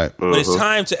means when it's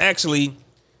time to actually,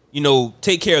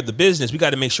 take care of the business, we got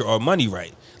to make sure our money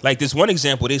right. Like this one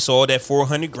example, they saw that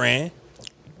 $400,000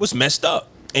 was messed up.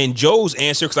 And Joe's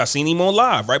answer, because I seen him on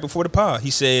live right before the pod,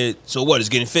 he said, so what, it's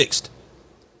getting fixed?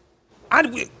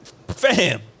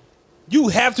 Fam, you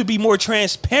have to be more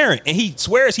transparent. And he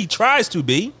swears he tries to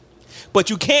be, but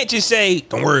you can't just say,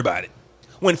 don't worry about it.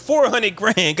 When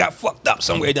 $400,000 got fucked up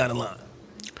somewhere down the line.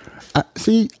 I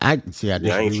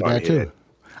disagree with that too.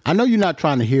 I know you're not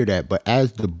trying to hear that, but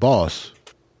as the boss,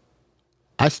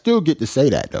 I still get to say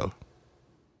that though.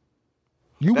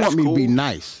 You want me to be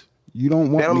nice. You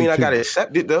don't want. That don't mean I gotta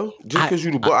accept it though. Just because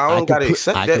you the boss, I don't gotta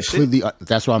accept that shit.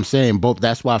 That's what I'm saying.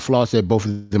 That's why Flaw said both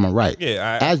of them are right.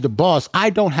 Yeah. As the boss, I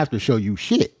don't have to show you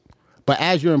shit. But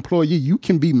as your employee, you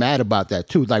can be mad about that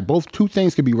too. Like two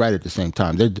things can be right at the same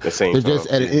time. They're just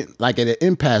at an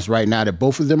impasse right now that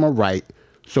both of them are right.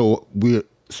 So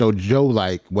Joe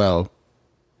like, well,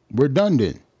 we're done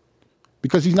then,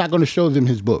 because he's not going to show them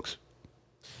his books.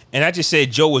 And I just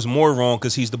said Joe was more wrong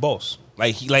because he's the boss.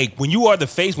 Like when you are the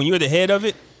face, when you're the head of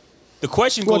it, the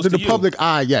question goes to the you. Public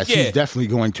eye. Yes, he's definitely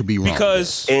going to be wrong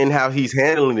because and how he's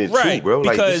handling it too, bro.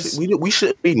 Like because we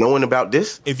shouldn't be knowing about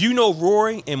this. If you know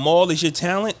Rory and Maul is your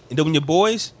talent and them your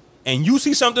boys, and you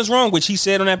see something's wrong, which he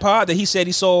said on that pod that he said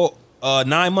he saw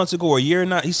 9 months ago or a year,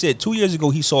 he said 2 years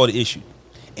ago he saw the issue,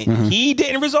 and he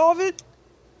didn't resolve it.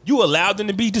 You allowed them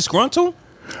to be disgruntled.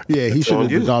 Yeah, he should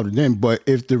have resolved it then. But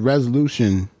if the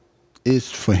resolution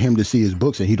is for him to see his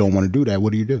books and he don't want to do that,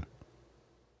 what do you do?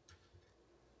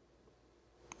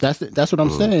 That's what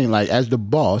I'm saying. Like, as the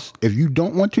boss, if you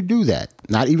don't want to do that,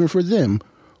 not even for them,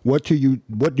 what do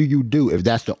you do if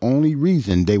that's the only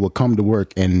reason they will come to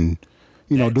work and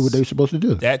do what they're supposed to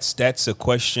do? That's a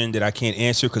question that I can't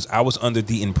answer because I was under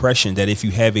the impression that if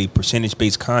you have a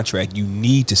percentage-based contract, you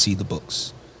need to see the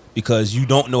books because you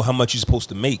don't know how much you're supposed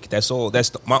to make. That's all.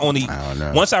 That's my only. I don't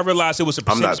know. Once I realized it was a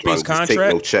percentage-based contract,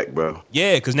 take no check, bro.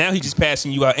 Yeah, because now he's just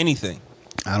passing you out anything.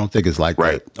 I don't think it's like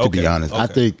that. To be honest,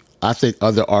 I think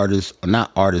other artists,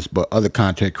 not artists, but other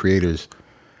content creators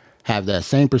have that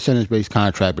same percentage-based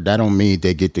contract, but that don't mean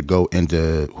they get to go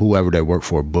into whoever they work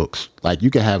for books. Like,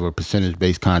 you can have a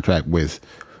percentage-based contract with,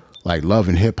 like, Love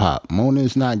and Hip Hop. Mona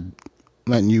is not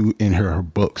letting you in her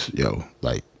books, yo.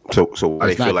 Like, so why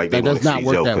they feel like they want to see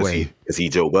Joe? That way. Is he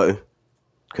Joe Budden?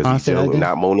 Because he's Joe and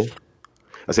not Mona?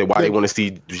 I said, why they want to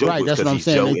see Joe? Right, that's what I'm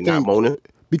saying. Joe and not Mona?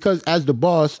 Because as the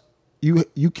boss,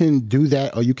 you can do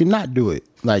that or you cannot do it.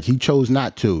 Like, he chose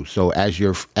not to. So as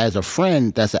a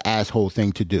friend, that's an asshole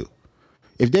thing to do.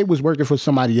 If they was working for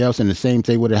somebody else and the same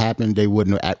thing would have happened, they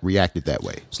wouldn't have reacted that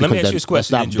way. So let me ask you this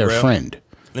question, that's not their friend.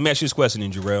 Let me ask you this question,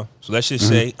 Jarrell. So let's just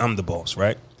say I'm the boss,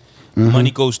 right?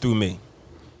 Money goes through me,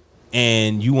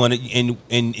 and you want to,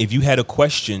 and if you had a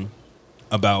question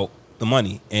about the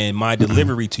money and my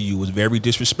delivery to you was very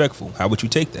disrespectful, how would you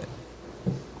take that?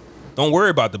 Don't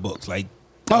worry about the books, like.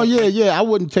 Oh, yeah. I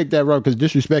wouldn't take that route because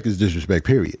disrespect is disrespect,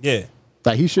 period. Yeah.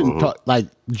 Like, he shouldn't talk. Like,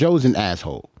 Joe's an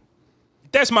asshole.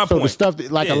 That's my point. So the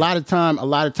stuff, like, a lot of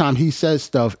time he says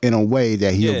stuff in a way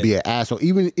that he'll be an asshole,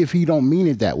 even if he don't mean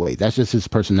it that way. That's just his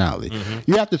personality.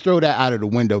 You have to throw that out of the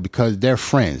window because they're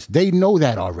friends. They know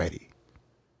that already.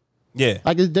 Yeah.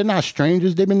 Like, they're not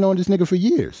strangers. They've been knowing this nigga for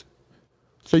years.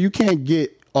 So you can't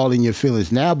get all in your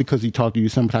feelings now because he talked to you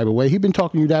some type of way. He been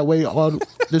talking to you that way all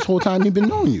this whole time he been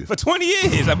knowing you. For 20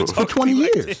 years. I've been talking for 20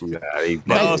 years.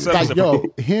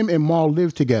 Him and Maul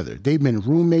live together. They've been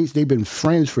roommates. They've been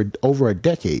friends for over a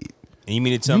decade. And you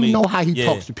mean to tell me? You know how he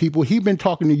talks to people. He been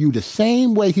talking to you the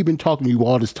same way he been talking to you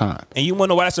all this time. And you want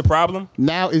to know why that's a problem?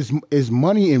 Now is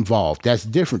money involved. That's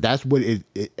different. That's what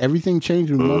everything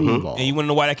changed when money involved. And you want to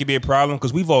know why that could be a problem?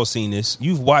 Because we've all seen this.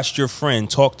 You've watched your friend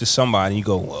talk to somebody and you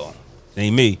go, well, It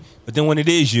ain't me. But then when it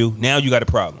is you, now you got a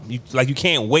problem. You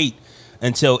can't wait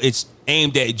until it's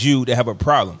aimed at you to have a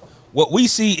problem. What we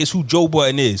see is who Joe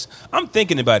Budden is. I'm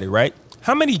thinking about it, right?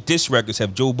 How many diss records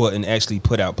have Joe Budden actually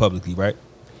put out publicly, right?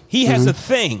 He has a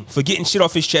thing for getting shit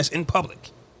off his chest in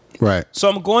public. Right. So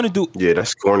I'm going to do... Yeah,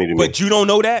 that's corny to me. But you don't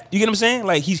know that? You get what I'm saying?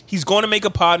 Like, he's going to make a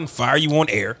pod and fire you on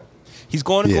air. He's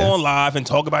going to go on live and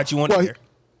talk about you on air.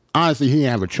 Honestly, he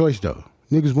didn't have a choice, though.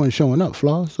 Niggas weren't showing up,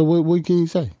 Flaw. So what can you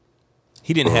say?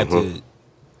 He didn't have to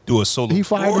do a solo. He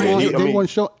fired them. They weren't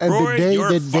show. And Rory, the day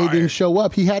that fired. they didn't show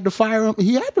up, he had to fire him.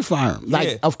 He had to fire him. Like,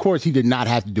 Yeah. of course, he did not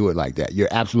have to do it like that. You're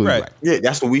absolutely right. Yeah,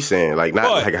 that's what we saying. Like,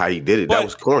 not like how he did it. That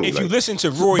was corny. If like, you listen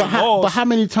to Rory But how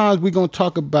many times we gonna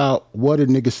talk about what a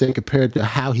nigga say compared to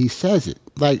how he says it?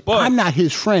 Like, I'm not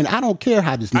his friend. I don't care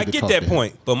how this nigga I get talk that to him.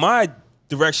 point. But my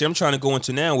direction I'm trying to go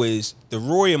into now is the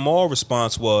Rory and Mal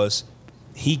response was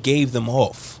he gave them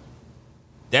off.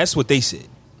 That's what they said.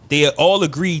 They all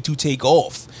agreed to take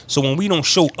off. So when we don't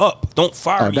show up, don't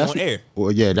fire me on air.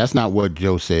 Well, yeah, that's not what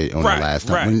Joe said on the last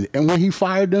time. When he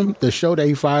fired them, the show that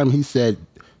he fired him, he said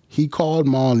he called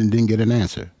Maul and didn't get an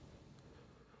answer.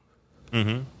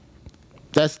 Mm-hmm.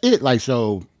 That's it. Like,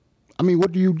 so, I mean,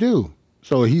 what do you do?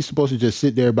 So he's supposed to just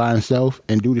sit there by himself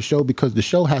and do the show because the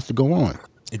show has to go on.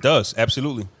 It does,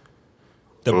 absolutely.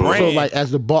 The brand. So, like,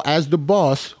 as the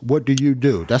boss, what do you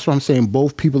do? That's what I'm saying.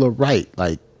 Both people are right.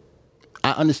 Like,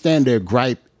 I understand their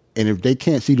gripe, and if they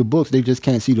can't see the books, they just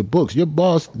can't see the books. Your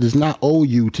boss does not owe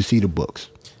you to see the books.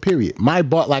 Period. My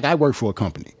boss, like, I work for a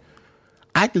company.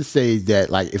 I could say that,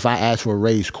 like, if I ask for a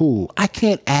raise, cool. I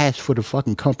can't ask for the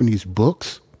fucking company's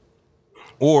books.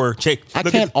 Or check. I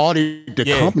can't audit the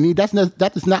company.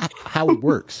 That is not how it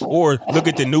works. Or look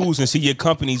at the news and see your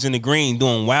company's in the green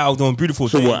doing beautiful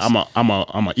things. So what?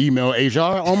 I'm a email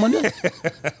HR on Monday.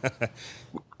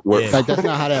 Like, that's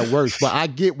not how that works. But I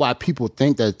get why people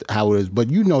think that's how it is.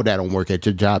 But you know that don't work at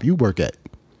your job you work at.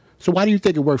 So why do you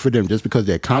think it worked for them? Just because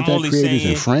they're content creators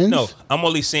and friends? No, I'm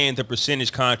only saying the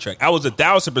percentage contract. I was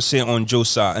 1,000% on Joe's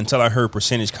side until I heard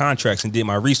percentage contracts and did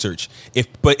my research.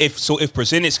 If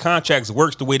percentage contracts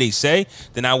works the way they say,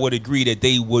 then I would agree that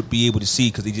they would be able to see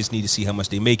because they just need to see how much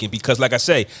they're making. Because like I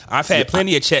say, I've had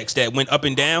plenty of checks that went up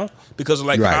and down because of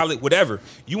college, whatever.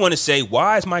 You want to say,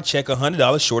 why is my check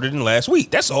 $100 shorter than last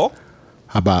week? That's all.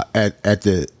 How about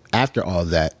after all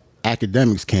that?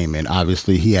 Academics came in.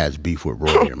 Obviously, he has beef with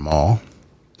Rory and Mal.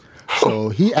 So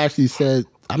he actually said,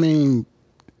 I mean,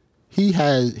 he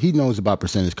knows about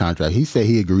percentage contract. He said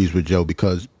he agrees with Joe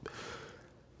because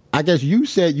I guess you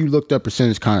said you looked up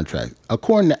percentage contract.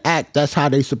 According to ACT, that's how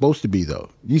they supposed to be, though.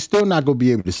 You're still not going to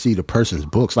be able to see the person's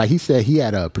books. Like he said, he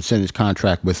had a percentage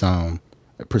contract with a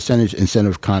percentage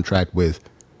incentive contract with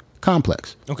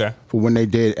Complex. Okay. For when they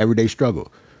did Everyday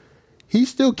Struggle. He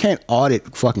still can't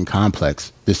audit fucking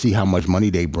Complex to see how much money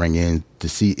they bring in to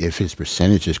see if his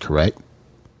percentage is correct.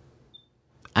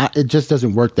 It just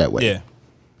doesn't work that way. Yeah,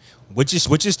 which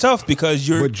is tough because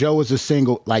you're. But Joe is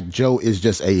Joe is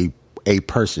just a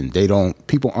person.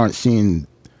 People aren't seeing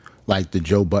like the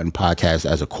Joe Budden podcast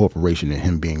as a corporation and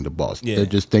him being the boss. Yeah. They're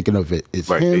just thinking of it as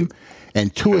him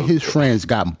and two of his friends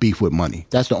got beef with money.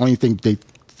 That's the only thing they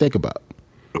think about.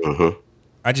 Mm-hmm.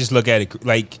 I just look at it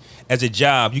like as a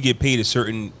job, you get paid a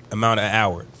certain amount an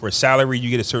hour. For a salary, you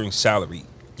get a certain salary.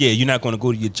 Yeah, you're not going to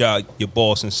go to your job, your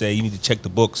boss, and say you need to check the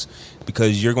books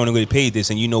because you're going to get paid this,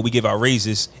 and we give out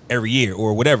raises every year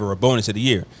or whatever, a bonus of the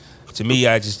year. To me,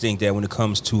 I just think that when it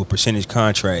comes to a percentage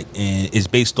contract and it's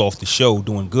based off the show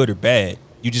doing good or bad,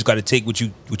 you just got to take what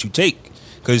you take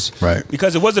because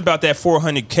it was about that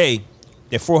 $400K,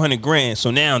 that $400,000.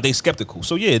 So now they skeptical.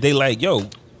 So yeah, they like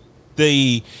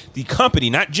The company,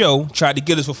 not Joe, tried to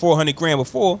get us for $400,000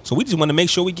 before, so we just want to make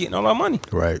sure we getting all our money.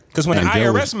 Right. Because when the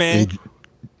IRS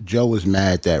Joe was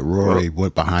mad that Rory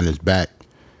went behind his back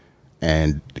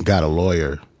and got a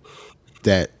lawyer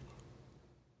that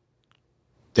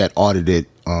audited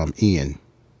Ian,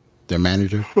 their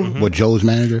manager, Joe's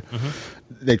manager.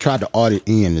 Mm-hmm. They tried to audit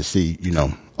Ian to see,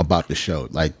 about the show.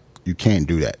 Like, you can't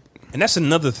do that. And that's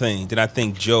another thing that I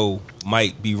think Joe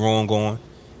might be wrong on.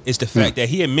 It's the fact that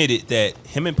he admitted that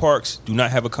him and Parks do not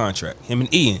have a contract. Him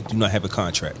and Ian do not have a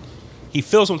contract. He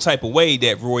feels some type of way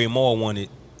that Rory and Mal wanted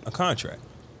a contract.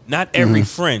 Not every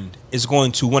friend is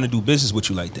going to want to do business with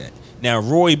you like that. Now,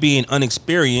 Rory being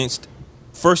unexperienced,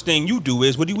 first thing you do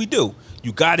is, what do we do?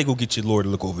 You got to go get your lawyer to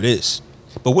look over this.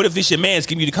 But what if it's your man's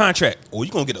giving you the contract? Oh,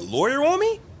 you going to get a lawyer on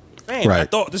me? Man, I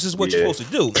thought this is what you're supposed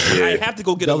to do. I have to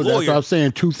go get a lawyer. That's what I'm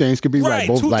saying. Two things could be right.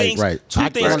 Both right. Two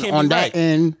things can be right. On that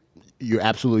end, you're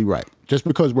absolutely right. Just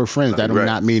because we're friends, that does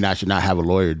not mean I should not have a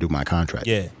lawyer do my contract.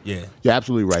 Yeah. You're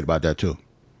absolutely right about that too.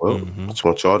 Well, I just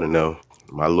want y'all to know,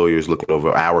 My lawyer's looking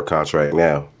over our contract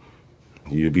now.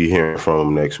 You'll be hearing from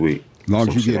him next week. As long Some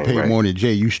as you shit get ain't paid right. more than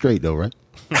Jay, you straight though, right?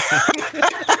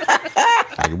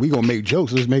 Like, we gonna make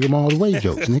jokes. Let's make them all the way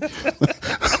jokes, nigga.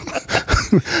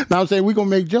 Now I'm saying we gonna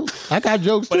make jokes. I got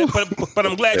jokes too. But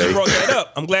I'm glad you brought that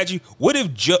up. I'm glad you. What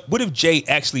if Jay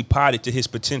actually potted to his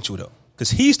potential though?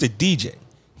 Because he's the DJ.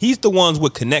 He's the ones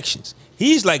with connections.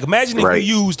 He's like, imagine if Right.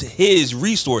 you used his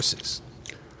resources.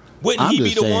 Wouldn't I'm he be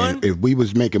just the saying, one? if we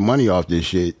was making money off this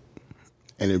shit,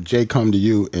 and if Jay come to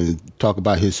you and talk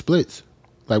about his splits,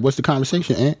 like, what's the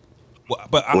conversation, Ant? Well,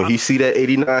 but When he see that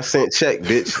 89-cent check,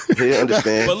 bitch, he'll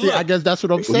understand. But See, look, I guess that's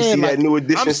what I'm When he saying. see Like, that new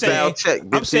edition I'm style saying, check,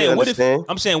 bitch, he'll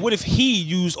understand. what if he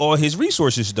used all his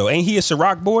resources though? Ain't he a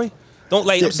Ciroc boy? Don't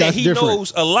like. I'm saying That's he different.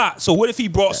 knows a lot. So what if he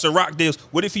brought Ciroc deals?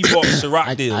 What if he brought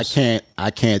Ciroc deals? I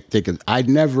can't think of. I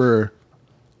never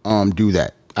do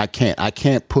that. I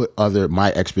can't put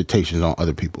my expectations on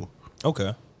other people.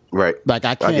 Okay. Right. Like,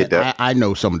 I I get can't. that. I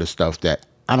know some of the stuff that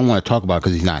I don't want to talk about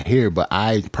because he's not here. But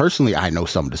I personally know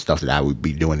some of the stuff that I would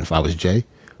be doing if I was Jay.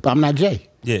 But I'm not Jay.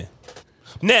 Yeah.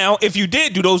 Now, if you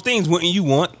did do those things, wouldn't you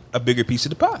want a bigger piece of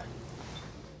the pie?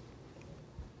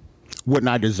 Wouldn't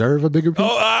I deserve a bigger piece?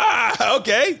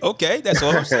 Okay. That's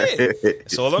all I'm saying.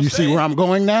 That's all I'm you saying. see where I'm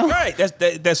going now? Right.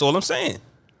 That's all I'm saying.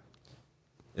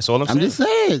 That's all I'm I'm saying. just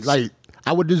saying, like,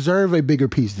 I would deserve a bigger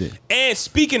piece then. And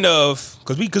speaking of,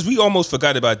 because we almost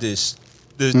forgot about this,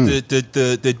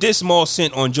 the diss Maul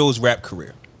sent on Joe's rap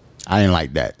career. I ain't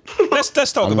like that. Let's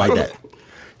talk I about like that. that.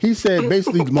 He said,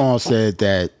 basically, Maul said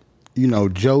that,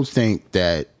 Joe think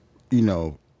that,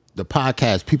 the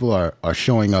podcast, people are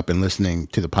showing up and listening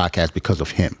to the podcast because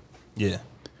of him. Yeah.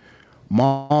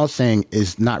 Maul saying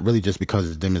it's not really just because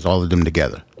of them, it's all of them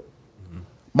together. Mm-hmm.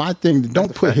 My thing,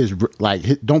 don't put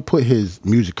his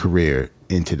music career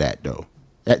into that though.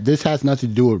 This has nothing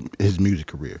to do with his music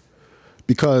career.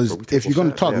 Because if you're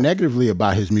going to talk negatively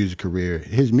about his music career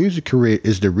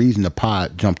is the reason the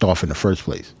pod jumped off in the first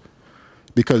place.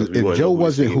 Because if Joe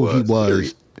wasn't who he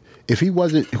was, if he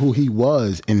wasn't who he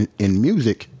was in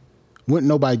music, wouldn't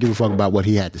nobody give a fuck about what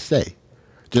he had to say.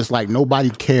 Just like nobody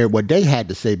cared what they had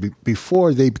to say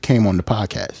before they came on the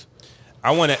podcast.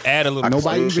 I want to add a little.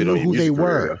 Nobody even knew who they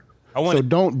were. So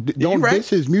don't diss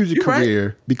his music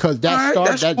career because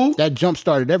that jump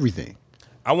started everything.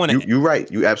 I want to. You're right.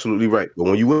 You're absolutely right. But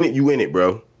when you win it, you win it,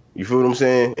 bro. You feel what I'm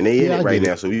saying? And they in it right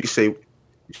now. So you can say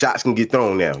shots can get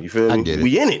thrown now. You feel me?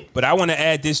 We in it. But I want to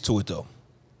add this to it though,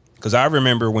 because I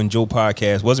remember when Joe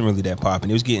podcast wasn't really that popping.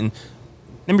 It was getting.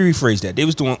 Let me rephrase that. They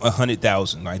was doing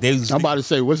 100,000. Right? I'm about to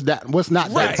say what's that? What's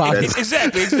not right. that popular?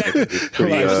 Exactly.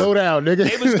 Slow down, nigga.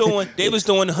 They was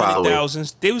doing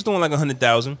 100,000. They was doing like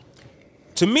 100,000.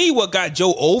 To me, what got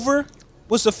Joe over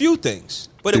was a few things,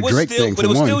 but it was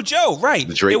still Joe. Right?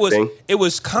 The Drake thing. It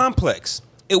was complex.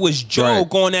 It was Joe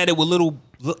going at it with Lil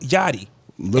Yachty.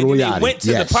 They went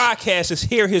to the podcast to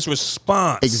hear his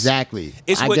response. Exactly.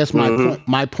 I guess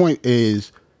my point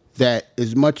is that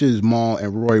as much as Maul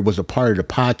and Rory was a part of the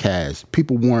podcast,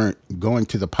 people weren't going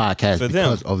to the podcast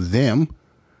because of them.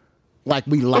 Like,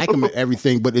 we like them and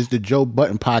everything, but it's the Joe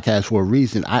Budden podcast for a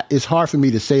reason. It's hard for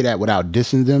me to say that without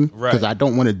dissing them because I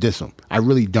don't want to diss them. I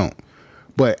really don't.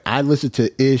 But I listen to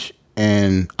Ish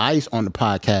and Ice on the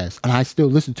podcast, and I still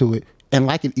listen to it and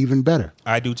like it even better.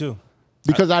 I do too.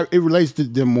 Because it relates to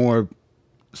them more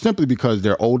simply because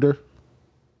they're older.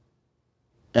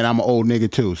 And I'm an old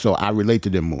nigga too, so I relate to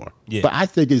them more. Yeah. But I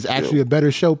think it's actually a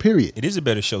better show, period. It is a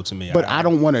better show to me. But I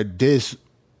don't want to diss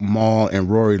Maul and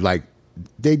Rory. Like,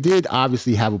 they did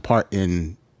obviously have a part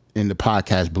in the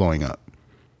podcast blowing up.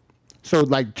 So,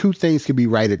 like, two things can be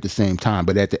right at the same time.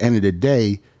 But at the end of the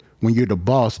day, when you're the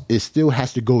boss, it still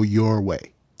has to go your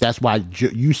way. That's why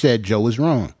you said Joe is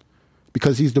wrong.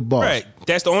 Because he's the boss. Right.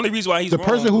 That's the only reason why he's the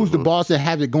person who's the boss that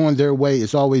has it going their way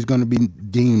is always going to be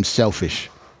deemed selfish.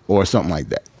 Or something like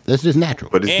that. That's just natural.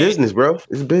 But it's business, bro.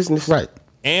 It's business. Right.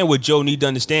 And what Joe need to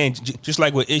understand, just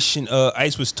like what Ish and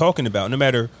Ice was talking about, no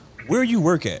matter where you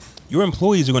work at, your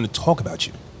employees are going to talk about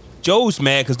you. Joe's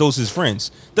mad because those are his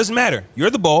friends. Doesn't matter. You're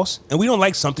the boss, and we don't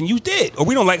like something you did. Or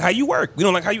we don't like how you work. We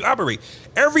don't like how you operate.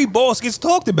 Every boss gets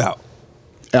talked about.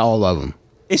 All of them.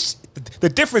 The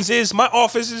difference is my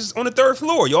office is on the 3rd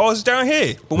floor. Y'all is down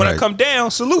here. But when I come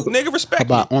down, salute, nigga, respect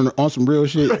me. On some real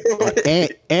shit,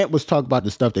 Ant was talking about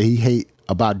the stuff that he hate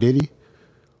about Diddy.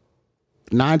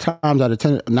 9 out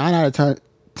of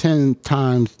 10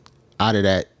 times out of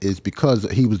that is because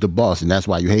he was the boss, and that's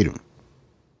why you hate him.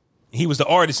 He was the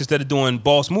artist instead of doing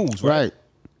boss moves, right? Right.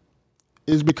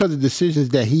 It's because of decisions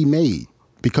that he made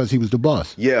because he was the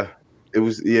boss. Yeah. It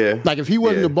was, yeah. Like, if he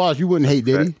wasn't the boss, you wouldn't hate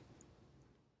Diddy.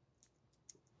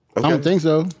 Okay. I don't think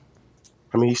so.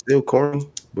 I mean, he's still corny,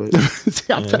 but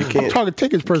See, I'm talking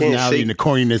take his personality and the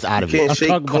corniness out of it. Can't shake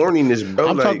corniness, bro.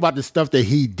 I'm talking about the stuff that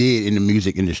he did in the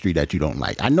music industry that you don't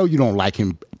like. I know you don't like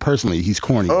him personally. He's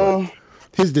corny. But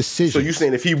his decision. So you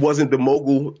saying if he wasn't the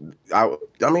mogul,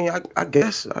 I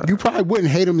guess you probably wouldn't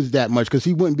hate him as that much because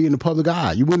he wouldn't be in the public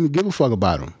eye. You wouldn't give a fuck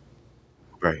about him.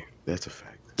 Right. That's a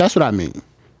fact. That's what I mean.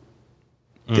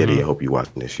 Daddy, I hope you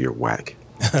watching this. You're whack.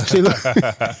 See, look,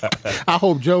 I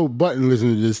hope Joe Button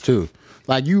listens to this too.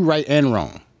 Like you right and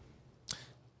wrong.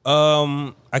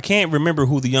 I can't remember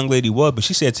who the young lady was, but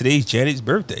she said today's Janet's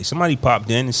birthday. Somebody popped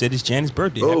in and said it's Janet's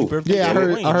birthday. Happy birthday! Yeah,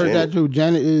 I heard that too.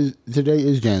 Today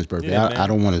is Janet's birthday. Yeah, I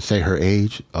don't want to say her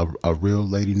age. A real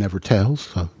lady never tells.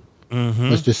 So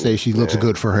let's just say she looks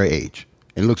good for her age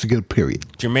and looks good. Period.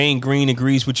 Jermaine Green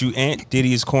agrees with you, Aunt.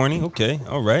 Diddy is corny. Okay,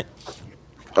 all right.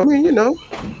 I mean,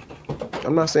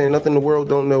 I'm not saying nothing the world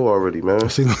don't know already, man.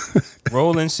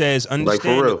 Roland says understandable. Like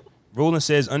for real. Roland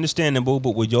says understandable,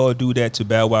 but would y'all do that to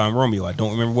Bow Wow and Romeo? I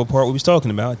don't remember what part we was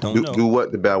talking about. I don't know. Do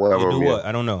what to Bow Wow and Romeo? Do what?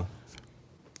 I don't know.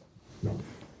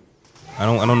 I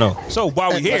don't know. So while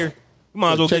we're here, we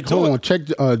might as well get to it. Hold on, check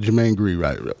Jermaine Green.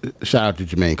 Right, shout out to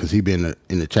Jermaine because he been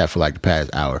in the chat for like the past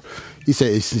hour. He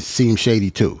said it seems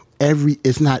shady too.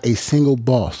 It's not a single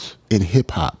boss in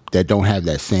hip hop that don't have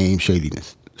that same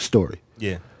shadiness story.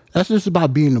 Yeah. That's just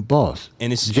about being the boss.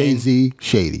 And it's Jay-Z,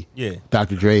 shady. Yeah.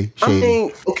 Dr. Dre,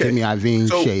 shady. Jimmy Iovine,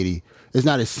 shady. There's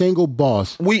not a single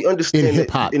boss we understand in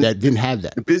hip-hop that didn't have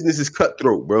that. The business is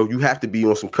cutthroat, bro. You have to be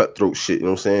on some cutthroat shit, you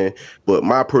know what I'm saying? But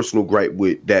my personal gripe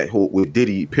with with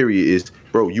Diddy, period, is,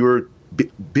 bro,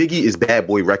 Biggie is Bad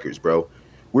Boy Records, bro.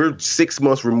 We're 6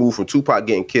 months removed from Tupac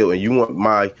getting killed, and you want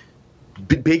my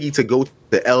Biggie to go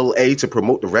to L.A. to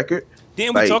promote the record?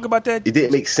 Didn't we talk about that? It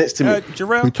didn't make sense to me.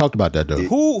 Jarrell? We talked about that though.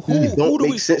 Who don't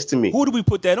make sense to me. Who do we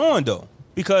put that on though?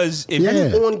 Because if that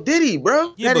is on Diddy,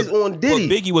 bro. That is on Diddy.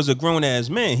 But Biggie was a grown ass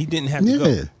man. He didn't have to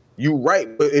go. You right,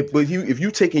 but if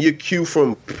you taking your cue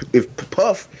from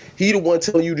Puff, he the one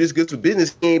telling you this good for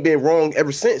business. He ain't been wrong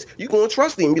ever since. You gonna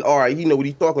trust him? All right, he know what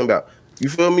he's talking about. You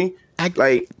feel me?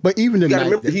 But even you gotta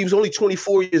remember, he was only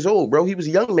 24 years old, bro. He was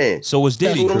a young man. So was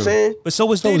Diddy. You know what I'm saying? But so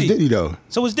was Diddy. So was Diddy though.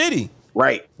 So was Diddy.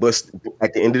 Right, but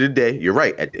at the end of the day, you're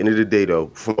right. At the end of the day, though,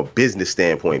 from a business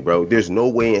standpoint, bro, there's no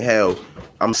way in hell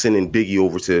I'm sending Biggie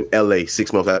over to L.A.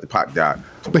 6 months after Pac died.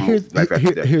 But here's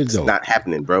it's not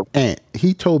happening, bro. And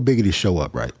he told Biggie to show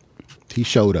up, right? He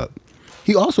showed up.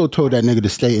 He also told that nigga to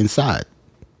stay inside.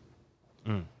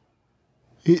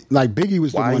 Biggie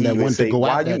was the one that wanted to go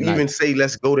out that night. Why you even say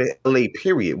let's go to L.A.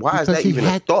 period? Why is that even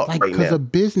a thought right now? Because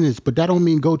of business, but that don't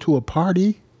mean go to a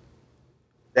party.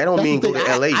 That don't mean go to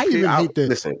L.A. I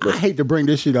hate to bring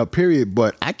this shit up, period,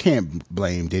 but I can't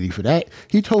blame Diddy for that.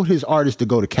 He told his artist to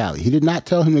go to Cali. He did not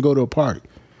tell him to go to a party.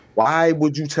 Why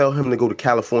would you tell him to go to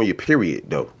California, period,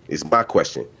 though, is my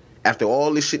question. After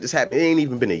all this shit that's happened, it ain't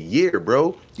even been a year,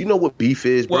 bro. You know what beef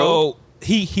is, bro? Well,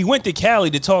 he went to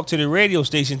Cali to talk to the radio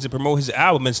station to promote his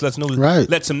album and lets him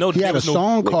know that he had a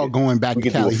song called Going Back to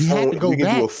Cali. He had to go back. We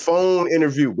can do a phone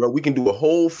interview, bro. We can do a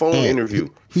whole phone interview.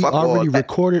 He already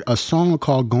recorded a song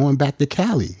called Going Back to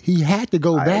Cali. He had to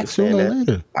go back sooner or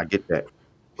later. I get that.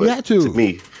 He had to. To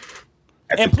me,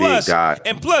 and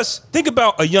plus, think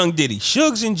about a young Diddy.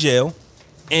 Suge's in jail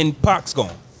and Pac's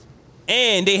gone.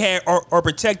 And they are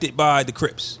protected by the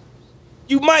Crips.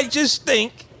 You might just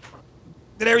think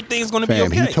that everything's going to be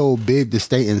okay. He told Big to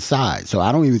stay inside, so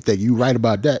I don't even think you right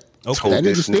about that. Okay. That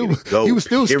nigga he was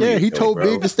still scared. He told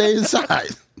Big to stay inside,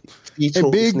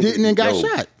 and Big didn't and got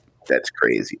shot. That's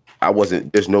crazy.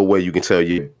 There's no way you can tell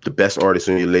you the best artist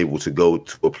on your label to go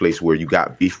to a place where you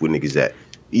got beef with niggas at.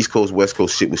 East Coast, West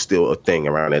Coast shit was still a thing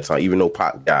around that time, even though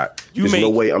Pac died. There's no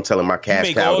way I'm telling my cash cow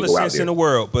to go out there. You make all the sense in the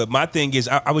world, but my thing is,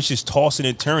 I was just tossing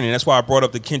and turning. That's why I brought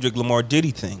up the Kendrick Lamar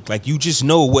Diddy thing. Like, you just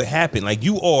know what happened. Like,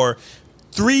 there's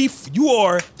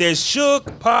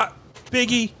Suge, Pac,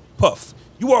 Biggie, Puff.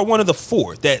 You are one of the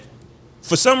four that,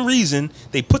 for some reason,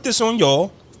 they put this on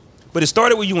y'all, but it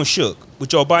started with you and Suge,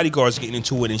 with your bodyguards getting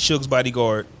into it and Suge's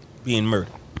bodyguard being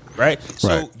murdered. Right?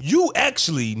 So you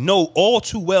actually know all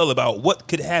too well about what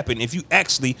could happen if you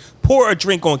actually pour a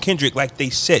drink on Kendrick like they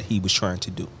said he was trying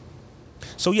to do.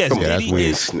 So yes, Diddy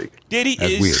is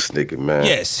nigga, man.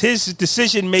 Yes, his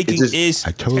decision making is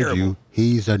I told terrible. you,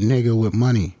 he's a nigga with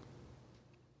money.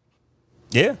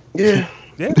 Yeah. And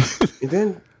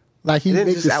then he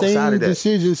makes the same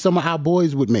decisions some of our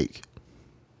boys would make.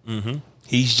 Mm-hmm.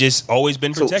 He's just always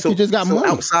been protected. He just got money.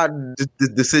 Outside the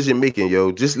decision making, yo,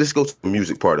 let's go to the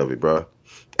music part of it, bro.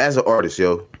 As an artist,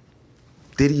 yo,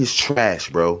 Diddy is trash,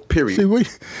 bro. Period.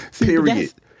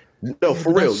 Period. No,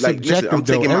 for real. Like, listen, I'm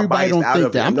taking my bias out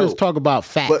of it. I'm just talking about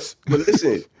facts. But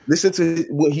listen, Listen to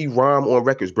what he rhyme on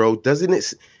records, bro.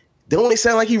 Don't it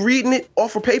sound like he reading it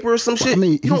off of paper or some shit? I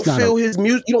mean, you don't feel his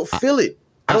music. You don't feel it.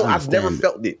 I've never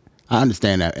felt it. I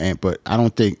understand that, but I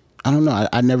don't know.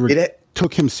 I never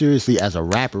took him seriously as a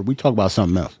rapper. We talk about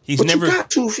something else. You got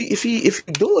to if he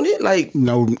doing it like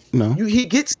no. He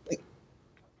gets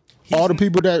all the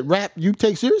people that rap. You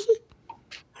take seriously?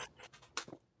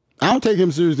 I don't take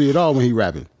him seriously at all when he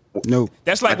rapping. No,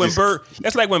 that's like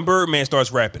when Birdman starts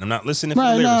rapping. I'm not listening for the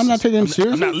lyrics. No, I'm not taking him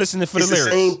seriously. I'm not listening for the lyrics. It's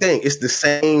the same thing. It's the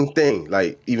same thing.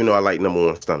 Like, even though I like Number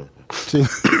One Stunner.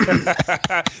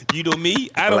 You know me.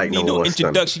 I don't need no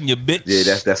introduction, you bitch.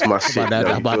 Yeah, that's my shit. I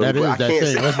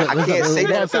can't say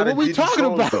that about what we talking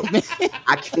about, man?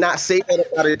 I cannot say that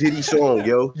about a Diddy song,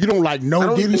 yo. You don't like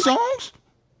no Diddy songs,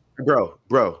 bro.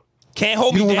 Can't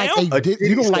Hold Me Down.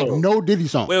 You don't like no Diddy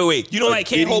song. Wait. You don't like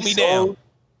Can't Hold Me Down.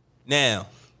 Now.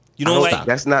 You don't like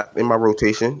that's not in my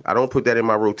rotation. I don't put that in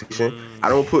my rotation. I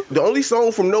don't put the only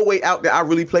song from No Way Out that I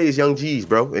really play is Young G's,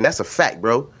 bro, and that's a fact,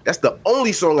 bro. That's the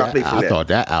only song I play from that. I thought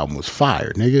that album was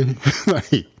fire, nigga.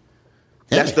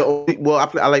 That's the only. Well, I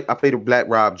play the Black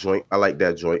Rob joint. I like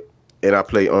that joint, and I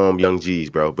play Young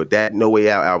G's, bro. But that No Way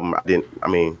Out album,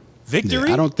 Victory.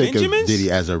 Yeah, I don't think Benjamins? of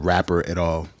Diddy as a rapper at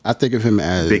all. I think of him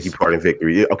as Biggie part and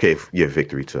Victory. Yeah, okay, yeah,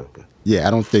 Victory too. Yeah,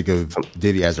 I don't think of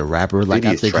Diddy as a rapper. Like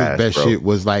Diddy I think trash, his best bro. shit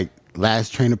was like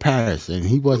Last Train to Paris, and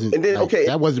he wasn't. And then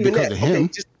that wasn't because of him.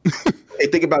 Hey,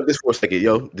 think about this for a second,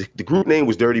 yo. The group name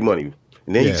was Dirty Money,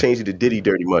 and then he changed it to Diddy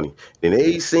Dirty Money. And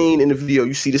they seen in the video,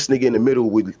 you see this nigga in the middle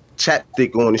with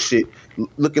chapstick on and shit,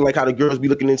 looking like how the girls be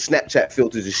looking in Snapchat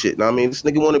filters and shit. Know what I mean, this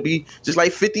nigga want to be just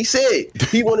like 50 said.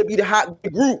 He want to be the hot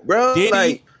group, bro.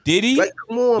 Did he? Like,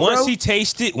 come on, once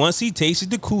bro. Once he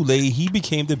tasted the Kool-Aid, he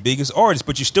became the biggest artist.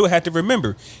 But you still have to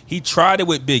remember, he tried it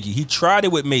with Biggie. He tried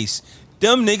it with Mace.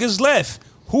 Them niggas left.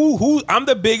 I'm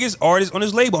the biggest artist on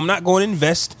his label. I'm not going to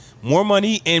invest more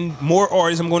money in more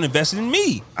artists. I'm going to invest in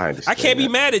me. I can't be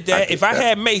mad at that. If I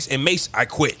had Mace, I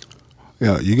quit.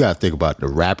 Yeah, you got to think about the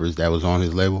rappers that was on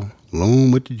his label.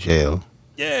 Loon went to jail.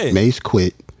 Yeah. Mace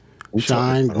quit.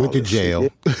 Shine went to jail.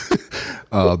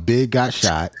 Big got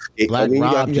shot. Black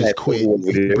Rob just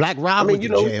quit. Black Rob went to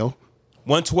jail.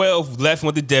 112 left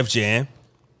with the Def Jam.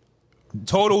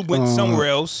 Total went somewhere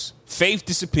else. Faith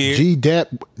disappeared.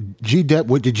 G-Dep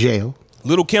went to jail.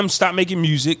 Little Kim stopped making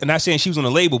music. I'm not saying she was on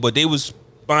the label, but they was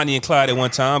Bonnie and Clyde at one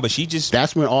time. But she just...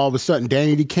 That's when all of a sudden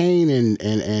Danny Kane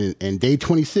and Day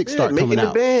 26 start coming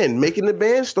out. Making the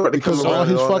band start. Because all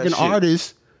his fucking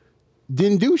artists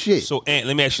didn't do shit. So, Ant,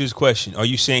 let me ask you this question. Are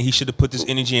you saying he should have put this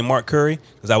energy in Mark Curry?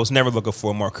 Because I was never looking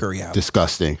for a Mark Curry album.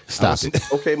 Disgusting. Stop it.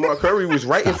 Okay, Mark Curry was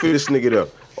writing for this nigga though.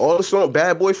 All the song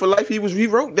Bad Boy for Life, he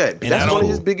wrote that. That's one of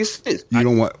his biggest hits. You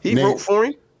don't want he wrote for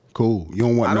him. Cool. You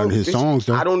don't want none of his songs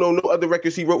though. I don't know no other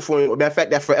records he wrote for him. Matter of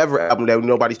fact, that Forever album that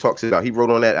nobody talks about, he wrote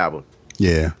on that album.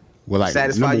 Yeah. Well, like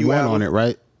Satisfy number You one album. on it,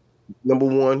 right? Number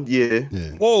one, yeah.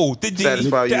 Whoa,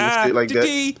 Satisfy You and shit like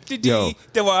that.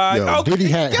 Yo, Diddy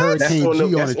had Hurricane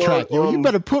G on the track. Yo, you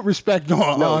better put respect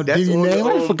on Diddy name.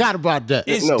 I forgot about that.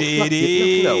 It's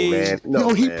Diddy. No, man.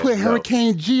 No, he put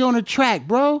Hurricane G on the track,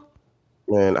 bro.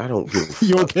 Man, I don't give a fuck.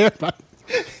 You don't care about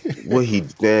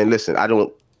man, listen, I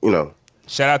don't,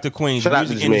 Shout out to Queen. Shout out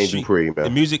to Jermaine Dupri, man. The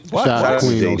music. What? Shout out to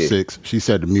Queen 06. She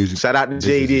said the music. Shout out to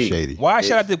JD. Shady. Why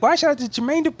shout out to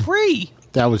Jermaine Dupri?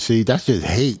 That's just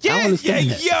hate. I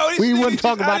understand that. We wouldn't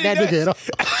talk about that nigga at all.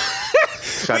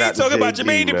 We ain't talking about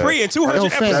Jermaine Dupri in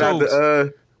 200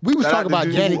 episodes. We was talking about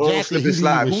Janet Jackson. He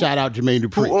didn't even shout out Jermaine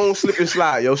Dupri. Who owns Slip and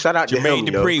Slide, yo? Shout out to Jermaine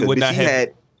him, Dupri would not have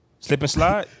Slip and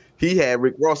Slide. He had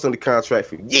Rick Ross on the contract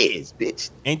for years, bitch.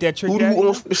 Ain't that Trick Daddy? Who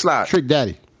owns Slip and Slide? Trick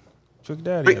Daddy. Trick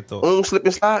Daddy, I thought. Owns Slip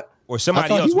and Slide? Or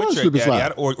somebody else with Trick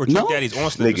Daddy. Or Trick Daddy's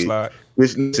on Slip and Slide.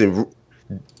 Listen,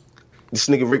 this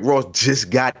nigga Rick Ross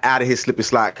just got out of his Slip and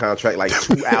Slide contract like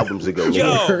 2 albums ago.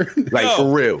 For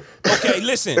real. Okay,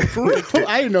 listen.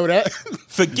 I didn't know that.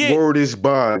 Forget. Word is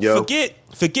bond, yo.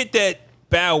 Forget that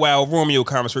Bow Wow Romeo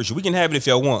conversation. We can have it if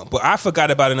y'all want. But I forgot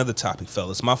about another topic,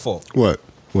 fellas. My fault. What?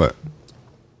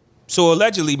 So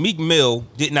allegedly, Meek Mill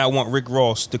did not want Rick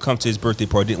Ross to come to his birthday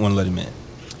party. Didn't want to let him in.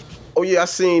 Oh yeah, I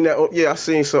seen that. Yeah, I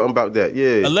seen something about that.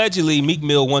 Yeah. Allegedly, Meek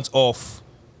Mill wants off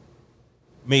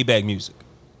Maybach Music.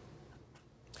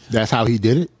 That's how he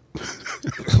did it.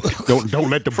 don't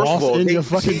let the boss in your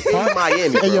fucking party.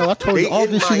 Miami. Hey yo, I told you all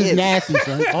this shit is nasty,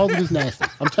 son. All of this is nasty.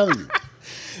 I'm telling you.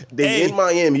 They in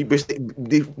Miami.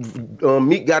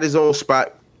 Meek got his own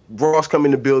spot. Ross come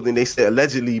in the building. They said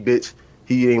allegedly, bitch,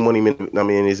 he ain't want him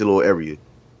in his little area.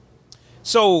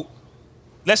 So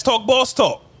let's talk boss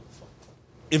talk.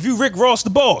 If you Rick Ross the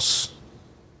boss,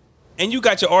 And you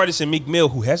got your artist in Meek Mill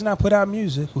who has not put out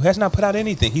music, who has not put out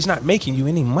anything. He's not making you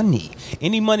any money.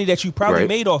 Any money that you probably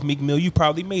made off Meek Mill, you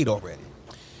probably made already.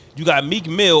 You got Meek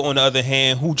Mill, on the other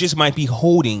hand, who just might be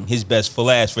holding his best for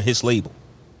last for his label.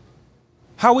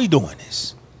 How we doing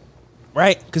this?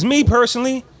 Right? Because me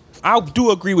personally, I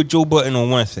do agree with Joe Budden on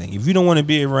one thing. If you don't want to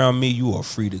be around me, you are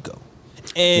free to go.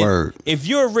 And if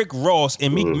you're Rick Ross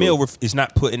and Meek Mill is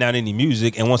not putting out any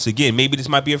music, and once again, maybe this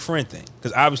might be a friend thing.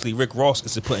 Because obviously Rick Ross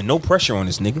is putting no pressure on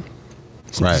this nigga.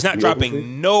 He's not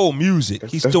dropping no music.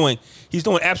 He's doing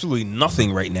absolutely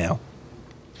nothing right now.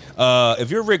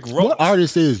 If you're Rick Ross, what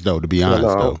artist is though? To be honest,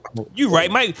 though, you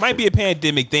right. Might be a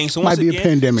pandemic thing. So once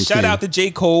again, shout out to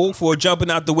J. Cole for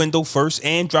jumping out the window first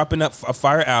and dropping up a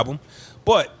fire album.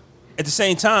 But at the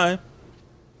same time,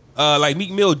 like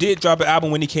Meek Mill did drop an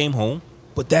album when he came home,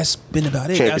 but that's been about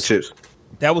it. Championships.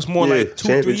 That was more like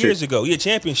 2-3 years ago. Yeah,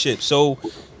 championship. So,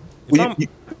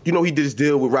 you know, he did his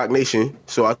deal with Rock Nation.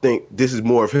 So I think this is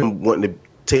more of him wanting to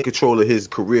take control of his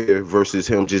career versus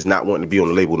him just not wanting to be on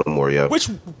the label no more, yeah. Which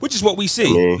is what we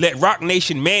see. Let Rock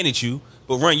Nation manage you,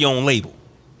 but run your own label.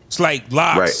 It's like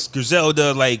Locks,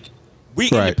 Griselda, like we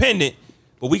independent,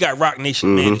 but we got Rock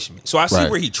Nation management. So I see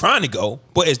where he's trying to go,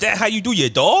 but is that how you do your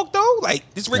dog though?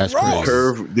 Like this Rick Ross,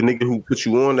 Curve, the nigga who put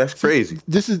you on, that's crazy.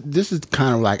 This is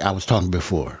kind of like I was talking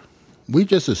before. We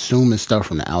just assuming stuff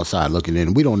from the outside looking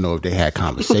in. We don't know if they had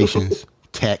conversations,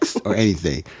 text, or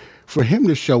anything. For him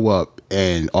to show up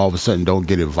and all of a sudden don't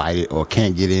get invited or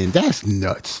can't get in, that's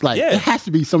nuts. Like, there has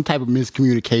to be some type of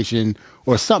miscommunication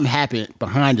or something happened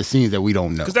behind the scenes that we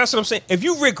don't know. Because that's what I'm saying. If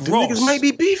you Rick Ross, niggas might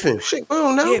be beefing. Shit, we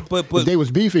don't know. Yeah, but if they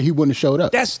was beefing, he wouldn't have showed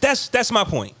up. That's my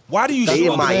point. Why do you? They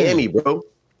in Miami, bro.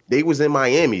 They was in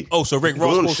Miami. Oh, so Rick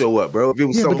Ross wouldn't show up, bro. If it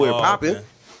was somewhere popping,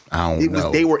 I don't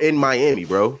know. They were in Miami,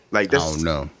 bro. Like that's I don't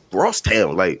know. Ross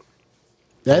Town, like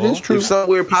that is true. If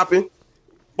somewhere popping.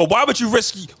 But why would you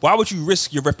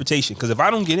risk your reputation? Because if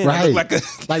I don't get in, I look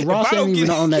like Ross ain't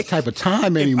even on that type of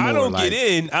time anymore. If I don't get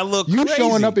in, I look you crazy.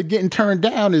 Showing up and getting turned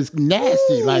down is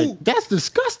nasty. Like that's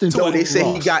disgusting. So they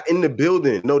say he got in the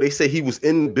building. No, they say he was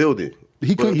in the building.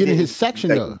 He couldn't get in his section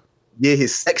though. Yeah,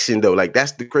 his section though. Like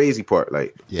that's the crazy part.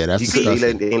 Like that's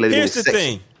disgusting. Here's the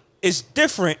thing: it's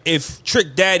different if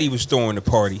Trick Daddy was throwing the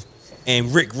party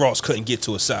and Rick Ross couldn't get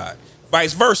to a side.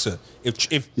 Vice versa.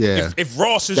 If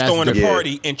Ross is throwing a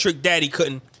party and Trick Daddy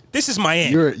couldn't, this is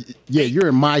Miami. You're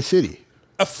in my city.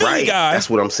 A Philly guy. That's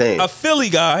what I'm saying. A Philly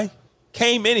guy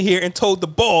came in here and told the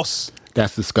boss.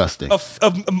 That's disgusting. Of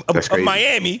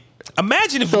Miami.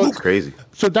 Imagine if Luke. Crazy.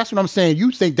 So that's what I'm saying.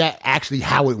 You think that actually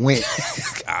how it went?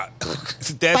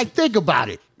 Like think about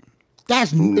it.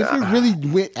 If it really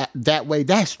went that way,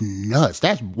 that's nuts.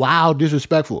 That's wild,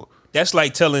 disrespectful. That's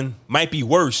like telling, might be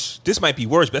worse. This might be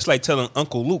worse, but that's like telling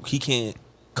Uncle Luke he can't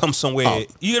come somewhere.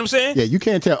 You know what I'm saying? Yeah, you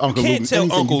can't tell Uncle Luke anything.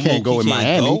 You can't go in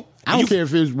Miami. I don't care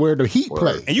if it's where the Heat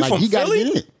play. And you from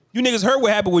Philly? You niggas heard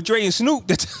what happened with Dre and Snoop.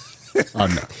 Oh,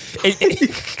 no.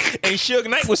 and Suge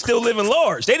Knight was still living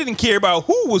large. They didn't care about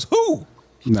who was who.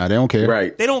 Nah, they don't care.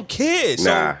 Right. They don't care.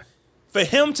 So for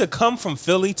him to come from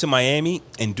Philly to Miami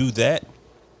and do that,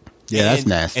 that's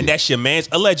nasty. And that's your man's,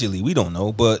 allegedly. We don't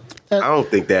know, but I don't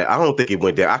think it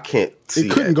went there. I can't see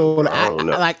it. Couldn't go. I don't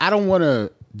know. I don't want to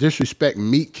disrespect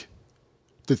Meek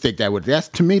to think that would.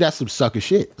 To me, that's some sucker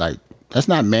shit. Like that's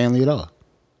not manly at all.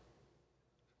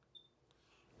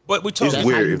 But we're talking. It's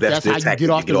weird. That's how you get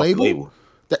off the label.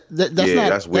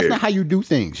 That's not how you do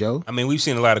things, yo. I mean, we've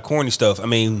seen a lot of corny stuff. I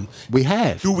mean, we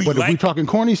have. But if we talking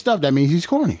corny stuff, that means he's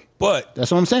corny. But that's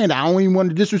what I'm saying. I don't even want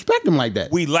to disrespect him like that.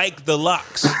 We like the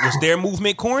Locks. Was their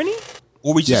movement corny,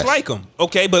 or we just like them?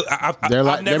 Okay, but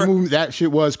that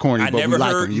shit was corny. I never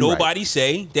heard nobody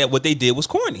say that what they did was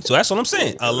corny. So that's what I'm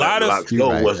saying. A lot of Locks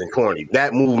wasn't corny.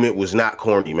 That movement was not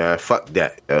corny, man. Fuck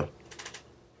that, yo.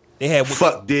 They had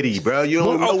fuck Diddy, bro. You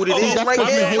don't know what it is right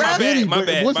there, bro.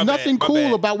 There was nothing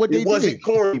cool about what they did. It wasn't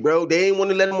corny, bro. They ain't want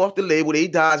to let him off the label. They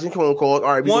dodging phone calls.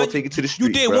 All right, we gonna take it to the street.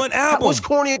 You did one album. What's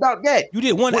corny about that? You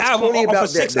did one album off a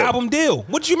 6-album deal.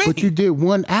 What you mean? But you did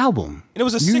one album. And it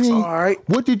was a 6. All right.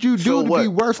 What did you do to be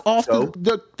worse off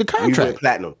the contract? We went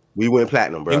platinum. We went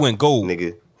platinum, bro. They went gold,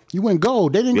 nigga. You went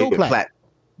gold. They didn't go platinum.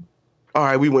 All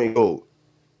right, we went gold.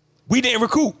 We didn't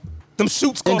recoup. Them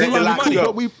suits cost a lot of money.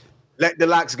 But let the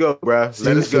Locks go, bro.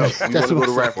 Let us go. We want to go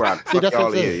to Rap Rock. Fuck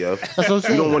y'all here, yo. That's what I'm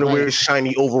saying. You don't want to wear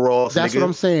shiny overalls. That's what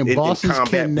I'm saying. Bosses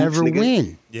can never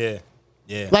win. Yeah.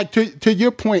 Like to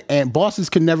your point, and bosses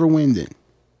can never win. Then,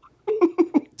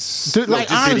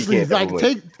 like honestly,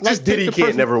 like Diddy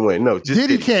can't never win. No, just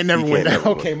Diddy can't never win.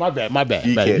 Okay, my bad.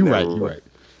 You're right.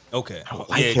 Okay, I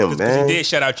like him, man. He did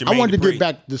shout out your. I wanted to get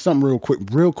back to something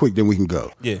real quick. Then we can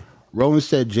go. Yeah. Roland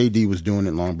said JD was doing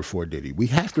it long before Diddy. We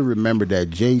have to remember that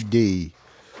JD,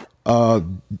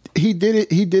 he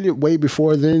did it way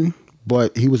before then,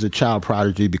 but he was a child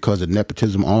prodigy because of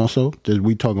nepotism also.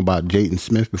 We talking about Jaden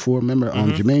Smith before. Remember,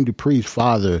 Jermaine Dupri's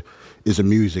father is a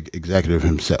music executive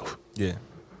himself. Yeah.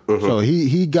 So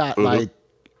he got like,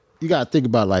 you got to think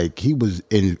about like he was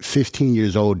in 15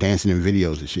 years old dancing in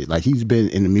videos and shit. Like he's been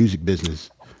in the music business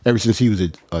ever since he was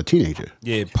a teenager.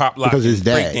 Yeah, pop locking, because his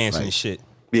dad, break dancing like, and shit.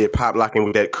 Yeah, pop locking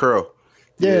with that curl.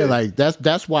 Yeah, like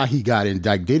that's why he got in.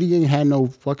 Like Diddy ain't had no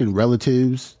fucking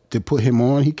relatives to put him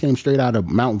on. He came straight out of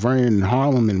Mount Vernon in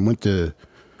Harlem and went to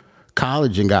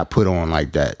college and got put on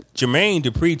like that. Jermaine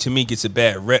Dupri to me gets a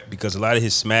bad rep because a lot of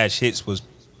his smash hits was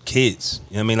kids.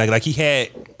 You know what I mean? Like he had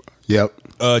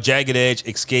Jagged Edge,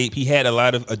 Escape. He had a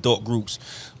lot of adult groups,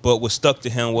 but what stuck to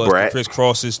him was the Chris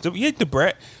Crosses. The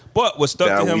Brat. But what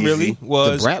stuck to him really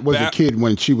was the Brat was a kid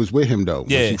when she was with him though.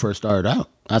 When she first started out,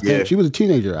 I think she was a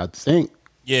teenager. I think.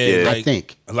 Yeah, I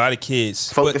think a lot of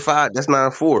kids. 45. That's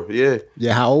 9-4. Yeah.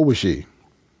 Yeah. How old was she?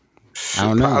 I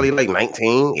don't know. Probably like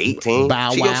 19, 18.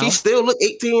 Bow Wow. She still look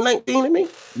 18, 19 to me.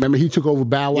 Remember he took over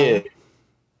Bow Wow? Yeah.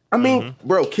 I mean,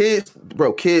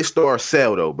 kids stars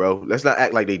sell though, bro. Let's not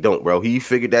act like they don't, bro. He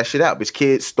figured that shit out. Bitch,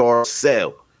 kids stars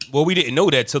sell. Well, we didn't know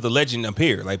that till the legend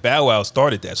appeared. Like Bow Wow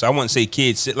started that, so I wouldn't say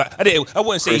kids. Like I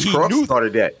wouldn't say Chris he Cross knew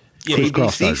started that. Yeah,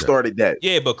 KBC started that.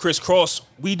 Yeah, but Chris Cross,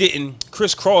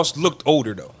 Chris Cross looked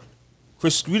older though.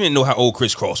 We didn't know how old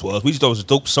Chris Cross was. We just thought it was a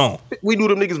dope song. We knew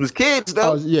them niggas was kids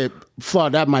though. Flaw,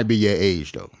 that might be your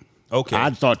age though. Okay, I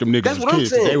thought them niggas was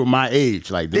kids. They were my age.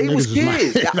 Like them they was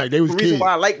kids. Like they was kids. The reason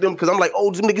why I like them because I'm like,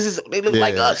 oh, them niggas they look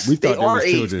like us. We thought they are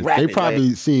age. Children. They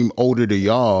probably seem older to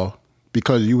y'all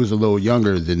because you was a little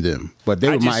younger than them. But they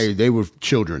were my age. They were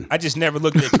children. I just never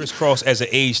looked at Chris Cross as an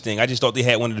age thing. I just thought they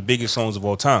had one of the biggest songs of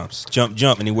all times. Jump,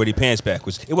 Jump, and he wore their pants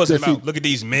backwards. It wasn't about look at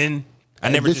these men.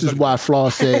 This is why Flaw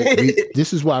said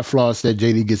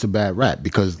JD gets a bad rap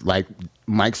because, like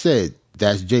Mike said,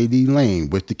 that's JD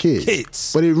Lane with the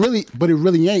kids. But it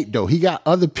really ain't though. He got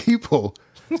other people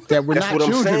that were not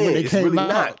children when they came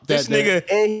out. This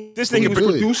nigga was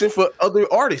producing for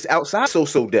other artists outside So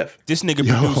Def. This nigga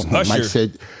produced Usher. Mike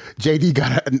said JD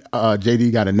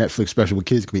got a Netflix special with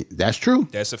kids. That's true.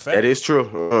 That's a fact. That is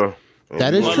true.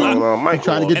 That is true. Mike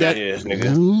trying to get that.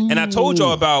 And I told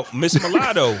y'all about Miss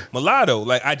Mulatto.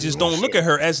 Like I just don't look at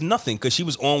her as nothing because she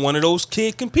was on one of those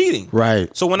kids competing.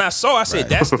 Right. So when I saw, I said,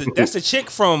 "That's the chick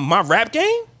from my rap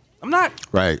game." I'm not.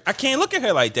 Right. I can't look at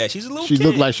her like that. She's a little. She kid.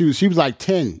 looked like she was like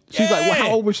 10. She's like, well, how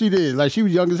old was she then? Like she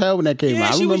was young as hell when that came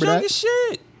out. I she remember was young that. as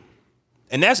shit.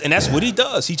 And that's what he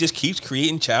does. He just keeps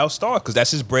creating child stars because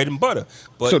that's his bread and butter.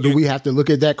 But so do we have to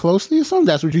look at that closely or something?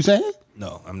 That's what you're saying?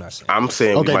 No, I'm not saying. I'm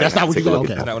saying. Okay, that's not what you're saying.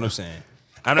 Okay, that's not what I'm saying.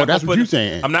 That's what you're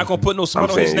saying. I'm not gonna put no smut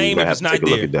on his name if it's not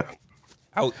there.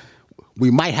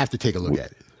 We might have to take a look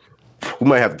at it. We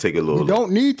might have to take a look. We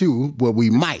don't need to, but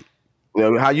we might.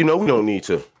 How you know we don't need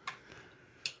to?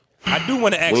 I do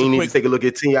want to ask. We ain't need to take a look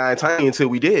at T.I. and Tiny until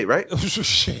we did, right?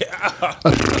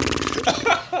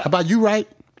 How about you, right?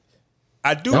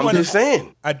 I do want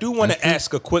to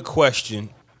ask a quick question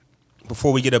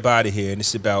before we get up out of here, and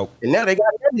it's about. And now they got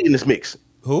Nelly in this mix.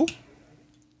 Who?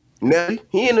 Nelly,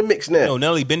 he in the mix now. No,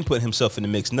 Nelly been putting himself in the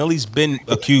mix. Nelly's been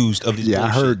accused of this. Yeah,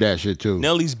 bullshit. I heard that shit too.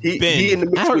 Nelly's been. He in the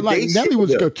mix. I heard like Nelly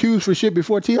was accused for shit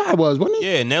before T.I. was, wasn't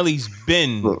he? Yeah, Nelly's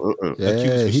been accused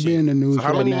Yeah, he been in the news. So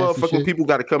how many motherfucking people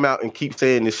got to come out and keep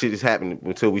saying this shit is happening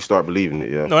until we start believing it?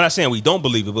 Yeah. No, I'm not saying we don't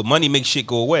believe it, but money makes shit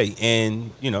go away,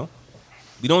 and we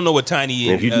don't know what Tiny is.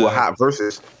 And if you do a hot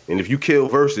versus, and if you kill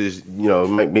versus, it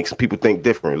might make some people think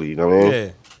differently. You know what I mean?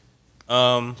 Yeah.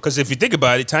 Because if you think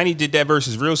about it, Tiny did that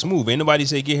versus real smooth. Ain't nobody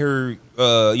say get her.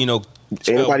 Ain't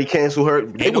nobody cancel her.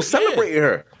 They was celebrating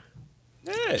her.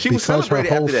 Yeah, she was celebrated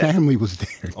her whole after that. family was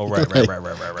there. Oh right.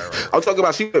 I'm talking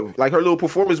about her little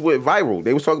performance went viral.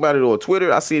 They was talking about it on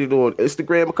Twitter. I seen it on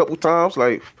Instagram a couple times.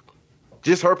 Like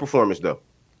just her performance though.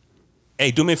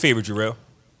 Hey, do me a favor, Jarrell.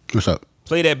 What's up?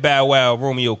 Play that Bow Wow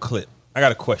Romeo clip. I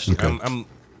got a question. Okay.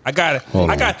 I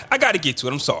gotta get to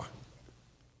it. I'm sorry.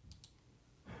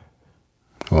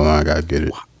 Hold on, I gotta get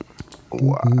it.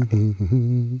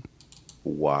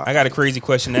 Why? I got a crazy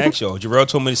question to ask y'all. Jarrell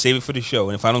told me to save it for the show,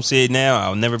 and if I don't say it now,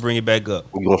 I'll never bring it back up.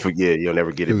 You're gonna forget. You'll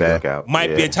never get it back out.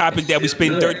 Might be a topic that we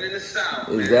spend 30.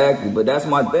 Exactly, but that's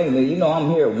my thing.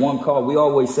 I'm here at one call. We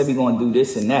always say we're gonna do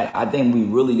this and that. I think we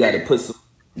really got to put some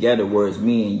together where it's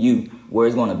me and you, where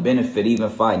it's gonna benefit even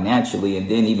financially,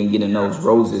 and then even getting those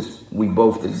roses we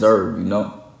both deserve. Yeah,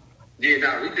 we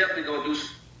definitely gonna do.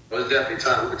 It's definitely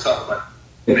time we can talk about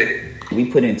it.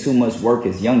 We put in too much work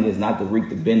as young as not to reap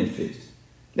the benefits.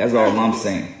 That's all I'm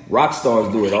saying. Rock stars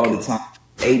do it all the time.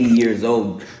 80 years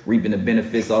old reaping the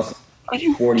benefits also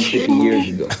 40, 50 years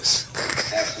ago.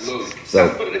 Absolutely. So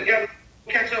put it together.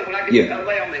 Catch up when I get to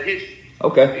LA. I'm gonna hit you.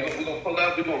 Okay. We're gonna pull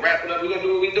up. We're gonna wrap it up. We're gonna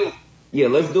do what we do. Yeah,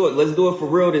 let's do it. Let's do it for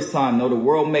real this time. No, the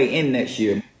world may end next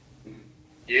year.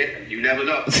 Yeah, you never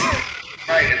know.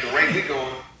 Right, at the rate we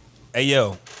going. Hey,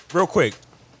 yo, real quick.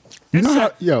 You know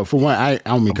how, yo, for one, I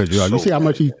don't mean because you see how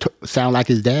much he sound like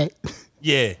his dad?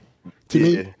 Yeah. To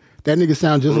me, that nigga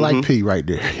sound just like P right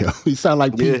there. Yo. He sound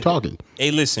like P talking.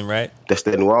 Hey, listen, right? That's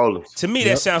that New Orleans. To me,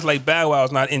 that sounds like Bow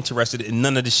Wow's not interested in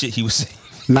none of the shit he was saying.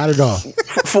 Not at all.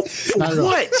 For Not at all.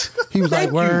 what? He was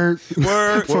like, word,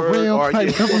 for real. Or,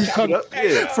 Like, yeah, we'll chop it up.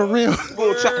 Yeah. for real.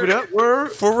 We'll chop it up.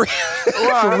 Word. For real.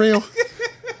 For real.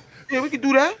 Yeah, we can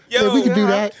do that. Yo, Yeah, we can do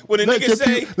that. When a nigga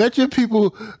say, let your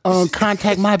people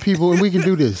contact my people and we can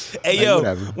do this. hey, Like, yo,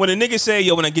 whatever. when a nigga say,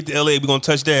 yo, when I get to LA, we gonna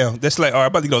touch down. That's like, all right,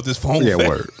 I'm about to get off this phone. Yeah, fam.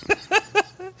 word.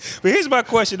 But here's my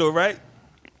question, though, right?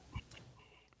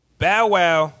 Bow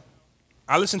Wow,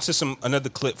 I listened to another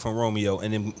clip from Romeo,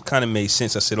 and it kind of made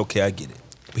sense. I said, okay, I get it.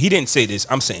 But he didn't say this.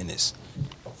 I'm saying this.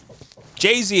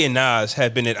 Jay-Z and Nas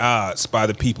have been at odds by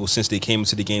the people since they came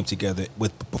into the game together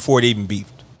before they even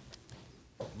beefed.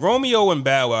 Romeo and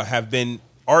Bow Wow have been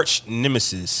arch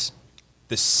nemesis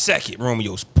the second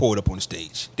Romeo's pulled up on the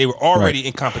stage. They were already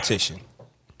in competition.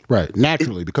 Right,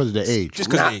 naturally, because of the age. Just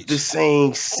because of Not age. the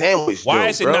same sandwich. Why though,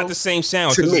 is it bro. not the same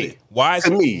sound? To me. Why is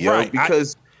To it? me, yo, right,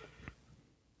 because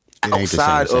It ain't the same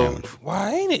outside sandwich. of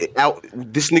why ain't it?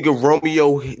 this nigga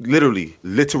Romeo,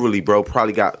 literally, bro,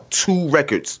 probably got 2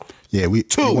 records. Yeah, we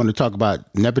Two. want to talk about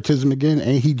nepotism again.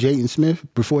 Ain't he Jayden Smith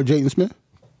before Jayden Smith?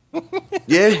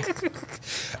 Yeah.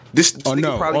 This Oh, nigga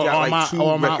no. probably Or got on like 2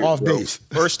 my records, off bro. days.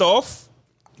 First off,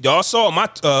 y'all saw my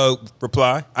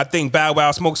reply. I think Bow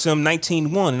Wow smoked some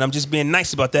 19-1, and I'm just being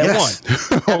nice about that Yes.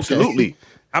 one. Absolutely.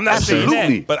 I'm not saying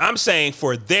Absolutely. that, but I'm saying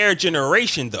for their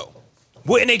generation, though,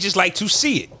 wouldn't they just like to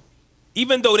see it?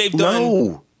 Even though they've done,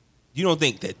 No. you don't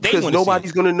think that they Because want to see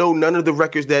nobody's it. going to know none of the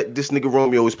records that this nigga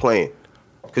Romeo is playing.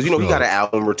 Because, he got an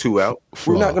album or 2 out.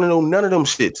 We're not going to know none of them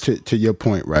shits. To your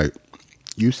point, right?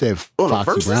 You said On the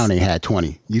Foxy verses? Brown ain't had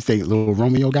 20. You think Little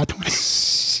Romeo got 20?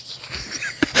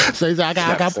 So he's like,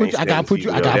 I got to put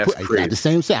you the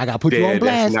same set. I got to put you on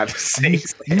blast. That's not the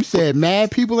same. You said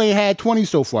mad people ain't had 20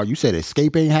 so far. You said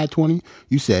Escape ain't had 20.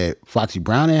 You said Foxy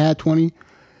Brown ain't had 20.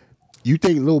 You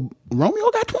think Lil Romeo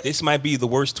got 20? This might be the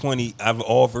worst 20 of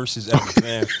all verses ever,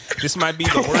 man. This might be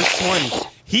the worst 20.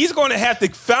 He's going to have to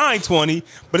find 20,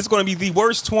 but it's going to be the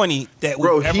worst 20 that we've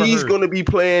Bro, ever he's heard. going to be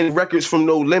playing records from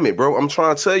No Limit, bro. I'm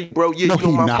trying to tell you, bro. Yeah, No, you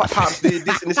know he my not. pops did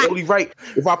this, and it's only right.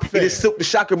 If I play this Silk the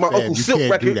Shocker, my Fam, Uncle you Silk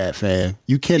can't record, do that, fam.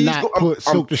 You cannot put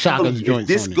Silk the Shotgun's If joints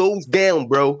this on it. goes down,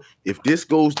 bro, if this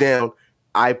goes down,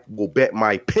 I will bet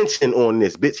my pension on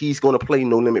this, bitch. He's going to play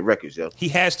No Limit records, yo. He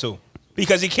has to.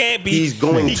 Because he can't be. He's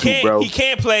going he to, can't, bro. He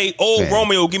can't play old Man.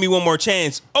 Romeo, give me one more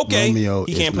chance. Okay. Romeo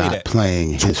he is can't play not that.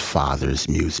 playing his father's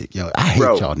music, yo. I hate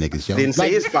Bro, y'all niggas, yo. didn't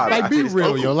say his father. I Like, be said his real,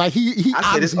 uncle. yo. Like he I said his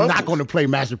obviously not uncle. going to play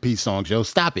masterpiece songs, yo.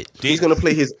 Stop it. He's going to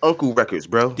play his uncle records,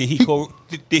 bro. Did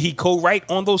he co-write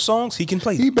on those songs? He can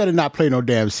play He them. better not play no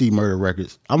damn C Murder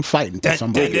records. I'm fighting for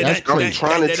somebody. That's I'm crazy.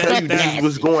 trying to tell you this is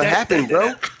what's going to happen,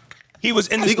 bro. He was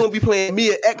in the He's going to be playing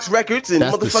Mia X records and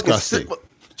That's motherfucking disgusting.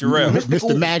 Jarrell.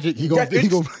 Mr. Magic, he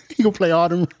gonna play all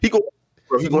them. He gonna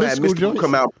have Mystical Mr. joints.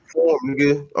 come out and perform,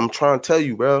 nigga. I'm trying to tell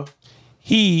you, bro.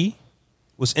 He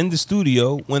was in the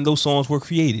studio when those songs were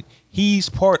created. He's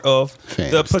part of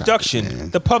Fam, the stop production, it, man.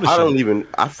 the publishing. I don't even.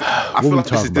 I feel we like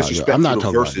this is talking about, yo? I'm disrespectful not to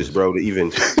talking about verses, this. bro. To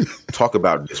even talk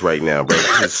about this right now, bro.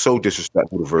 This is so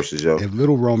disrespectful to verses, yo. If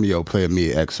Little Romeo play a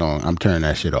Mia X song, I'm turning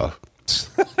that shit off.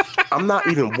 I'm not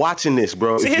even watching this,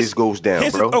 bro. See, if this goes down,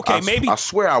 here's- bro. okay, I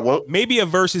swear I won't. Maybe a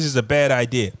versus is a bad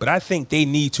idea, but I think they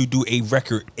need to do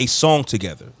a song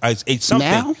together. Something.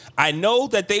 Now? I know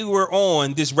that they were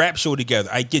on this rap show together.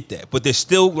 I get that, but there's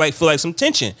still feel like some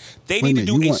tension. They Wait need a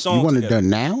to minute, do you a want song it together. done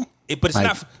now? But it's Like-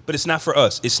 not. But it's not for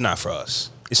us. It's not for us.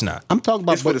 It's not. I'm talking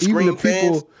about, It's for but the even the Scream fans,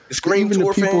 people, the Scream even the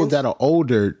tour people fans. that are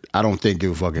older, I don't think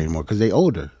give a fuck anymore because they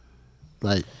older.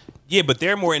 Like Yeah, but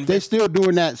they're more they invested. still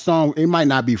doing that song. It might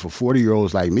not be for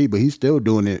 40-year-olds like me, but he's still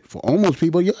doing it for almost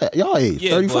people y'all age,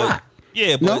 35.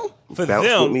 But No? for Bounce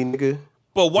them. with me, nigga.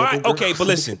 But why? Nigga. Okay, but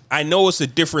listen. I know it's a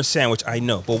different sandwich. I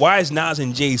know, but why is Nas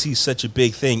and Jay-Z such a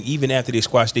big thing even after they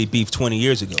squashed their beef 20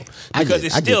 years ago? I Because get-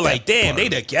 it's I get still that like, damn, part. they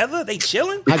together, they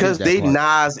chilling. I get Because that they part.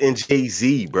 Nas and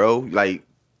Jay-Z, bro. Like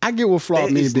I get what flawed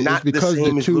That means. is It's not the because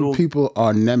same the as two little- people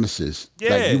are nemesis. Yeah.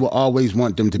 Like you will always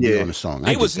want them to be Yeah. on the song. I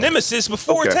They get was that. nemesis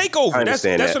before Okay, I Takeover. That's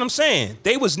understand that. what I'm saying.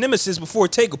 They was nemesis before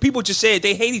Takeover. People just said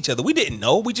they hate each other. We didn't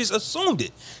know. We just assumed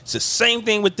it. It's the same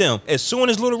thing with them. As soon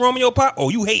as Little Romeo pop, oh,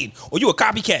 you hating. Oh, you a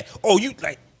copycat. Oh, you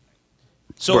like.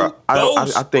 So Bruh,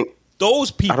 I think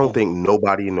those people. I don't think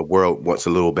nobody in the world wants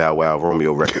a Little Bow Wow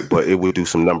Romeo record, but it would do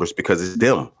some numbers because it's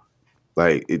them.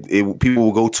 Like people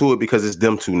will go to it because it's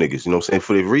them two niggas. You know what I'm saying?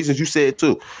 For the reasons you said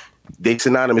too, they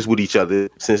synonymous with each other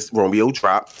since Romeo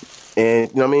dropped, and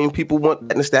you know what I mean. People want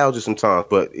that nostalgia sometimes,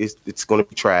 but it's going to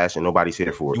be trash, and nobody's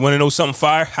here for it. You want to know something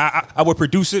fire? I would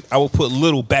produce it. I would put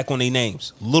Little back on their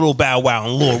names. Little Bow Wow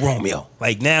and Lil Romeo.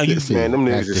 Like now you. See, Man, them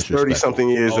that's niggas is disrespectful. 30-something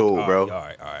years old, bro. All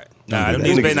right. Nah, do them that.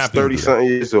 niggas Them better niggas not is be. 30-something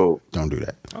years old. Don't do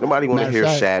that. Nobody want to Matter hear of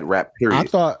fact, Shad rap, period. I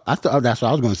thought that's what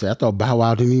I was going to say. I thought Bow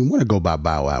Wow didn't even want to go by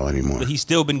Bow Wow anymore. But he's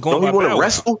still been going Don't by he want Bow to Wow.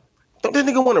 wrestle? Don't that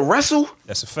nigga want to wrestle?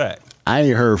 That's a fact. I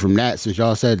ain't heard from that since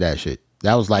y'all said that shit.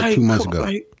 That was like 2 months ago.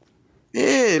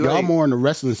 Yeah, Y'all like, more in the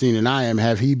wrestling scene than I am.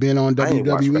 Have he been on I ain't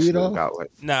watch WWE at wrestling all? about, like,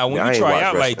 Nah, when yeah, I you ain't try watch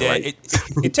out like that,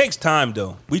 wrestling, it takes time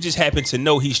though. We just happen to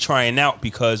know he's trying out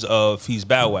because of he's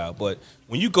Bow Wow. But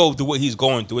when you go through what he's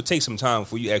going through, it takes some time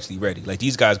before you actually ready. Like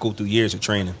these guys go through years of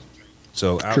training.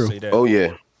 So I'll True. say that. Oh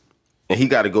yeah, and he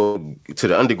got to go to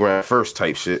the underground first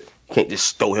type shit. Can't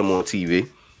just throw him on TV.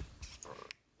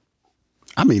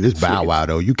 I mean, it's Bow Wow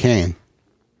though. You can.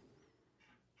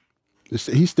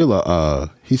 He's still a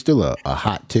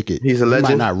hot ticket. He's a He legend.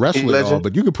 might not wrestle He's a at all, legend.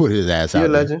 but you can put his ass He out a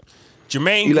there. legend.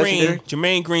 Jermaine You Green. legendary?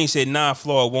 Jermaine Green said, "Nah,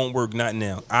 Flaw, it won't work. Not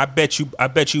now. I bet you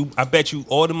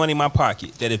all the money in my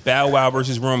pocket that if Bow Wow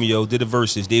versus Romeo did a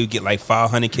versus, they would get like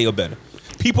 500K or better.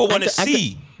 People want to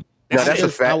see. Now that's a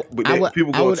Yes, fact. But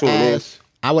people go tune in.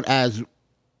 I would ask.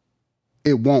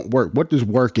 It won't work. What does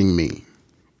working mean?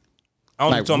 I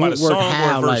don't know if you're talking about a won't work song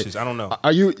how? or Like, versus. I don't know.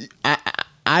 Are you?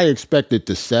 I expect it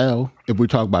to sell if we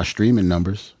talk about streaming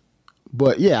numbers,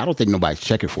 but yeah, I don't think nobody's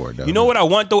checking for it though. You know what I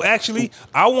want though? Actually,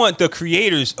 I want the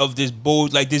creators of this bull,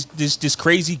 like this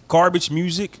crazy garbage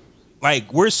music.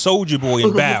 Like where's Soulja Boy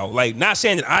and Bow? Like not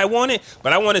saying that I want it,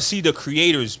 but I want to see the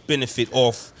creators benefit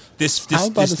off this I was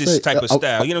about to say, type of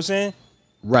style. You know what I'm saying?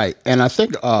 Right, and I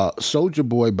think Soulja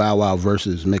Boy Bow Wow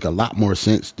versus make a lot more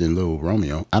sense than Little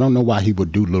Romeo. I don't know why he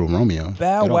would do Little Romeo.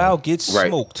 Bow at all. Wow gets Right.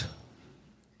 smoked.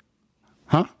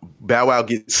 huh? Bow Wow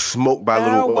gets smoked by Bow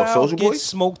little Wow Soulja Boy. gets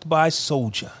smoked by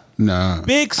Soulja. Nah,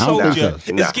 Big I don't think Soulja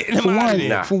so. Nah. is getting him For out of one, there.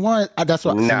 Nah. for one, that's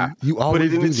what Nah, see, you always put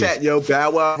it in do the this. chat, yo.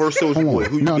 Bow Wow versus Soulja Come Boy. on.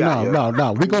 Who you No, got, yo?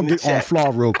 no. We're going to get on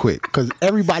Flaw real quick because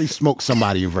everybody smokes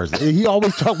somebody in verses. And he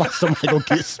always talk about somebody going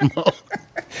to get smoked.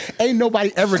 Ain't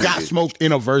nobody ever got smoked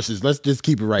in a verses. Let's just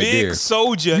keep it right Big there.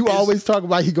 Soulja. You is- always talk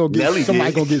about he going to Nelly get somebody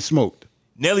did. going to get smoked.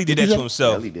 Nelly did Did that you to say-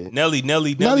 himself. Nelly did. Nelly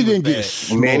Nelly didn't was get bad.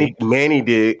 smoked. Manny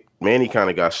did. Manny kind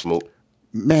of got smoked.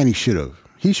 Manny should have.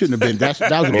 He shouldn't have been. That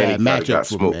was a Manny bad kinda matchup got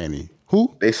for smoked. Manny.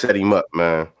 Who? They set him up,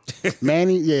 man.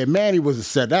 Manny? Yeah, Manny was a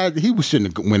set. He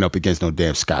shouldn't have went up against no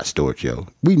damn Scott Storch, yo.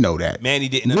 We know that. Manny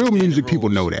didn't Real understand music the people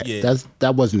rules. know that. Yeah.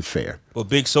 That wasn't fair. But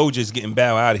Big Soulja's getting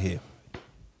Bow out of here.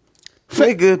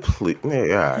 Nigga, please. Yeah,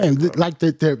 all right. And like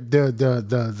the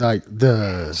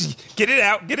Get it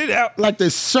out. Get it out. like the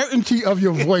certainty of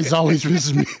your voice always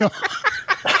pisses me off.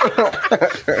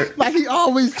 Like he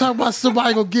always talk about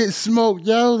somebody gonna get smoked,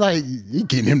 yo. Like you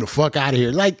getting him the fuck out of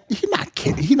here. Like he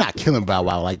not killing Bow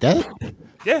Wow like that.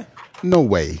 Yeah. No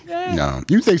way. No.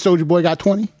 You think Soulja Boy got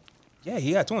 20? Yeah,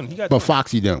 he got 20. He got But 20.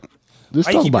 Foxy don't. Let's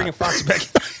Why you talk keep about bringing it. Fox back?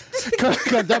 Cause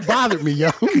that bothered me, yo.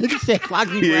 Nigga said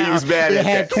Foxy Yeah, he Brown was mad it at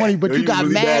had that. 20, but He you got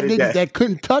was mad mad at niggas that. that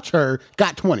couldn't touch her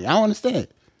got 20. I don't understand.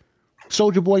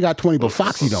 Soulja Boy got 20, but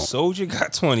Foxy don't. Soulja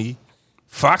got 20.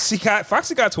 Foxy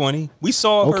got 20. We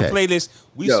saw her Okay. playlist.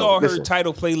 We Yo, saw her listen.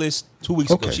 title playlist 2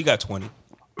 weeks ago. Okay. She got 20.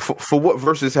 For what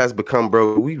versus has become,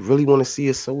 bro? Do we really want to see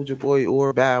a Soulja Boy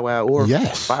or Bow Wow or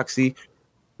Yes. Foxy?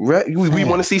 We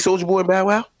want to see Soulja Boy and Bow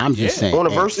Wow? I'm just saying. On a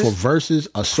and versus? For versus,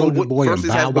 a So Soulja what Boy and versus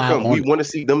Bow has Wow become? We on. want to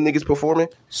see them niggas performing?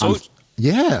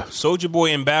 Yeah. Soulja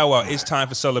Boy and Bow Wow, it's time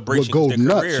for celebration. Would go 'cause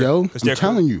nuts, yo. 'cause I'm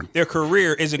telling you. Their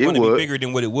career isn't It going to be would. bigger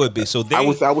than what it would be. So they, I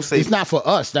would say It's not for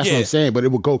us. That's what Yeah. I'm saying. But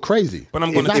it would go crazy. But I'm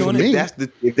It's gonna not tune for in.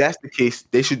 me. if that's the case,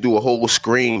 they should do a whole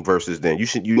screen versus then.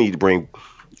 You need to bring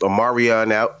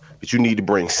Omarion out, but you need to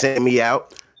bring Sammy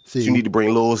out. See, You need to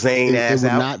bring Lil Zane It ass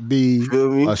would out. not be Feel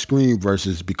me? a screen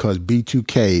versus because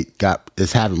B2K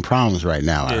is having problems right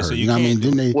now. I Yeah, heard. so you you know what I mean?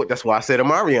 can't Then Well, that's why I said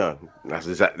Omarion.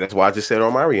 That's why I just said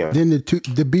Omarion.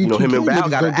 the B2K know, him and Bow niggas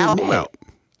got gonna an get album mad. out.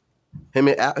 Him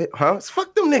and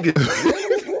Fuck them niggas.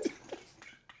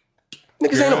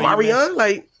 Niggas ain't Omarion.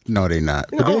 Like No, they not.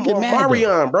 Nigga, But I'm they get mad, though.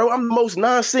 Omarion, bro. I'm the most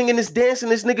non-singing, dancing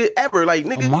nigga ever. Like,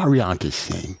 nigga. Omarion can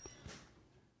sing.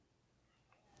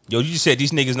 Yo, you just said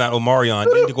these niggas not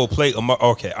Omarion. They need to go play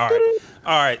Okay, all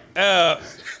right.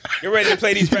 You ready to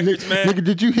play these records, man? Nigga,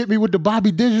 did you hit me with the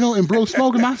Bobby Digital and Bro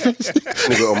Smoke in my face?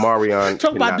 Nigga Omarion.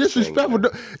 Talk about cannot disrespectful.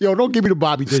 sing, Yo, don't give me the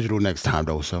Bobby Digital next time,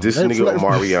 though. So this nigga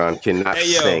Omarion cannot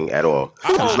Hey, yo. sing at all.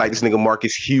 Just like this nigga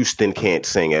Marcus Houston can't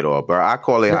sing at all, bro. I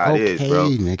call it how it is, bro.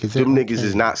 Niggas, Them okay. niggas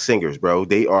is not singers, bro.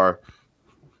 They are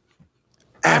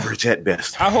average at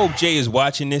best. I hope Jay is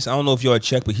watching this. I don't know if y'all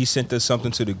checked, but he sent us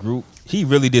something to the group. He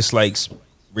really dislikes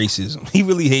racism. He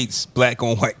really hates black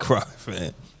on white crime,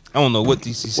 man. I don't know what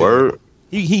DC said. Word.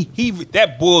 He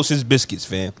that boils his biscuits,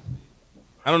 fam.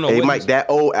 I don't know. Hey, what Mike, that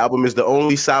old album is the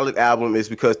only solid album is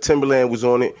because Timberland was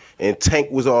on it and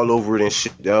Tank was all over it and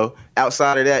shit, yo.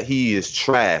 Outside of that, he is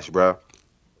trash, bro.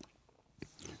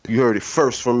 You heard it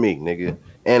first from me, nigga.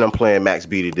 And I'm playing Max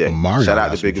B today. Mario Shout out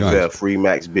got to some Big joints. Avell, free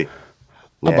Max B.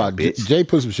 How about bitch. Jay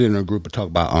put some shit in a group and talk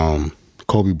about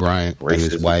Kobe Bryant and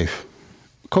his Racism. wife.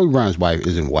 Kobe Bryant's wife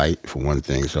isn't white for one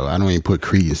thing, so I don't even put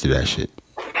credence to that shit.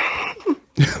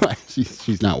 Like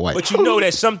she's not white, But you know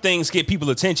that some things get people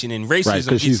attention, and racism. right?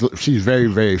 Because she's very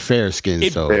very fair skinned,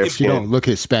 It- so Fair if she skin. don't look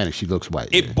Hispanic, she looks white.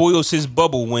 it yeah. boils his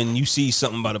bubble when you see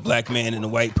something about a black man and a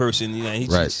white person. You know,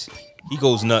 Right. he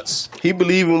goes nuts. He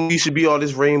believe in we should be all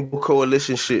this rainbow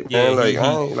coalition shit, man. Like,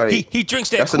 I ain't like he drinks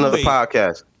that. that's another Kool-Aid.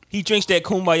 podcast. He drinks that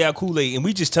Kumbaya Kool-Aid, and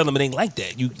we just tell him it ain't like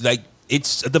that. You like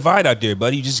it's a divide out there,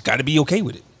 buddy. You just got to be okay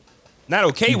with it. Not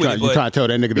okay with it, You but trying to tell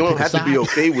that nigga You to don't pick a have to side? be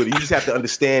okay with it. You just have to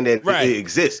understand that Right. it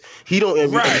exists. He don't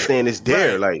even Right. understand it's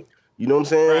there. Right. Like, you know what I'm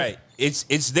saying? right,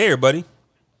 it's there, buddy.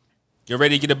 You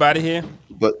ready to get up out of here?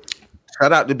 But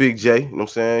shout out to Big J. You know what I'm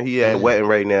saying? He had a wedding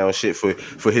right now and shit for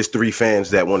his 3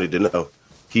 fans that wanted to know.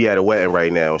 He had a wedding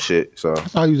right now and shit. So, I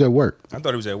thought he was at work. I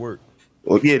thought he was at work.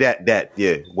 well, yeah,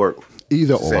 yeah, work.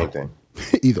 Either or. Same thing.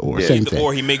 Either or. Yeah. Same Either thing.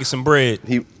 or he making some bread.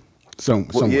 He, well,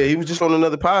 Somewhere. yeah, he was just on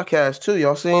another podcast too.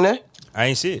 Y'all seen that? I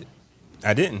ain't see it.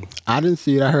 I didn't. I didn't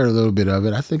see it. I heard a little bit of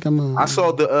it. I think I'm. I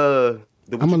saw the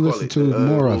what I'ma you call listen it? to The,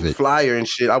 more of it. flyer and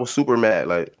shit. I was super mad.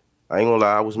 Like, I ain't gonna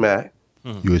lie, I was mad.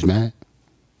 You was mad.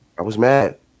 I was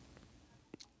mad.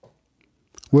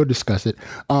 We'll discuss it.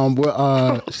 Shout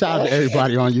out to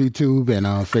everybody on YouTube and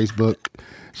Facebook.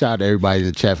 Shout out to everybody in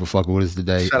the chat for fucking with us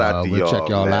today. Shout out to we'll check y'all,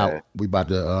 y'all man. out. We about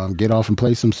to get off and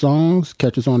play some songs.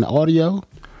 Catch us on the audio.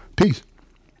 Peace.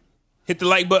 Hit the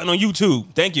like button on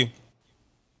YouTube. Thank you.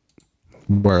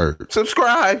 Word.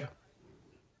 Subscribe.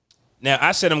 Now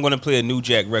I said I'm going to play a New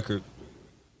Jack record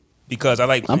because I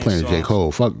like. I'm playing songs. J.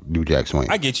 Cole. Fuck New Jack Swing.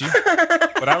 I get you,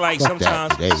 but I like Fuck that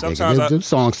sometimes. today, nigga. Sometimes Them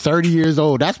songs 30 years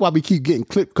old. That's why we keep getting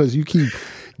clipped because you keep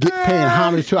paying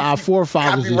homage to our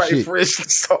forefathers and Copyright shit.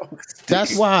 infringement songs.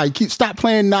 That's why you stop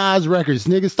playing Nas records,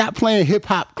 nigga. Stop playing hip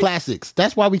hop classics.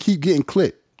 That's why we keep getting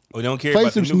clipped. we don't care Play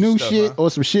about some the new stuff, shit huh?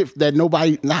 or some shit that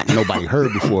nobody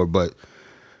heard before, but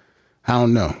I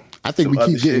don't know. I think Some we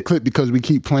other keep getting shit. clipped because we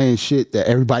keep playing shit that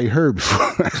everybody heard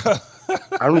before.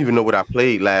 I don't even know what I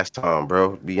played last time,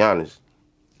 bro. To be honest,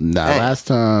 Nah, Dang. last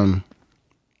time.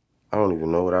 I don't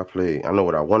even know what I played. I know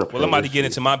what I want to play. Well, I'm about to get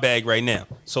into my bag right now.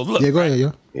 So look, Yeah, go ahead,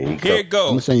 yo. Here you here go. it I'm goes.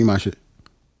 gonna send you my shit.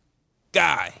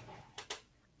 Guy.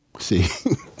 See,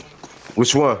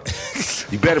 Which one?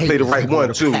 You better play the right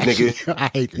one too, nigga.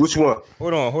 I hate this. Which one?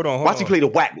 Hold on. Watch you play the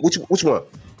whack. Which one?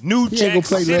 New He ain't Jack gonna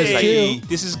play Let's City. Chill.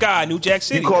 This is Guy, New Jack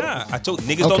City. called- Nah, I told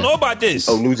niggas Okay. don't know about this.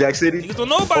 Oh, New Jack City. Niggas don't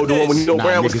know about Oh, the one when this. Nino Nah,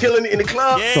 Brown was niggas- killing it in the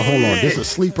club. Yeah. So hold on, this a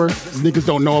sleeper. Niggas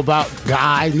don't know about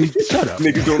Guy. Shut up.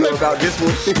 Niggas don't know about this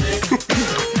one. Give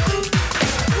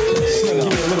me a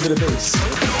little bit of bass.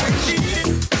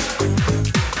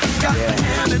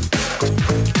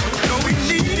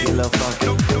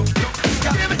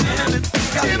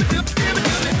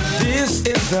 This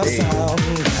is the sound.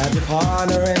 Have your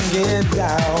partner and get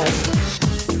down.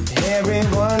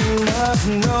 Everyone must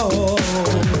know.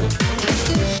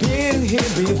 Been here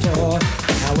before.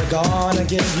 Now we're gonna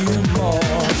give you more.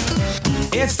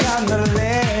 It's time to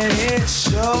let it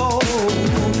show.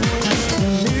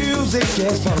 Music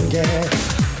is funky.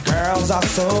 Girls are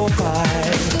so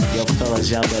fine. Yo, fellas,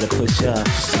 y'all better push up.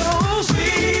 So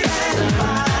sweet and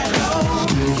mellow.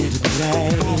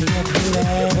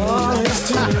 Oh, it's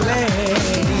too late.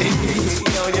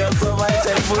 Yo, somebody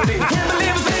say booty. Can't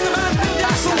believe a thing about New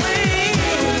Jack Swing.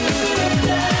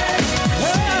 Oh.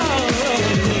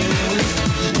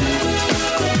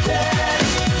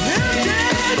 New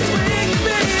Jack Swing,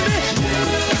 baby.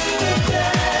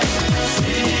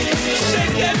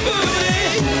 Shake that booty.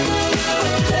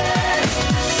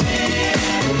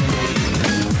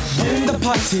 When the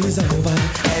party's over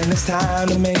and it's time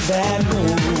to make that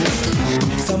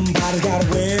move. Somebody's gotta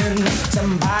win,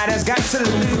 somebody's got to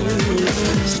lose.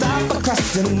 Stop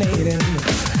procrastinating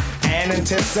and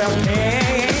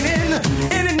anticipating.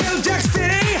 In New Jack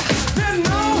City, there's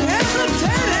no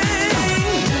hesitating.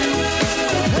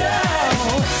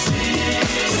 Oh,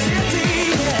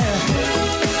 city, yeah.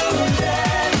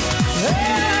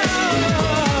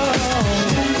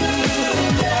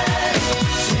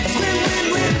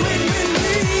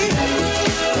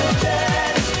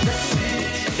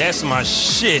 That's my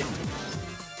shit.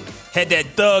 Had that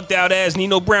thugged out ass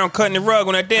Nino Brown cutting the rug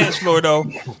on that dance floor though.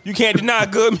 You can't deny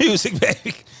good music,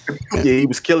 baby. Yeah, he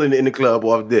was killing it in the club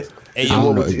off this. Hey,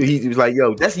 He was like,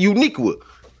 yo, that's unique one.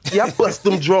 Yeah, I bust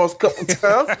them draws a couple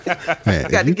times. Man,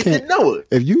 Got to get to know it.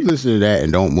 If you listen to that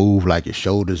and don't move like your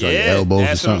shoulders or your elbows or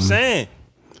that's what I'm something, saying.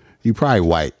 you probably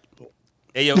white.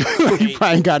 Hey, yo, You hey,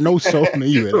 probably ain't got no soul in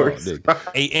you at all,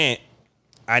 nigga. hey, Ant,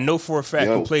 I know for a fact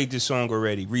who played this song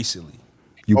already recently.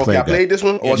 You Okay, I played played that. this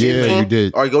one? Or Yeah, you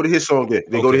did. All right, go to his song then.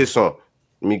 Then go Okay. to his song.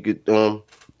 Let me get, damn.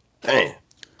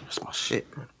 That's my shit,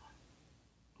 bro.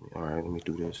 All right, let me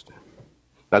do this then.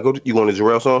 Now go to, you want the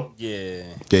Jarrell song? Yeah.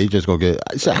 Yeah, you just go get.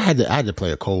 So I had to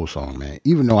play a Cole song, man.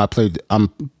 Even though I'm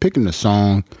picking the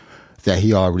song that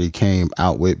he already came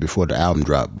out with before the album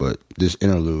dropped, but this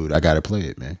interlude, I gotta play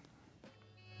it, man.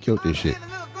 Killed this shit.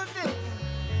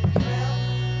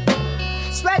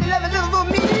 Spread love and live for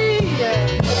me.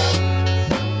 Yeah.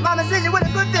 Mama says you with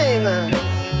a good thing. Love me.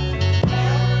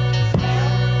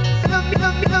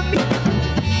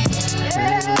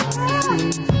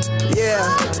 Yeah.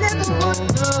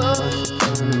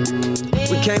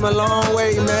 We came a long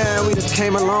way, man. We just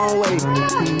came a long way.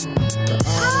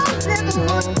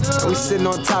 And we sitting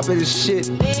on top of this shit.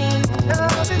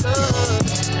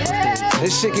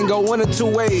 This shit can go one or two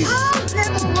ways.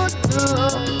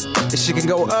 This shit can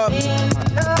go up.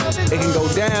 It can go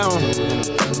down.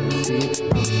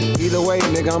 Either way,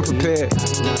 nigga, I'm prepared.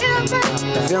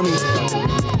 You feel me?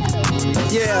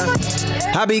 Yeah.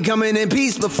 I be coming in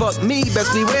peace, but fuck me.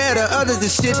 Best beware the others,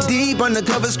 this shit deep.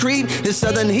 Undercovers creep. This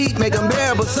southern heat make them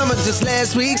bearable. Summer just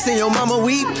last week, seen your mama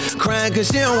weep. Crying cause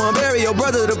she don't want to bury your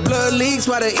brother. The blood leaks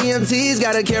while the EMTs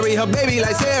gotta carry her baby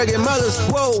like surrogate mothers.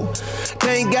 Whoa.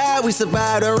 Thank God we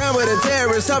survived around with a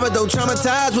terrorist. Suffered though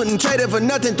traumatized, wouldn't trade it for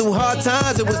nothing through hard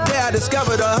times. It was there I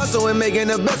discovered the hustle and making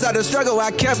the best out of struggle.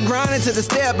 I kept grinding to the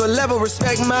stay up a level.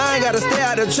 Respect mine, gotta stay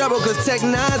out of trouble. Cause Tech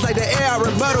 9's like the air I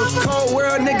rebuttals. Cold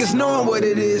world niggas knowing what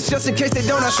it is. Just in case they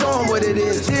don't, I show them what it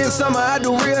is. Then summer I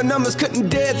do real numbers, couldn't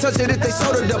dare touch it if they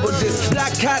sold a double disc.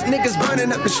 Black hot niggas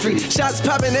burning up the street. Shots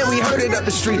popping and we heard it up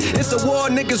the street. It's a war,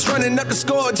 niggas running up the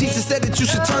score. Jesus said that you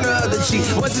should turn the other cheek.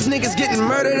 Once these niggas getting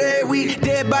murdered every week.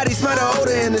 Dead bodies smell the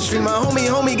odor in the street. My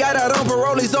homie got out on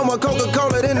parole. He's on more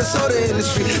Coca-Cola than the soda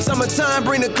industry. Summertime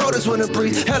bring the coldest winter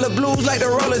breeze. Hella blues like the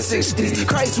rolling 60s.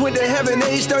 Christ went to heaven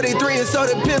age 33 and so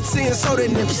did Pimp C and so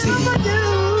did Nipsey.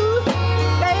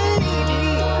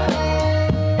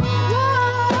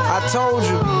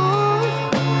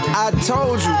 I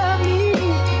told you.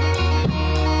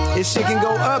 This shit can go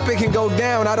up, it can go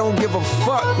down. I don't give a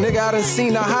fuck, nigga. I done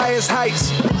seen the highest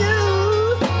heights.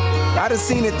 I done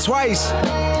seen it twice.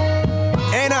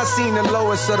 And I seen the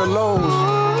lowest of the lows.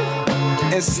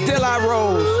 And still I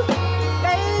rose.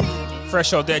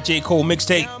 Fresh out that J. Cole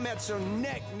mixtape.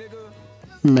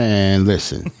 Man,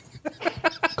 listen.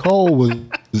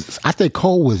 I think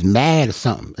Cole was mad or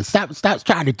something. Stop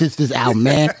trying to diss this album,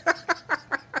 man.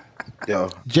 Yo.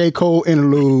 J. Cole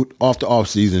interlude off the off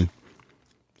season.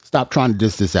 Stop trying to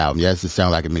diss this album. Yes, it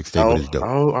sounds like a mixtape, but it's dope.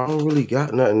 I don't really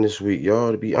got nothing this week,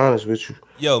 y'all, to be honest with you.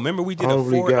 Yo, remember we did I a don't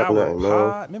really 4-hour got nothing,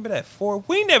 pod? Remember that 4?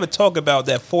 We never talk about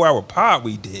that 4-hour pod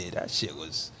we did. That shit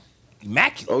was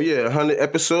immaculate. Oh, yeah, 100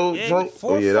 episode Yeah, joint?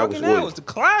 4 Oh, yeah, that was fucking hours. oil. The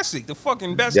classic. The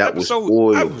fucking best That was episode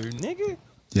oil. ever, nigga.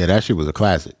 Yeah, that shit was a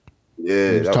classic.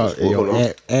 Yeah, that was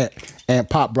oil. And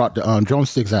Pop brought the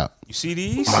drumsticks out. You see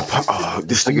these?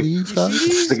 This These, huh?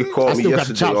 nigga called I me still got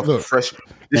the yesterday chops, off look. fresh.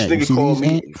 This Man, you see nigga called these,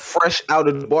 me man? fresh out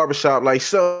of the barbershop, like,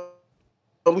 so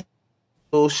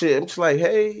bullshit. I'm just like,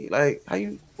 hey, like, how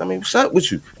you? I mean, what's up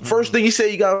with you? First thing he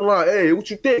said, you got online. Hey, what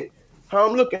you think? How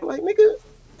I'm looking? Like, nigga.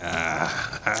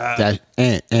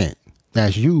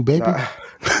 That's you, baby.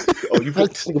 Oh, you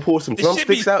put this nigga pull some This shit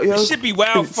be, drumsticks out, yo? this shit be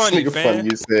wild This funny, nigga man. funny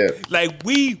as hell. Like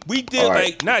we did All right.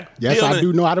 like not Yes, dealing. I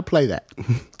do know how to play that.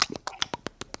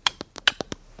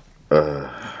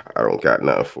 I don't got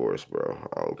nothing for us, bro.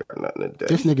 I don't got nothing today.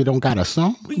 This nigga don't got a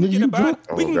song. We can Nigga, get you about drunk?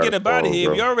 we can got get a about phone, here.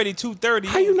 bro. We already 2:30.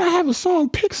 How you not have a song?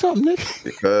 Pick something, nigga.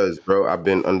 Because, bro, I've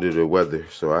been under the weather,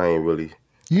 so I ain't really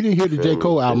You didn't hear the J.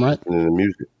 Cole album, right? in the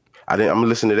music. I'm gonna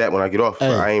listen to that when I get off. Hey,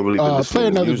 I ain't really been listening play to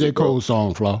another music, J. bro. Cole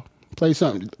song, Flaw. Play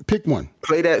something. Pick one.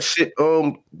 Play that shit.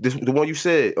 The one you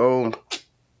said.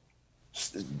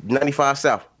 95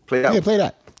 South. Play that. Yeah, play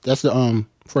that. That's the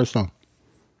first song.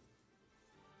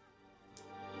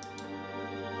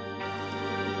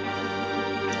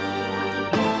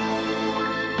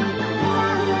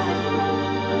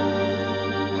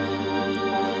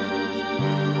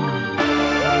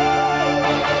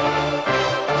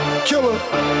 Killer,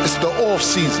 it's the off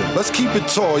season. Let's keep it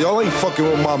tall. Y'all ain't fucking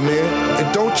with my man.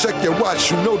 And don't check your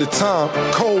watch, you know the time.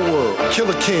 Cold World,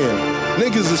 Killer Cam.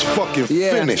 Niggas is fucking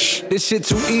finished. This shit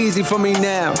too easy for me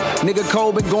now. Nigga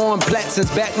Cole been going plat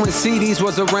since back when CDs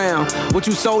was around. What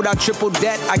you sold, I tripled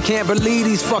that. I can't believe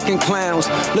these fucking clowns.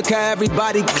 Look how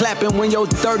everybody clapping when your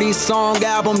 30-song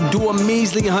album do a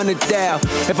measly 100,000.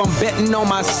 If I'm betting on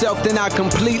myself, then I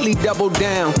completely double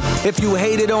down. If you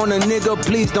hated on a nigga,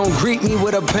 please don't greet me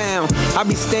with a pound. I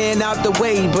be staying out the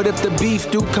way, but if the beef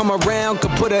do come around,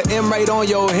 could put an M right on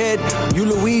your head. You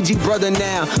Luigi brother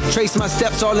now. Trace my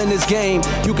steps all in this game.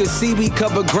 You can see we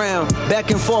cover ground.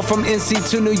 Back and forth from NC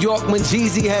to New York when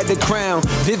Jeezy had the crown.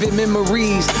 Vivid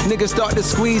memories. Niggas start to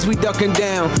squeeze, we ducking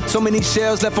down. So many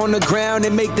shells left on the ground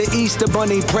and make the Easter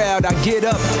Bunny proud. I get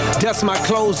up, dust my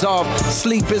clothes off.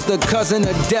 Sleep is the cousin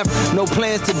of death. No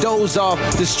plans to doze off.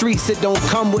 The streets, it don't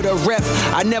come with a rep.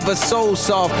 I never soul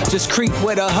soft. Just creep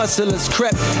where the hustlers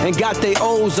crept and got they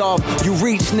O's off. You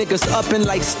reach niggas up and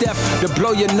like Steph to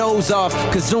blow your nose off.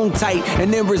 Zoom tight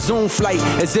and then resume flight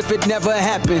as if it never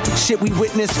happened. Shit we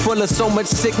witnessed full of so much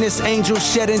sickness. Angels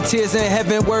shedding tears in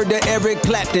heaven. Word to Eric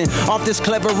Clapton. Off this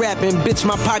clever rapping. Bitch,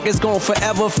 my pockets gon'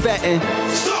 forever fatten.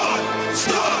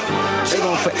 They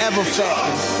gon' forever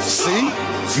fatten. See?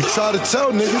 You try to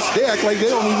tell niggas, they act like they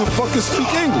don't even fucking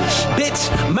speak English.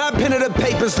 Bitch, my pen of the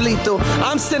paper's lethal.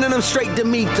 I'm sending them straight to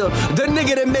Meetha. The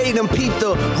nigga that made them peep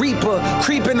the Reaper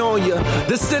creeping on ya.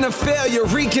 The sin of failure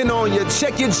reeking on ya.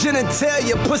 Check your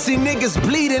genitalia. Pussy niggas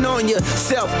bleeding on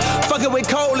yourself. Fucking with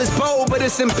coal is bold, but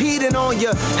it's impeding on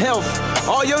your health.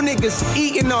 All your niggas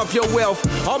eating off your wealth.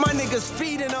 All my niggas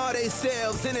feeding all they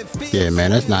selves. And it feels Yeah,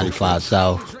 man, that's 95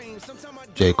 South.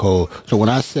 J. Cole. So when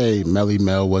I say Melly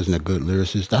Mel wasn't a good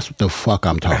lyricist, that's what the fuck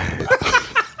I'm talking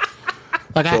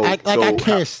about. I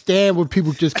can't stand when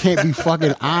people just can't be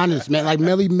fucking honest, man. Like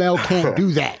Melly Mel can't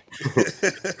do that.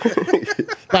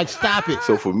 Like, stop it.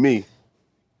 So for me,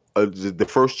 the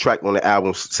first track on the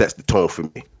album sets the tone for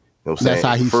me. You know what I'm saying? That's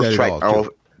how he first said track, it all.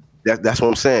 That's what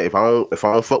I'm saying. If I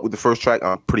don't fuck with the first track,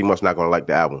 I'm pretty much not gonna like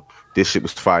the album. This shit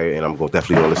was fire, and I'm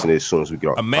definitely gonna listen to it as soon as we get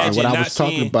off. Imagine what I was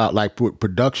talking about, like with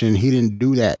production, he didn't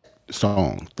do that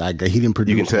song. Like he didn't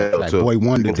produce. You can tell, it. Like too. Boy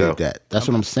Wonder did that. That's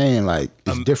what I'm saying. Like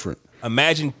it's different.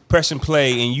 Imagine pressing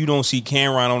play and you don't see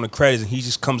Cameron on the credits and he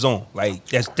just comes on. Like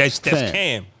that's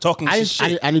Cam talking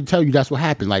shit. I didn't tell you that's what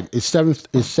happened. Like it's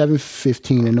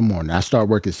 7:15 in the morning. I start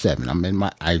work at 7. I'm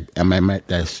at my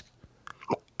desk.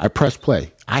 I press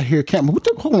play. I hear Cam.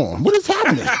 Hold on. What is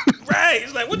happening? Right.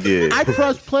 It's like what the I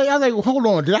press play. I was like, hold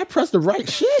on. Did I press the right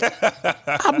shit?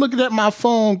 I'm looking at my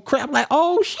phone. Crap. Like,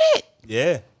 oh shit.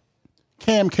 Yeah.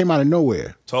 Cam came out of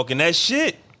nowhere. Talking that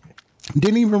shit.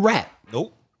 Didn't even rap.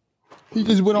 Nope. He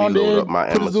just went on there,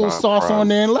 put his little sauce on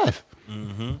there and left.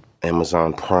 Mm-hmm.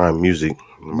 Amazon Prime Music.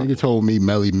 Nigga told me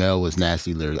Melly Mel was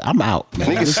nasty lyrics. I'm out, man.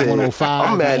 Nigga said, 105.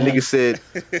 I'm mad. Man. Nigga said,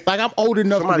 like I'm old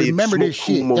enough to remember this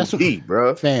shit. That's what,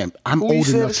 bro. Fam, I'm old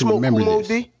enough to remember Kool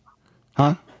this.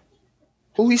 Huh?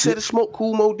 Who he said to smoke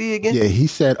Kool Mo D again? Yeah, he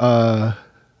said.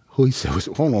 Who he said was?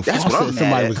 Hold on. That's what I'm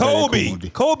somebody was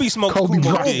Kobe smoked Kool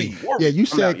Mo D. Yeah, you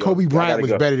said Kobe Bryant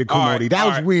was better than Kool Mo D. That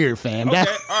was weird, fam. Okay,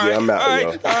 yeah, I'm out. All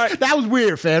right. That was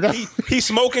weird, fam. He's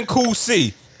smoking Cool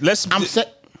C. I'm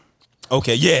set.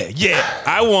 Okay, yeah.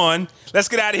 I won. Let's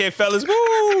get out of here, fellas.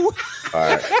 Woo!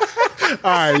 All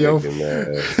right, yo.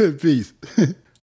 Peace.